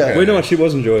think. Yeah. Okay. Wait, no, she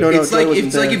wasn't Joy. No, It's like Joy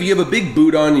wasn't there. if you have a big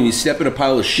boot on and you step in a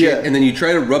pile of shit, Yeah. and then you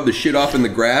try to rub the shit off in the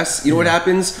grass. You know what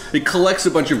happens? It collects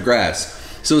a bunch of grass.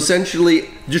 So essentially,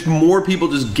 just more people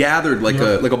just gathered like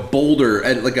a boulder,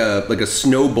 and like a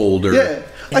snow boulder. Yeah.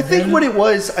 I think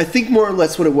more or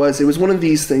less what it was was one of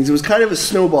these things. It was kind of a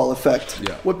snowball effect.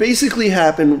 Yeah. What basically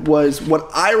happened was, what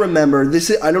I remember,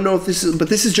 I don't know if this is, but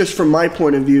this is just from my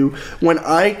point of view. When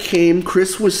I came,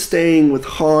 Chris was staying with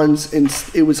Hans, and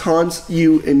it was Hans,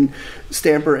 you, and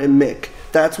Stamper, and Mick.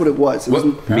 That's what it was. It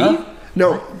wasn't Me?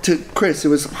 No, to Chris, it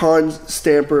was Hans,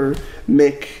 Stamper,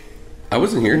 Mick. I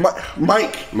wasn't here.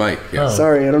 Mike. Yeah.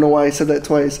 Sorry, I don't know why I said that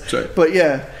twice. Sorry. But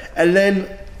yeah, and then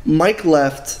Mike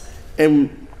left, and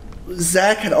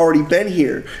Zach had already been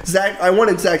here. I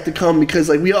wanted Zach to come because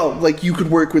you could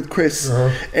work with Chris,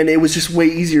 and it was just way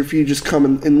easier for you to just come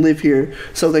and live here.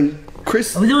 So then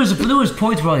Chris. I mean, there was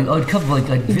points where I'd come I'd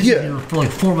visit here for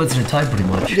 4 months at a time, pretty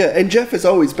much. Yeah, and Jeff has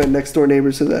always been next door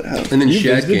neighbors to that house. And then You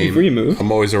Shad visited came. before you moved.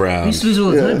 I'm always I around. used to visit all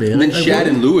the time, man. And then Shad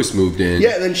and Lewis moved in.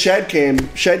 Yeah, and then Shad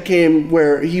came. Shad came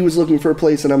where he was looking for a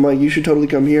place, and I'm like, you should totally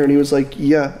come here. And he was like,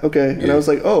 yeah, okay. And I was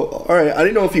like, oh, all right. I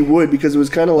didn't know if he would, because it was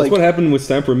kind of like. That's what happened with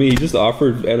Stamper and me. He just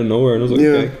offered out of nowhere, and I was like,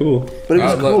 okay, cool. But it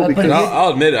was cool because.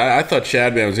 I'll admit, I thought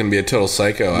Shadman was going to be a total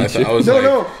psycho. I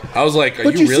was like, are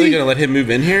But you you really see- going to let him move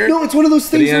in here? No, it's one of those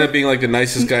But things. he ended where- up being like the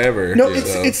nicest guy ever. No, Yeah,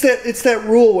 it's that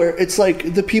rule where it's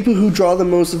like the people who draw the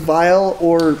most vile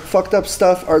or fucked up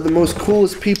stuff are the most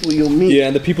coolest people you'll meet. Yeah,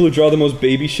 and the people who draw the most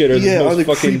baby shit are the are most the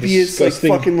fucking creepiest, disgusting.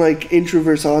 like fucking like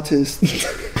introverts, autists.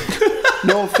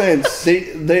 No offense,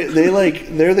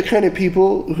 they're the kind of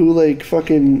people who like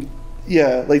fucking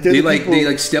they're They the like people,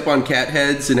 they step on cat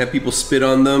heads and have people spit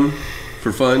on them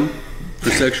for fun, for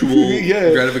sexual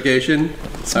Yeah. gratification.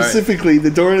 specifically the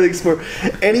Dora the Explorer.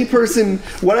 Any person,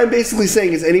 what I'm basically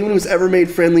saying is anyone who's ever made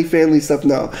friendly family stuff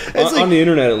now. It's on the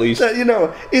internet, at least.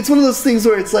 It's one of those things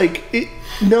where it's like,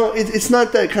 it's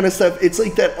not that kind of stuff. It's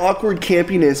like that awkward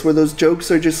campiness where those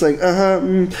jokes are just like,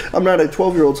 I'm not a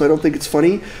 12-year-old, so I don't think it's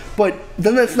funny. But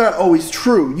then that's not always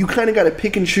true. You kind of got to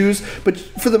pick and choose. But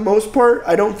for the most part,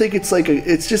 I don't think it's like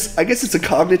it's just, I guess it's a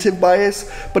cognitive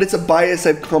bias, but it's a bias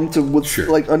I've come to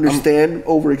understand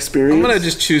over experience. I'm going to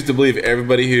just choose to believe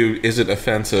everybody who isn't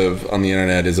offensive on the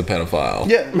internet is a pedophile.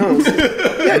 Yeah, no.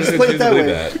 Yeah, just play it that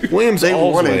way. Williams They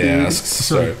want it, Allsway dude. asks.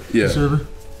 Sorry. Yeah.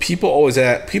 People always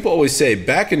say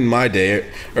back in my day,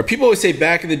 or people always say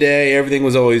back in the day everything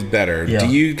was always better. Yeah. Do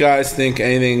you guys think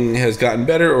anything has gotten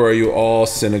better, or are you all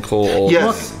cynical old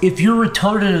Yes. men? If you're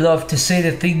retarded enough to say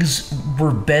that things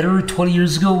were better 20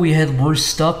 years ago, we had worse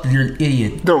stuff, then you're an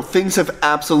idiot. No, things have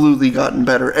absolutely gotten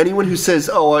better. Anyone who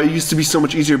says, "Oh, it used to be so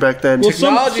much easier back then,"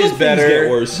 Technology is things better. get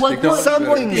worse. some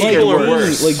things Like, get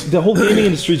worse. Like the whole gaming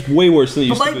industry is way worse than it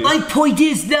used But to be. my point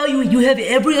is, now you have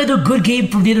every other good game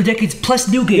from the other decades plus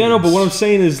new games. Yeah, no, but what I'm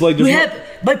saying is like You there's have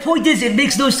my point is, it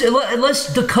makes no sense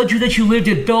unless the country that you lived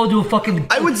in fell into a fucking.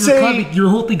 I would say your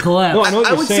whole thing collapsed. No, I know what I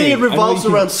you're would say saying. it revolves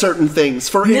around certain things.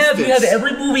 For instance, you have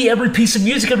every movie, every piece of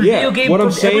music, every video game what from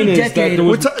I'm saying every is decade. that there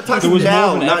was, talking there was now,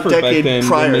 more of an not effort back decade then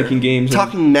prior. than making games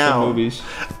Talking and now. movies.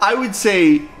 I would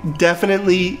say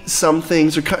definitely some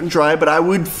things are cut and dry, but I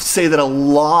would say that a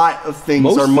lot of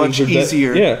things are much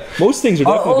easier. Yeah, most things are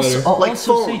definitely better. I'll Like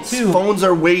also phones. say too. Phones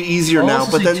are way easier I'll now,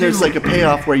 also but say then there's too- like a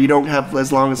payoff where you don't have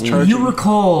as long as charging. You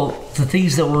recall the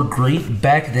things that were great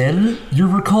back then. You're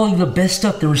recalling the best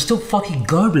stuff. There was still fucking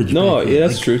garbage. No, back then. yeah,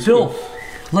 that's true, too. Filth.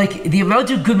 Like the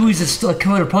amount of good movies that still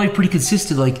come out are probably pretty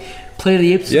consistent. Like Planet of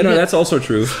the Apes. Yeah, no, that's also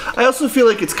true. I also feel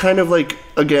like it's kind of like,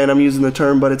 again, I'm using the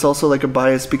term, but it's also like a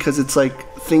bias because it's like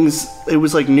things, it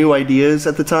was like new ideas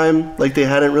at the time. Like they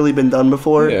hadn't really been done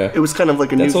before. Yeah. It was kind of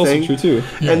like a That's new also thing. true, too.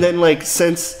 Yeah. And then like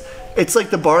since it's like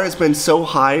the bar has been so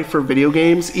high for video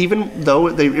games, even though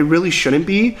it really shouldn't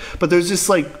be, but there's this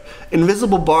like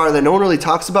invisible bar that no one really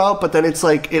talks about, but then it's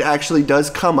like it actually does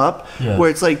come up, Yeah. where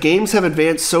it's like games have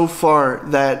advanced so far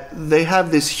that they have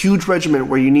this huge regiment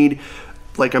where you need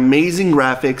like amazing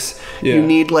graphics, Yeah. you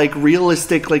need like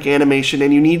realistic like animation,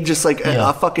 and you need just like Yeah.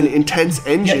 a fucking intense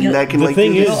engine yeah, that can the like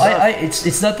thing do this is- stuff.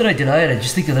 It's not that I deny it. I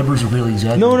just think the numbers are really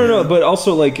exaggerated. No, but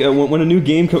also like when a new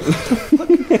game comes,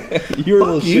 you're a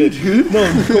little you, shit. dude.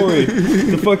 No, Corey,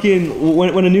 the fucking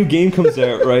when a new game comes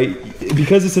out, right?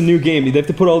 Because it's a new game, they have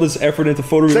to put all this effort into Zach,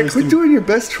 quit photorealistic. doing your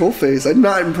best troll face. I'm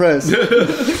not impressed.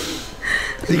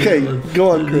 Okay,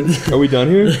 go on, Chris. Are we done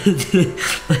here?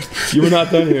 You were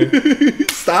not done here.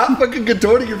 Stop fucking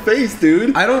contorting your face,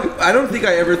 dude. I don't think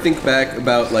I ever think back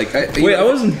about like. Wait, I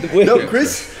wasn't. Wait, No,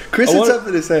 Chris I has want-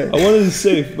 something to say. I wanted to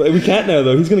say, but we can't now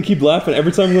though. He's gonna keep laughing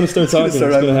every time I'm gonna start talking. It's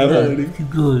Start gonna having happen. fun.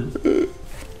 Good.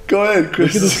 Go ahead, Look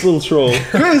Chris. at this little troll.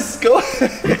 Chris, go ahead.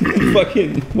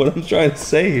 Fucking what I'm trying to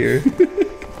say here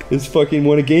is fucking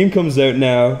when a game comes out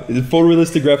now, the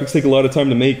photorealistic graphics take a lot of time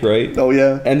to make, right? Oh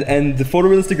yeah. And the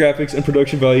photorealistic graphics and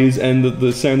production values and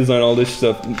the sound design, all this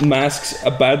stuff masks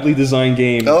a badly designed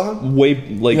game way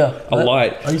like Yeah, a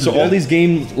lot. So all these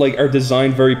games like are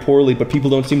designed very poorly, but people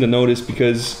don't seem to notice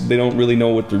because they don't really know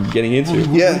what they're getting into.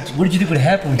 Yeah. What did you think would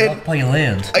happen when you occupy your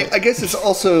land? I guess it's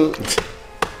also,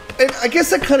 and I guess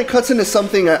that kind of cuts into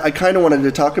something I kind of wanted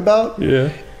to talk about. Yeah.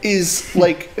 Is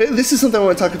like, this is something I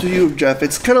want to talk to you, Jeff.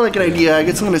 It's kind of like an idea. I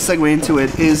guess I'm going to segue into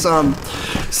it. Is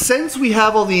since we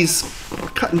have all these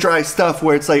cut and dry stuff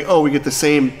where it's like, oh, we get the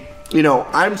same. You know,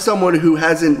 I'm someone who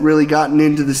hasn't really gotten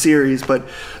into the series, but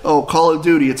Call of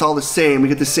Duty, it's all the same. We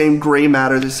get the same gray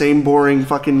matter, the same boring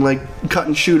fucking like cut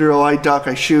and shooter. Oh, I duck,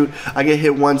 I shoot, I get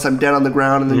hit once, I'm dead on the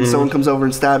ground, and then someone comes over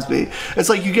and stabs me. It's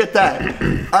like you get that.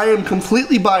 I am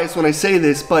completely biased when I say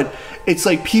this, but it's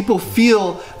like people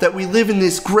feel that we live in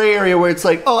this gray area where it's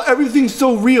like, oh, everything's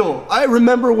so real. I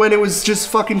remember when it was just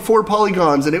fucking 4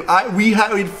 polygons and we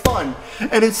had fun,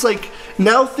 and it's like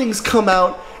now things come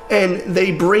out and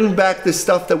they bring back the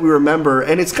stuff that we remember,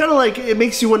 and it's kind of like, it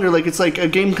makes you wonder, like, it's like a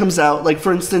game comes out, like,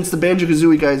 for instance, the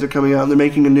Banjo-Kazooie guys are coming out, and they're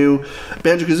making a new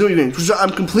Banjo-Kazooie game, which I'm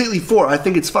completely for. I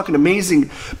think it's fucking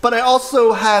amazing, but I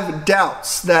also have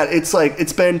doubts that it's like,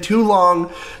 it's been too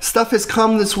long, stuff has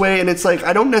come this way, and it's like,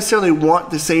 I don't necessarily want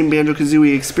the same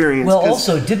Banjo-Kazooie experience. Well, 'cause-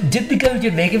 also, did the guy who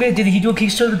did Mega Man, did he do a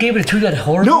Kickstarter game and it turned out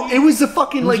horrible? no, it was the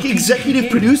fucking, like, a piece of executive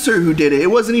shit. producer who did it. It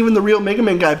wasn't even the real Mega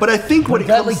Man guy, but I think what He it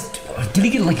got comes... did he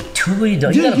get like $2 million?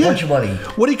 He got a bunch of money.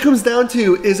 What it comes down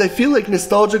to is I feel like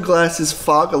nostalgia glasses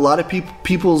fog a lot of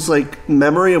people's like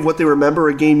memory of what they remember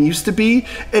a game used to be,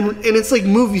 and it's like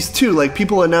movies too. Like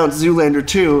people announced Zoolander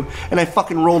 2, and I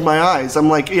fucking rolled my eyes. I'm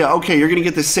like, yeah, okay, you're gonna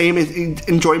get the same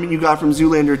enjoyment you got from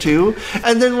Zoolander 2,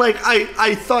 and then like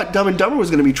I thought Dumb and Dumber was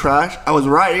gonna be trash. I was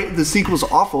right. The sequel's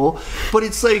awful, but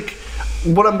it's like.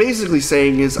 What I'm basically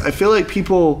saying is I feel like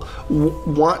people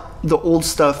want the old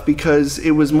stuff because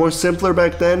it was more simpler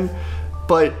back then,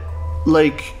 but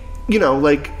like, you know,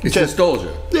 like It's Jeff,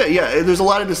 nostalgia. yeah, there's a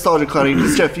lot of nostalgia clouding.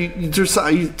 Because Jeff, there's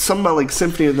something about like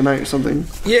Symphony of the Night or something.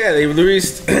 Yeah, they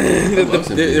released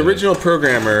the original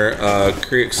programmer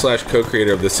slash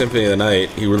co-creator of the Symphony of the Night.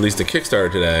 He released a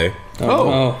Kickstarter today.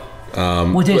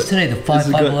 What day is today? The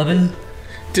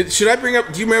 5/5/11? Should I bring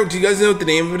up? Do you guys know what the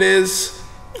name of it is?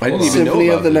 I didn't even know Symphony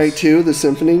about of the this. Night 2, the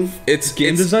Symphony. It's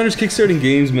Game designers kickstarting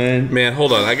games, man. Man,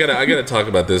 hold on. I gotta talk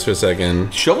about this for a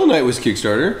second. Shovel Knight was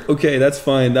Kickstarter. Okay, that's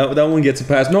fine. That one gets a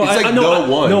pass. No, It's like I know.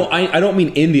 the one. No, I don't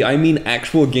mean indie. I mean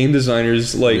actual game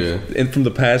designers, like from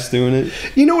the past doing it.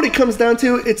 You know what it comes down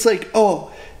to? It's like, oh,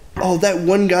 that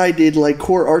one guy did like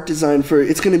core art design for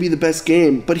it's going to be the best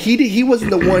game, but he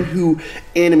wasn't the one who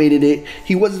animated it.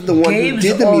 He wasn't the one who Games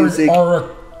did the music.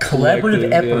 are collaborative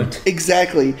Collective, effort.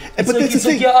 Exactly. But It's that's the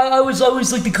thing. like, yeah, I was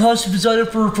like the costume designer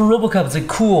for RoboCop. It's like,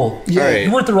 cool. Yeah. Alright.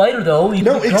 You weren't the writer, though. You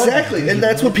No, were the comic. exactly, and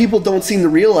that's what people don't seem to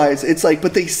realize. It's like,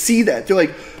 but they see that they're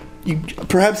like,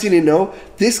 perhaps you didn't know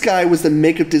this guy was the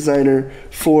makeup designer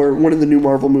for one of the new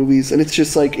Marvel movies, and it's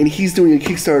just like, and he's doing a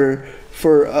Kickstarter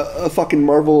for a fucking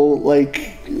Marvel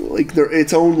like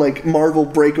its own like Marvel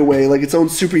breakaway, like its own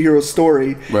superhero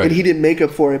story, Right. and he did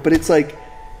makeup for it. But it's like,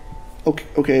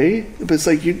 okay, but it's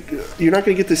like you're not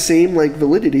gonna get the same like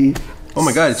validity. Oh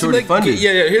my god, it's already funded.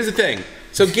 Yeah, here's the thing.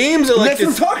 So games are like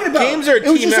That's what I'm talking about. Games are a it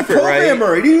was team just effort, a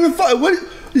programmer. right? He didn't even what.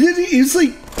 He's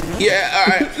like, Yeah, all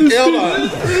right. Hold on.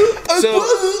 So,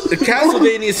 the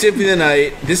Castlevania Symphony of the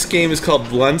Night. This game is called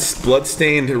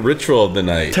Bloodstained Ritual of the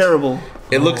Night. terrible.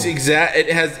 It looks exact. It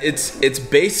has. It's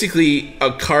basically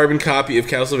a carbon copy of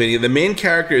Castlevania. The main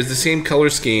character is the same color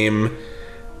scheme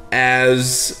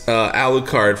as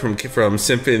Alucard from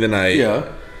Symphony of the Night.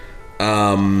 Yeah.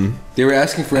 They were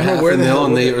asking for I don't know half where a the mil, hell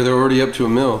and they- they're already up to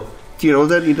 $1 million. Do you know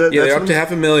that? Yeah, they're up to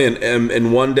 $500,000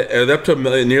 in one day. They're up to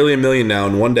nearly $1 million now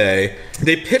in one day.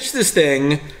 They pitched this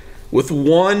thing with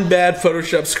one bad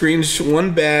Photoshop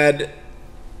one bad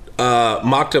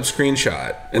mocked up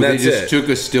screenshot, and Where that's they just it. took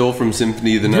a still from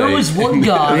Symphony of the Night. There was one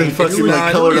guy. And then fucking there was- like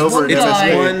there colored was over one it. It's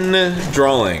guy- one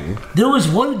drawing. There was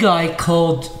one guy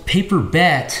called Paper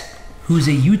Bat, who's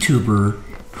a YouTuber,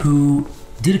 who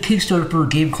did a Kickstarter for a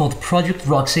game called Project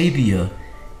Roxabia,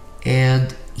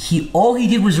 and all he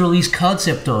did was release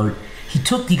concept art. He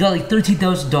got like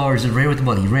 $13,000 and ran with the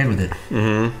money. He ran with it.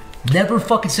 Mm-hmm. Never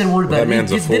fucking said a word about That it.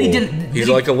 man's a fool. Then he did. He's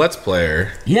like a Let's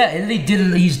Player. Yeah, and then they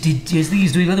did. He's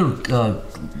doing another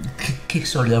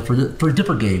Kickstarter now for a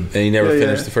different game. And he never Yeah,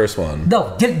 finished yeah. the first one.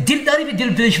 No, didn't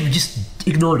finish it. Just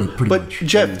ignored it. Pretty But much.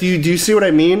 Jeff, do you see what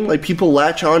I mean? Like people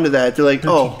latch onto that. They're like,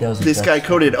 oh, 13,000 this guy bucks.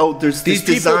 coded. Oh, there's These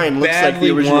this people design looks like the badly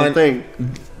original want- thing.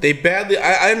 They badly.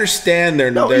 I understand their.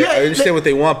 No, their yeah, I understand they- what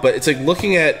they want, but it's like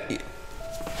looking at.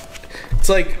 It's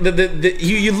like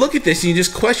you look at this and you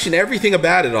just question everything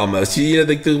about it almost. You know,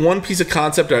 like the one piece of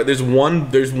concept art. There's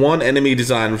one enemy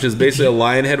design which is basically a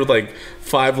lion head with like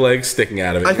 5 legs sticking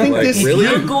out of it. I think like, this- really.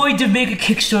 If you're going to make a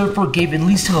Kickstarter for a game, at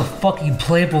least have a fucking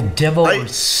playable demo or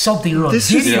something. Or a This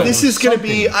video is or going to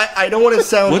be. something. I don't want to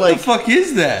sound What like. the fuck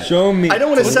is that? Show me. I don't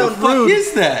want to What the sound fuck rude.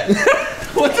 is that?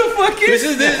 What the fuck This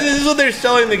is is that? this is what they're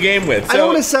selling the game with. I don't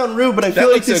want to sound rude, but I feel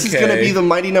like looks this is going to okay. be the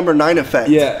Mighty Number 9 effect.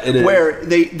 Yeah, it is. Where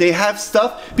they have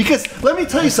stuff because let me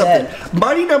tell you something.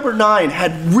 Mighty Number 9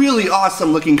 had really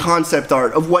awesome looking concept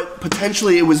art of what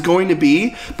potentially it was going to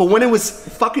be, but when it was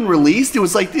fucking released, it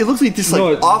was like it looks like this like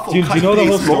No, awful do you know the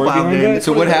whole cut-and-paste story mobile behind game. that?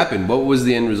 So what happened? What was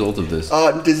the end result of this?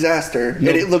 Disaster, and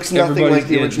it looks nothing Everybody's- like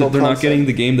the yeah, original. They're not concept. getting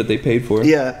the game that they paid for.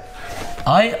 Yeah.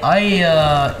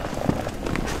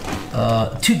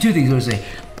 Two things I would say.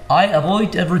 I've only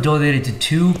ever donated to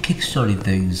 2 Kickstarter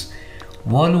things.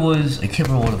 One was, I can't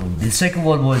remember one of them. The second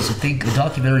one was, I think, a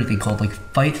documentary thing called like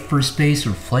Fight for Space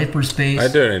or Flight for Space. I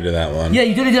donated that one. Yeah,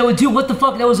 you did that one too. What the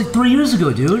fuck? That was like 3 years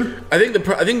ago, dude. I think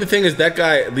the thing is that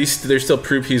guy, at least there's still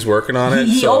proof he's working on it.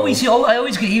 I so. always get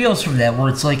emails from that where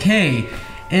it's like, hey,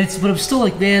 but I'm still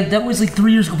like, man, that was like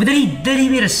 3 years ago. But then he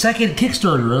made a second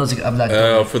Kickstarter, and I was like, I'm not doing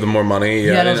Oh, it. for the more money.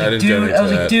 Yeah, And I was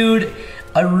like, dude, dude,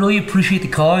 I really appreciate the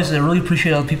cause, and I really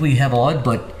appreciate all the people you have on,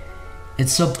 but at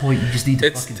some point you just need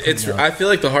to fucking figure it out. I feel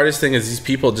like the hardest thing is these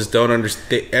people just don't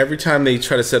understand. Every time they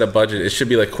try to set a budget, it should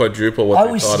be like quadruple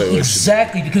what they thought it was.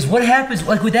 Exactly, because what happens,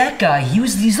 like with that guy,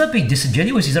 he's not being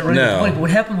disingenuous, he's not running out of money, but what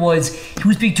happened was he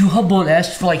was being too humble and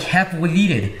asked for like half of what he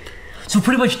needed. So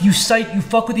pretty much you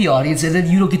fuck with the audience, and then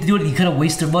you don't get to do it, and you kind of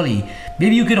waste their money.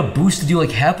 Maybe you get a boost to do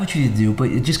like half what you need to do, but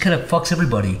it just kind of fucks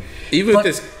everybody. Even with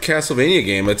this Castlevania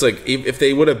game, it's like if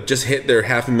they would have just hit their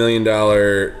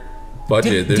 $500,000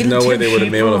 budget, there's no way they would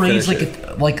have been able to finish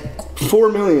it. Like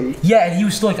 $4 million. Yeah, and he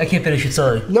was still like, I can't finish it,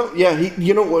 sorry. No, yeah,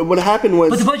 you know what happened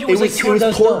was, But the budget was like it was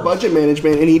 $200,000. poor budget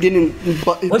management, and he didn't.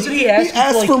 Wasn't he He asking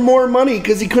asked for, for like- more money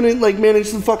because he couldn't like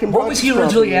manage the fucking. What was he project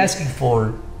originally properly. asking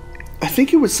for? I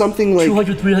think it was something like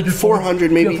 200, 300,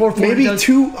 400, maybe, yeah, 400, maybe 400.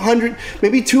 200,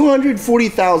 maybe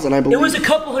 240,000, I believe. It was a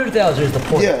couple $100,000 at the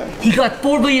point. Yeah. He got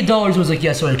 $4 million and was like,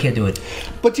 yeah, sorry, I can't do it.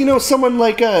 But you know, someone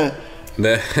like I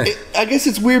guess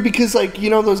it's weird because like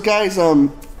you know those guys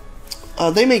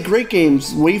they make great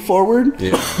games. Way Forward.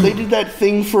 Yeah. They did that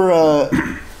thing for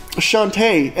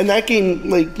Shantae, and that game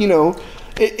like you know.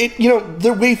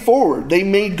 They're Way Forward. They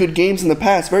made good games in the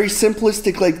past. Very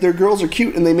simplistic. Like their girls are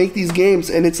cute, and they make these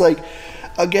games, and it's like,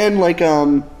 again, like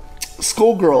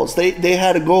Skullgirls. They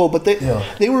had a goal, but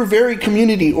they were very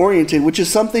community oriented, which is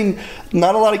something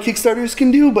not a lot of Kickstarters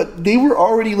can do. But they were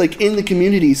already like in the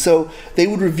community, so they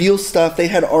would reveal stuff. They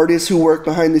had artists who worked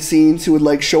behind the scenes who would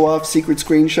like show off secret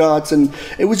screenshots, and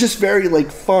it was just very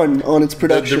like fun on its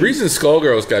production. The reason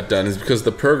Skullgirls got done is because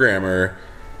the programmer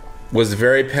was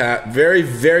very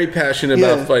passionate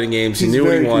about fighting games. He knew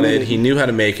what he wanted. Committed. He knew how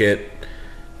to make it.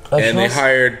 And they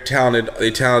hired talented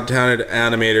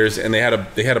animators, and they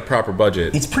had a proper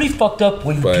budget. It's pretty fucked up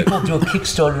when people do a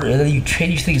Kickstarter and then you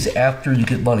change things after you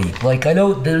get money. Like I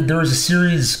know there was a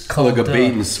series called like a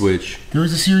bait and switch. There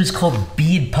was a series called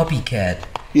Bee and Puppy Cat.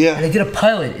 Yeah. And they did a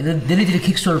pilot, and then they did a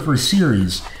Kickstarter for a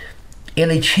series, and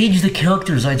they changed the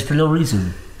character designs for no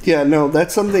reason. Yeah, no,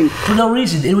 that's something. For no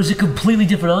reason. It was a completely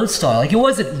different art style. Like it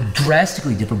wasn't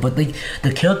drastically different, but like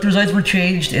the character designs were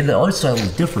changed and the art style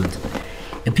was different.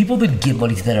 And people didn't give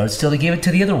money to that art style; they gave it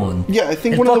to the other one. Yeah, I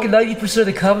think and fucking 90% of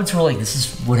the comments were like, "This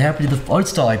is what happened to the art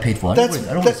style I paid for. I don't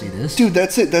want to see this." Dude,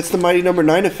 that's it. That's the Mighty Number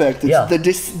 9 effect. It's the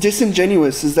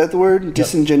disingenuous. Is that the word? Yep.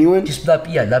 Disingenuine? Just not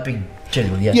being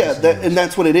genuine. Yeah. Yeah, and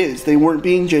that's what it is. They weren't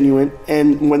being genuine,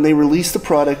 and when they released the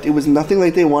product, it was nothing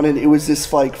like they wanted. It was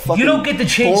this like fucking. You don't get to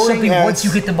change something once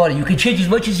you get the money. You can change as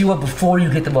much as you want before you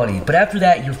get the money, but after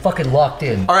that, you're fucking locked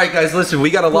in. All right, guys, listen. We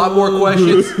got a lot more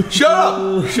questions. Shut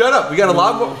up! Shut up! We got a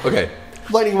lot more. Okay.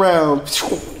 Lightning round.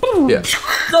 Yeah.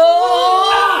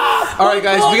 All right,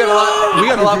 guys, we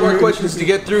got a lot more questions to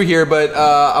get through here, but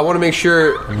I want to make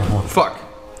sure. Fuck.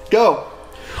 Go.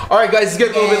 All right, guys, it's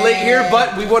getting a little bit late here,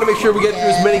 but we want to make sure we get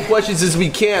through as many questions as we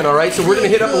can. All right, so we're gonna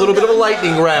hit up a little bit of a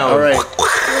lightning round. All right.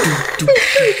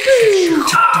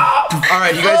 All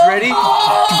right, you guys ready?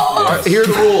 All right, here are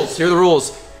the rules. Here are the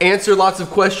rules. Answer lots of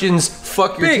questions.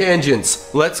 Fuck your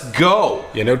tangents. Let's go.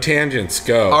 Yeah, no tangents.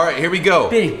 Go. All right, here we go.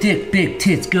 Big dick, big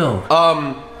tits, go.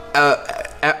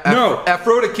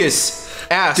 Aphrodicus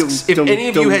asks, if any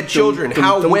of you had children,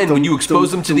 how, when would you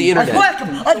expose them to the internet?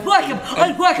 I'd whack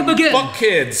him again. Fuck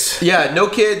kids. Yeah, no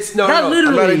kids. No, not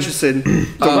literally. I'm not interested.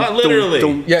 Not literally.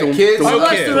 Yeah, kids.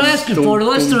 Unless they're asking for it,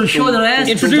 unless they're showing they're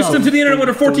asking for it. Introduce them to the internet when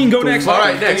they're 14. Go next. All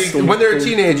right, next. When they're a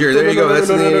teenager. There you go. That's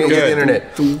the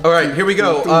internet. All right, here we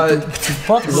go.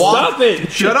 Stop it.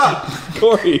 Shut up.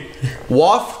 Corey.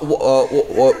 Waft.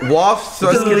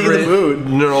 Just getting in the mood.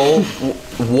 No.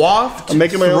 Waft. I'm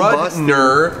making my own boss.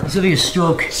 It's having a stroke.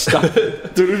 Stop.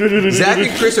 Zach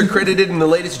and Chris are credited in the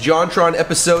latest JonTron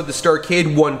episode, the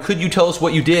Starcade one. Could you tell us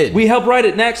what you did? We helped write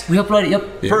it. Next. We helped write it, yep.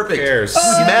 Perfect. Who cares?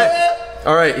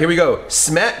 All right, here we go.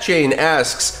 Matchain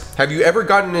asks, have you ever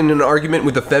gotten in an argument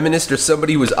with a feminist or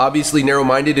somebody who was obviously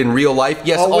narrow-minded in real life?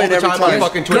 Yes, all the time on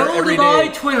fucking Twitter, every day. Go to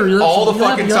my Twitter. All the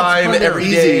fucking time,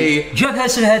 every day. Jeff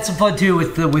has had some fun too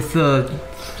with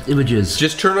images.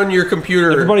 Just turn on your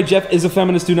computer. Everybody, Jeff is a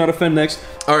feminist. Do not offend. Next.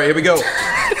 All right, here we go.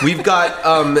 We've got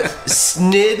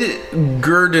Snid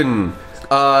Gurdon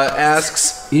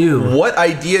asks, what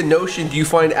idea notion do you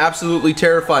find absolutely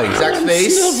terrifying? Zach's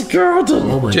face?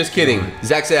 Just kidding.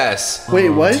 Zach's ass. Wait,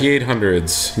 what?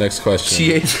 T800s. Next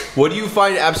question. What do you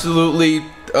find absolutely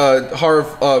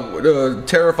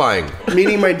terrifying?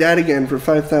 Meeting my dad again for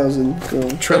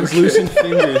 5,000. Translucent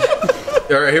fingers.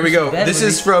 All right, here we go. This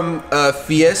is from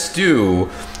Fiestu.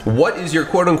 What is your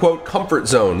quote-unquote comfort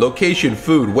zone? Location,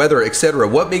 food, weather, etc.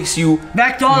 What makes you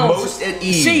McDonald's most at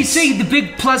ease? See the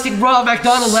big plastic raw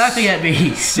McDonald laughing at me.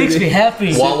 Makes me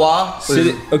happy. Wawa?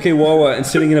 Okay, Wawa, and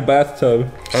sitting in a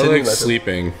bathtub. I like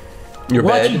sleeping. Your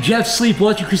watching bed? Jeff sleep,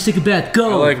 watching Chris take a bath.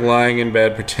 Go. I like lying in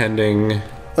bed pretending.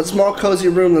 A small cozy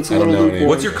room that's a little lukewarm.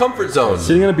 What's your comfort zone?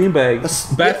 Sitting on a beanbag.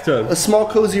 Bathtub. A small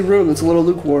cozy room that's a little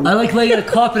lukewarm. I like laying in a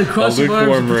carpet across the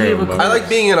arms. I like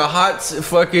being in a hot,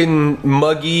 fucking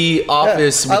muggy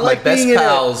office with my best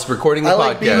pals recording the podcast. I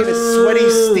like being in a sweaty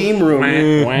steam room.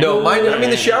 No, mine. I mean,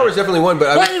 the shower is definitely one,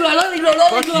 but I mean,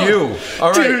 fuck you.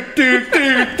 All right.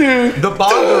 The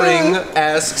Bothering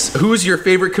asks, "Who's your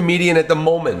favorite comedian at the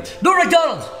moment?" No,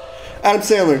 McDonald. Adam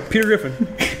Sandler. Peter Griffin.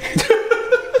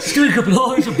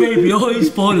 Oh, he's a baby. Oh, he's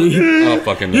funny. Oh,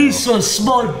 fucking no. He's so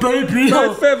smart, baby.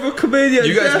 My favorite comedian.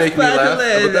 You guys make me laugh. How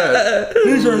about that?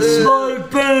 He's a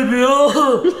smart baby.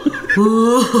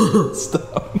 Oh.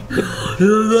 Stop.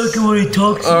 Look at what he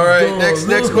talks about. All right,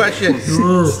 next question.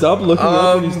 Stop looking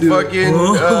up when he's doing fucking.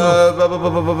 I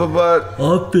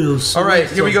feel so. All right,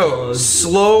 here we go.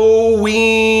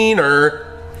 Slowwiener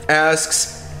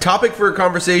asks, topic for a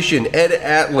conversation. Ed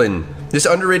Atlin, this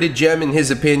underrated gem in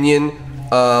his opinion.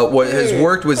 What has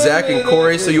worked with Zach and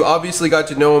Corey, so you obviously got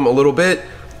to know him a little bit.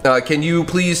 Can you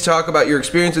please talk about your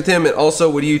experience with him, and also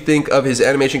what do you think of his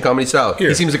animation comedy style?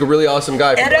 He seems like a really awesome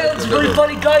guy. Ed Allen's a really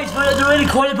funny guy. He's very underrated.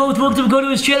 Quite both welcome to go to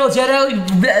his channel. It's Ed Allen.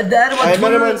 I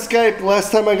met him on Skype.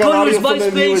 Last time I got audio from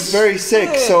him, he was very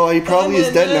sick, so he probably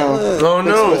is dead now. Oh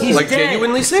no! He's Like dead.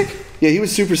 genuinely sick? Yeah, he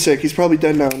was super sick. He's probably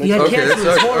dead now. He had Okay, cancer. that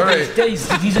sucks. It's horrible. All right.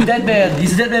 He's a dead man.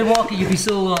 He's a dead man walking if he's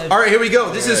still alive. All right, here we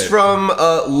go. This is from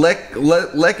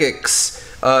Lekix.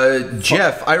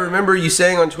 Jeff, I remember you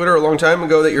saying on Twitter a long time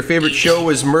ago that your favorite show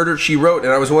was Murder, She Wrote,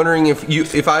 and I was wondering if you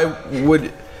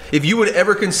would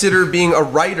ever consider being a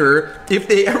writer if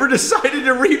they ever decided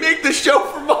to remake the show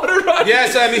for modern audience.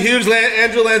 Yes, I'm a huge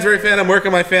Angela Lansbury fan. I'm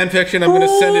working my fan fiction. I'm going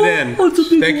to send it in.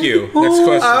 Thank you. Next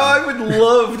question. I would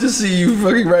love to see you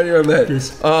fucking writing on that.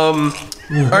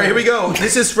 All right, here we go.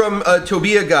 This is from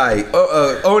Tobia guy.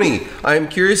 Oney, I'm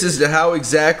curious as to how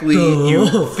exactly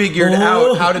you figured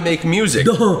out how to make music.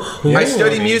 I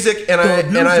study music and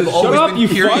I've always been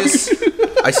curious.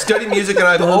 I study music and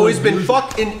I've always been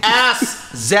fucking ass,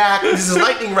 Zach. This is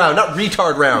lightning round, not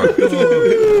retard round.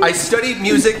 I studied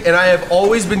music and I have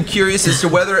always been curious as to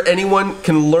whether anyone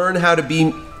can learn how to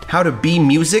be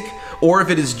music, or if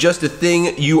it is just a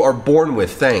thing you are born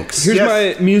with. Thanks. Here's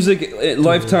my music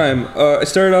lifetime. I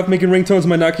started off making ringtones on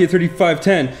my Nokia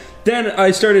 3510. Then I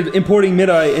started importing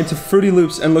MIDI into Fruity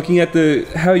Loops and looking at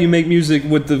how you make music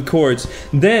with the chords.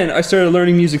 Then I started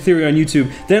learning music theory on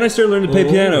YouTube. Then I started learning to play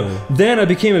piano. Then I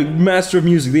became a master of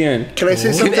music at the end. Can I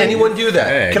say something? Can anyone do that?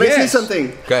 Hey. Can I say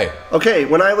something? Okay. Okay,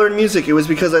 when I learned music, it was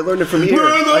because I learned it from ear.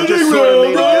 I just sort of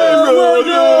made it good.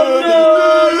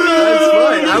 That's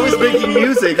fine. I was making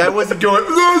music. I wasn't going.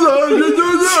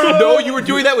 No, you were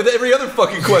doing that with every other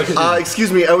fucking question.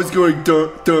 Excuse me. I was going.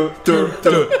 Can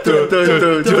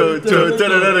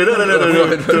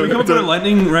we come up with a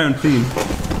lightning round theme?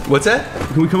 What's that?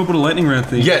 Can we come up with a lightning round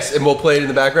theme? Yes, and we'll play it in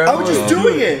the background. I was just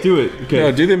doing it. Do it. Okay.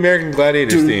 No, do the American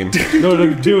Gladiators theme. No, do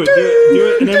it. Do it.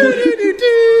 And then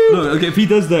no, okay. If he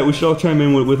does that, we should all chime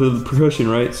in with a percussion,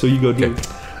 right? So you go do it.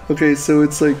 Okay, so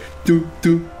it's like do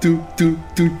do do do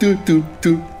do do do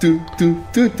do do do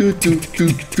do do do do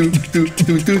do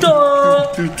do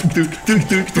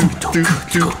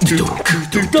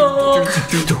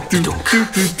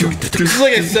This is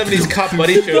like a 70s cop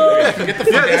buddy show. Get the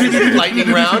fuck out of here. Lightning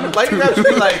round. Lightning round should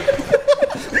be like.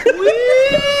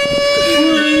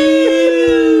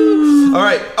 All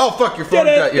right. Oh fuck, your phone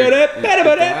died.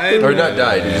 Or not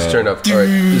died. It just turned up. All right.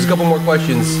 There's a couple more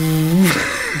questions.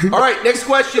 All right. Next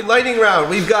question. Lightning round.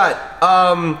 We've got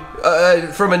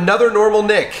from another normal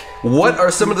Nick. What are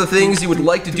some of the things you would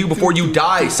like to do before you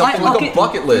die? Something like a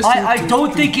bucket list. I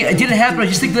don't think it didn't happen. I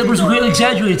just think the numbers were really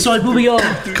exaggerated. So I'm moving on.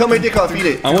 Cut my dick off. Eat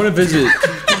it. I want to visit.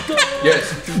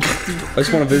 Yes. I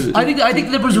just want to visit. I think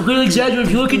the numbers are really exaggerated.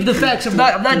 If you look into the facts, I'm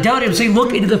not doubting. I'm saying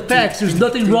look into the facts. There's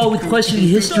nothing wrong with questioning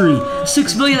history.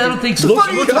 6 million, I don't think so. What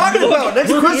are you talking about? Next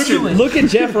question. Look at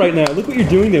Jeff right now. Look what you're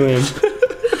doing to him.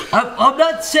 I'm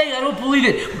not saying I don't believe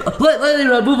it.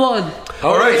 Let move on.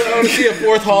 All right. I want to see a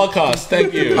fourth Holocaust.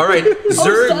 Thank you. All right.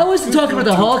 Zerg. I wasn't talking about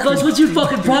the Holocaust. What's your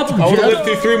fucking problem, I want to live Jeff?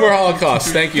 through 3 more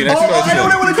Holocausts. Thank you. Next I know what I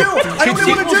question. want to do. I know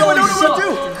what I want to do.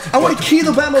 I want to key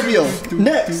the Batmobile.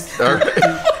 Next. All right.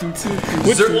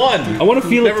 Which one? I want to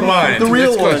feel Never it. mind. The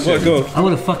real Next one. question. What, go. I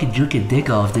want to fucking jerk your dick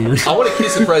off, dude. I want to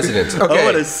kiss the president. Okay. I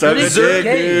want to suck a Zerg,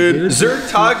 dick, dude. Zerg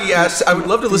Tagi asks, I would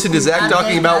love to listen to Zach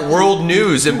talking about world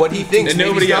news and what he thinks And maybe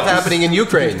nobody stuff else. happening in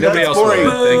Ukraine. Nobody else will. boring.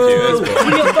 Thank you. That's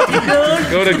boring.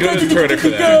 Go to Twitter for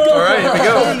that. All right, here we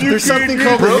go. There's something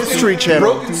called the History Channel.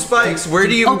 Broken Spikes, where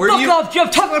do you Oh, fuck you off,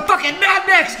 Jeff. Talk about fucking Mad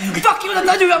Max. Fuck you,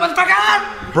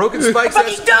 motherfucker. Broken Spikes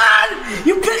Fucking asks, done.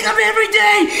 You pick up every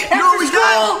day after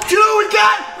school. Do you know what we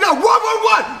got? We got World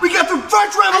War I. We got the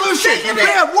French Revolution. I'm We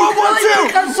have World War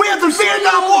II. We have the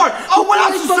Vietnam War. Oh, what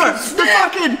else is there? The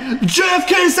fucking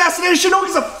JFK assassination. No,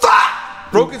 he's a fuck.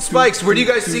 Broken Spikes, where do you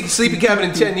guys see Sleepy Cabin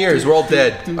in 10 years? We're all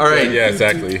dead. All right. Yeah,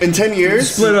 exactly. In 10 years?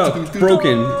 Split up.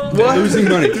 Broken. Losing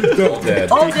money. Go.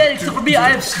 Dead. All dead except for me. I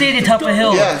have stayed atop a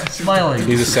hill, Yeah. smiling.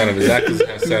 He's a senator. Zach is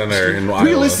a senator in Iowa.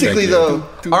 Realistically, Thank you. though.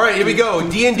 All right, here we go.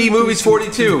 D&D Movies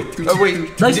 42. Oh,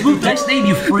 wait. Nice move, nice name,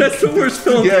 you freak. That's the worst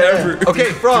film Yeah. ever.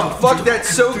 Okay, from Fuck That's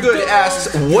So Good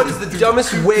asks, what is the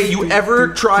dumbest way you ever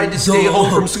tried to stay home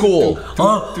from school?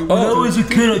 When I was a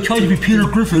kid, I tried to be Peter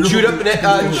Griffin. Chewed up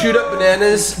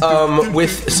bananas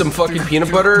with some fucking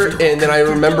peanut butter, and then I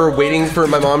remember waiting for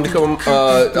my mom to come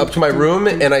up to my room,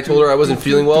 and I told her I wasn't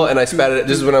feeling well, and I spat it.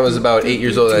 This is when I was about 8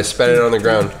 years old, and I spat it on the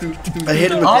ground. I hid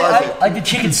in the closet. I did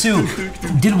chicken soup.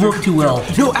 Didn't work too well.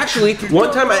 No, actually, one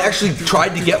time I actually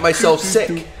tried to get myself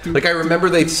sick. Like, I remember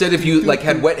they said if you, like,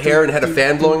 had wet hair and had a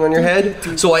fan blowing on your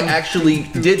head. So I actually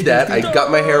did that. I got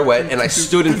my hair wet, and I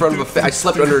stood in front of I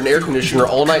slept under an air conditioner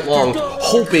all night long,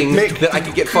 hoping that I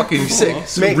could get fucking sick.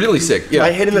 Really sick, yeah.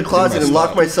 I hid in the closet and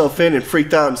locked myself in and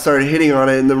freaked out and started hitting on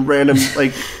it in the random,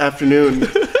 like, afternoon.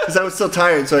 Because I was still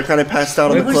tired, so I kind of passed out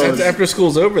on the clothes. That's after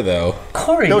school's over, though.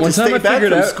 Corey, No, to One time stay I back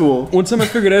figured from out. school. One time I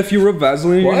figured out if you rub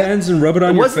Vaseline in your hands and rub it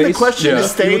on your Wasn't face, the question to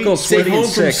stay, you look all sweaty and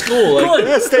sick. school. Like, Corey,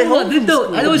 Yeah, stay hold home on,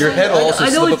 no, I know it's Your like, head will also I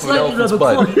know slip it's up an like, elephant's but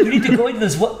butt. Corey, you need to go into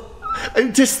this.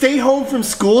 What? to stay home from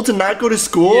school, to not go to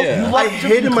school, Yeah. I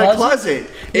hid in my closet.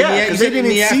 Yeah, because they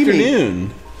didn't see me.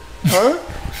 Huh?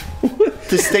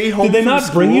 To stay home Did they from not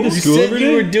school? bring you to You school said every you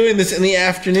day? were doing this in the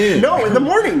afternoon. No, in the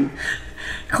morning.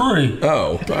 Corey, Oh,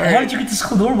 all how right. did you get to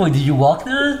school normally? Did you walk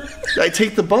there? I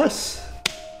take the bus.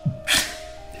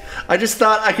 I just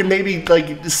thought I could maybe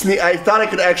like sneak. I thought I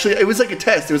could actually. It was like a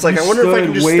test. It was like You I wonder if I stood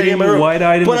can just stay in my waiting room.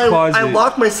 wide-eyed in but the closet. I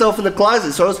locked myself in the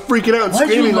closet, so I was freaking out and Why did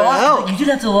you screaming like lock? hell. You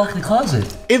didn't have to lock the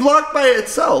closet. It locked by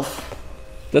itself.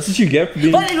 That's what you get for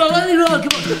being... Let me go,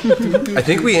 come on. I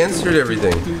think we answered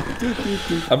everything.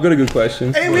 I've got a good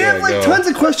question. Hey, we have like go. tons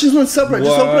of questions on subreddit.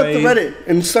 Just open up the Why- Reddit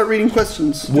and start reading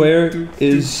questions. Where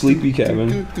is Sleepy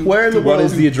Cabin? Where in the What world?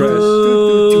 is the address?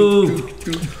 Ooh.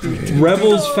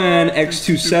 Rebels fan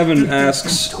X27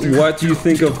 asks, what do you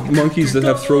think of monkeys that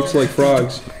have throats like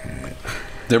frogs?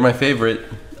 They're my favorite.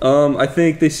 I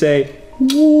think they say,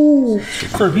 Corey,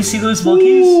 have you seen those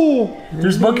monkeys?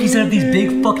 There's monkeys that have these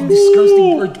big, fucking,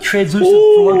 disgusting, like,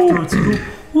 translucent frog throats. They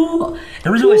go, ooh.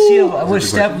 Every time I see them, I want to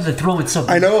stab them in the throat with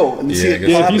something. I know. And see Yeah, I it guess-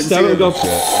 yeah, pop if you and stab see it, it. go,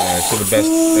 Alright, so the best.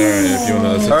 Alright, if you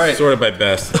want to. Alright. Sort of by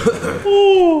best.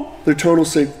 They're total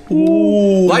sick.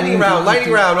 Lightning round,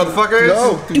 motherfuckers.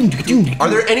 No. Are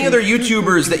there any other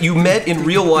YouTubers that you met in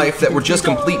real life that were just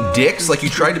complete dicks? Like you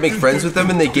tried to make friends with them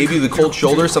and they gave you the cold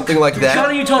shoulder, something like that?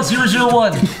 JohnnyUtah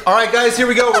 001. All right, guys, here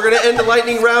we go. We're going to end the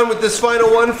lightning round with this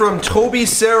final one from Toby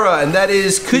Sarah, and that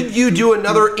is, could you do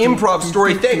another improv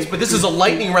story? Thanks, but this is a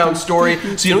lightning round story,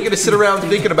 so you don't get to sit around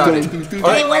thinking about it. All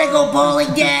right, Wanna go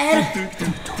bowling, Dad?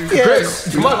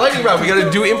 Chris, come on, lightning round. We got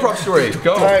to do improv story.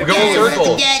 Go. right, Go in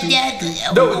circle. Dad.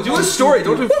 No, do a story.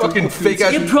 Don't do fucking fake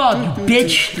ass. Improv, you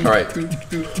bitch. All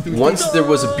right. Once there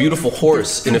was a beautiful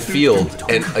horse in a field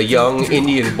and a young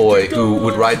Indian boy who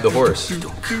would ride the horse.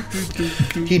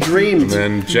 He dreamed.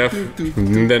 And Jeff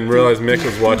then realized Mick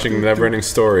was watching Neverending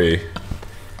Story.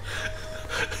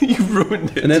 You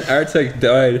ruined it. and then Artek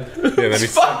died. Yeah, then he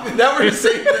Fuck, now we're just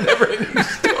saying the never-ending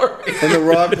story. And the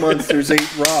rock monsters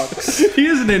ate rocks. He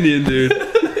is an Indian dude.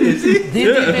 The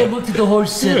Indian man looked at the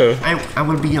horse and said, I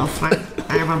will be your friend.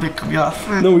 I will become your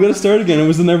friend. No, we gotta start again. It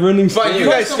was the never-ending Fine, story. you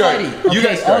guys start. You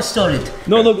guys I'll start. start it.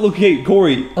 No, look, hey,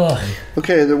 Corey.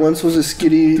 Okay, there once was a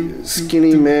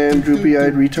skinny man,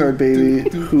 droopy-eyed retard baby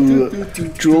who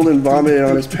drooled and vomited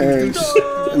on his parents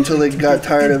until they got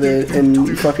tired of it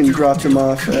and fucking dropped him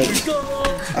off at,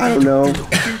 I don't know,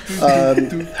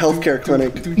 healthcare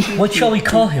clinic. What shall we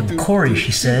call him? Corey,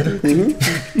 she said.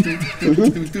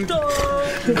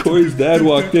 Corey's dad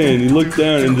walked in. He looked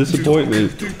down in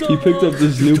disappointment. He picked up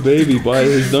this new baby by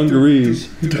his dungarees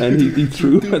and he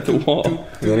threw him at the wall.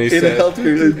 And then he In a said,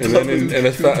 healthcare and then in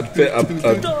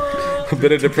a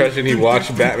bit of depression, he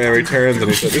watched Batman Returns, and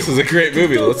he said, "This is a great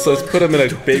movie. Let's put him in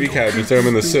a baby couch and throw him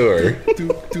in the sewer."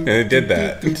 And he did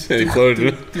that, and he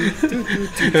floated,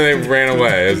 and they ran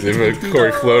away as if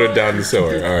Corey floated down the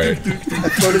sewer. All right. I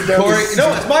floated down Corey, the-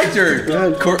 no, it's my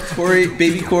turn. Corey,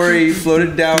 baby Corey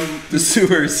floated down the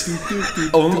sewers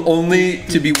only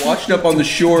to be washed up on the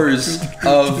shores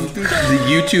of the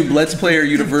YouTube Let's Player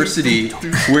University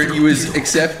where he was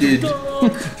accepted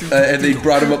and they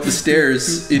brought him up the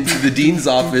stairs into the dean's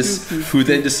office who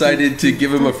then decided to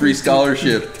give him a free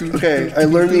scholarship. Okay, I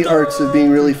learned the arts of being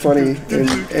really funny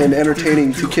and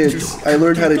entertaining to kids. I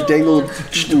learned how to dangle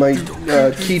my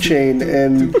keychain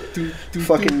and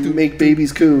fucking make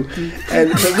babies coo.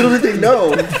 And but little did they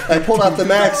know, I pulled out the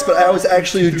max, but I was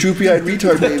actually a droopy-eyed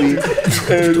retard baby.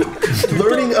 And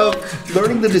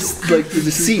learning the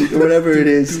deceit or whatever it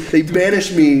is, they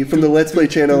banished me from the Let's Play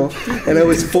channel, and I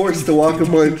was forced to walk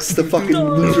amongst the fucking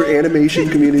loser animation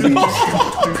community,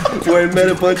 where I met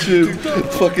a bunch of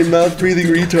fucking mouth-breathing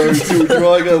retards who were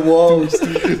drawing on walls.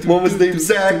 One was named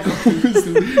Zach, one was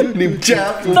named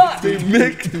Jeff, one was named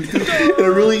Mick, and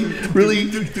a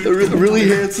really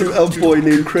handsome elf boy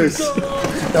named Chris.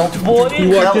 Elf boy. He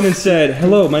walked in and said,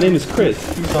 "Hello, my name is Chris."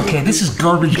 Okay, this is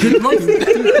garbage. Good luck. And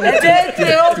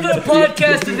then I'll do a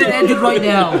podcast and then end it right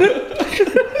now.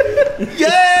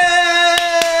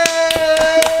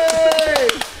 Yay!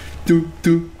 Do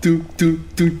do do do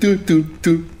do do do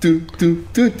do do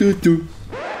do do do.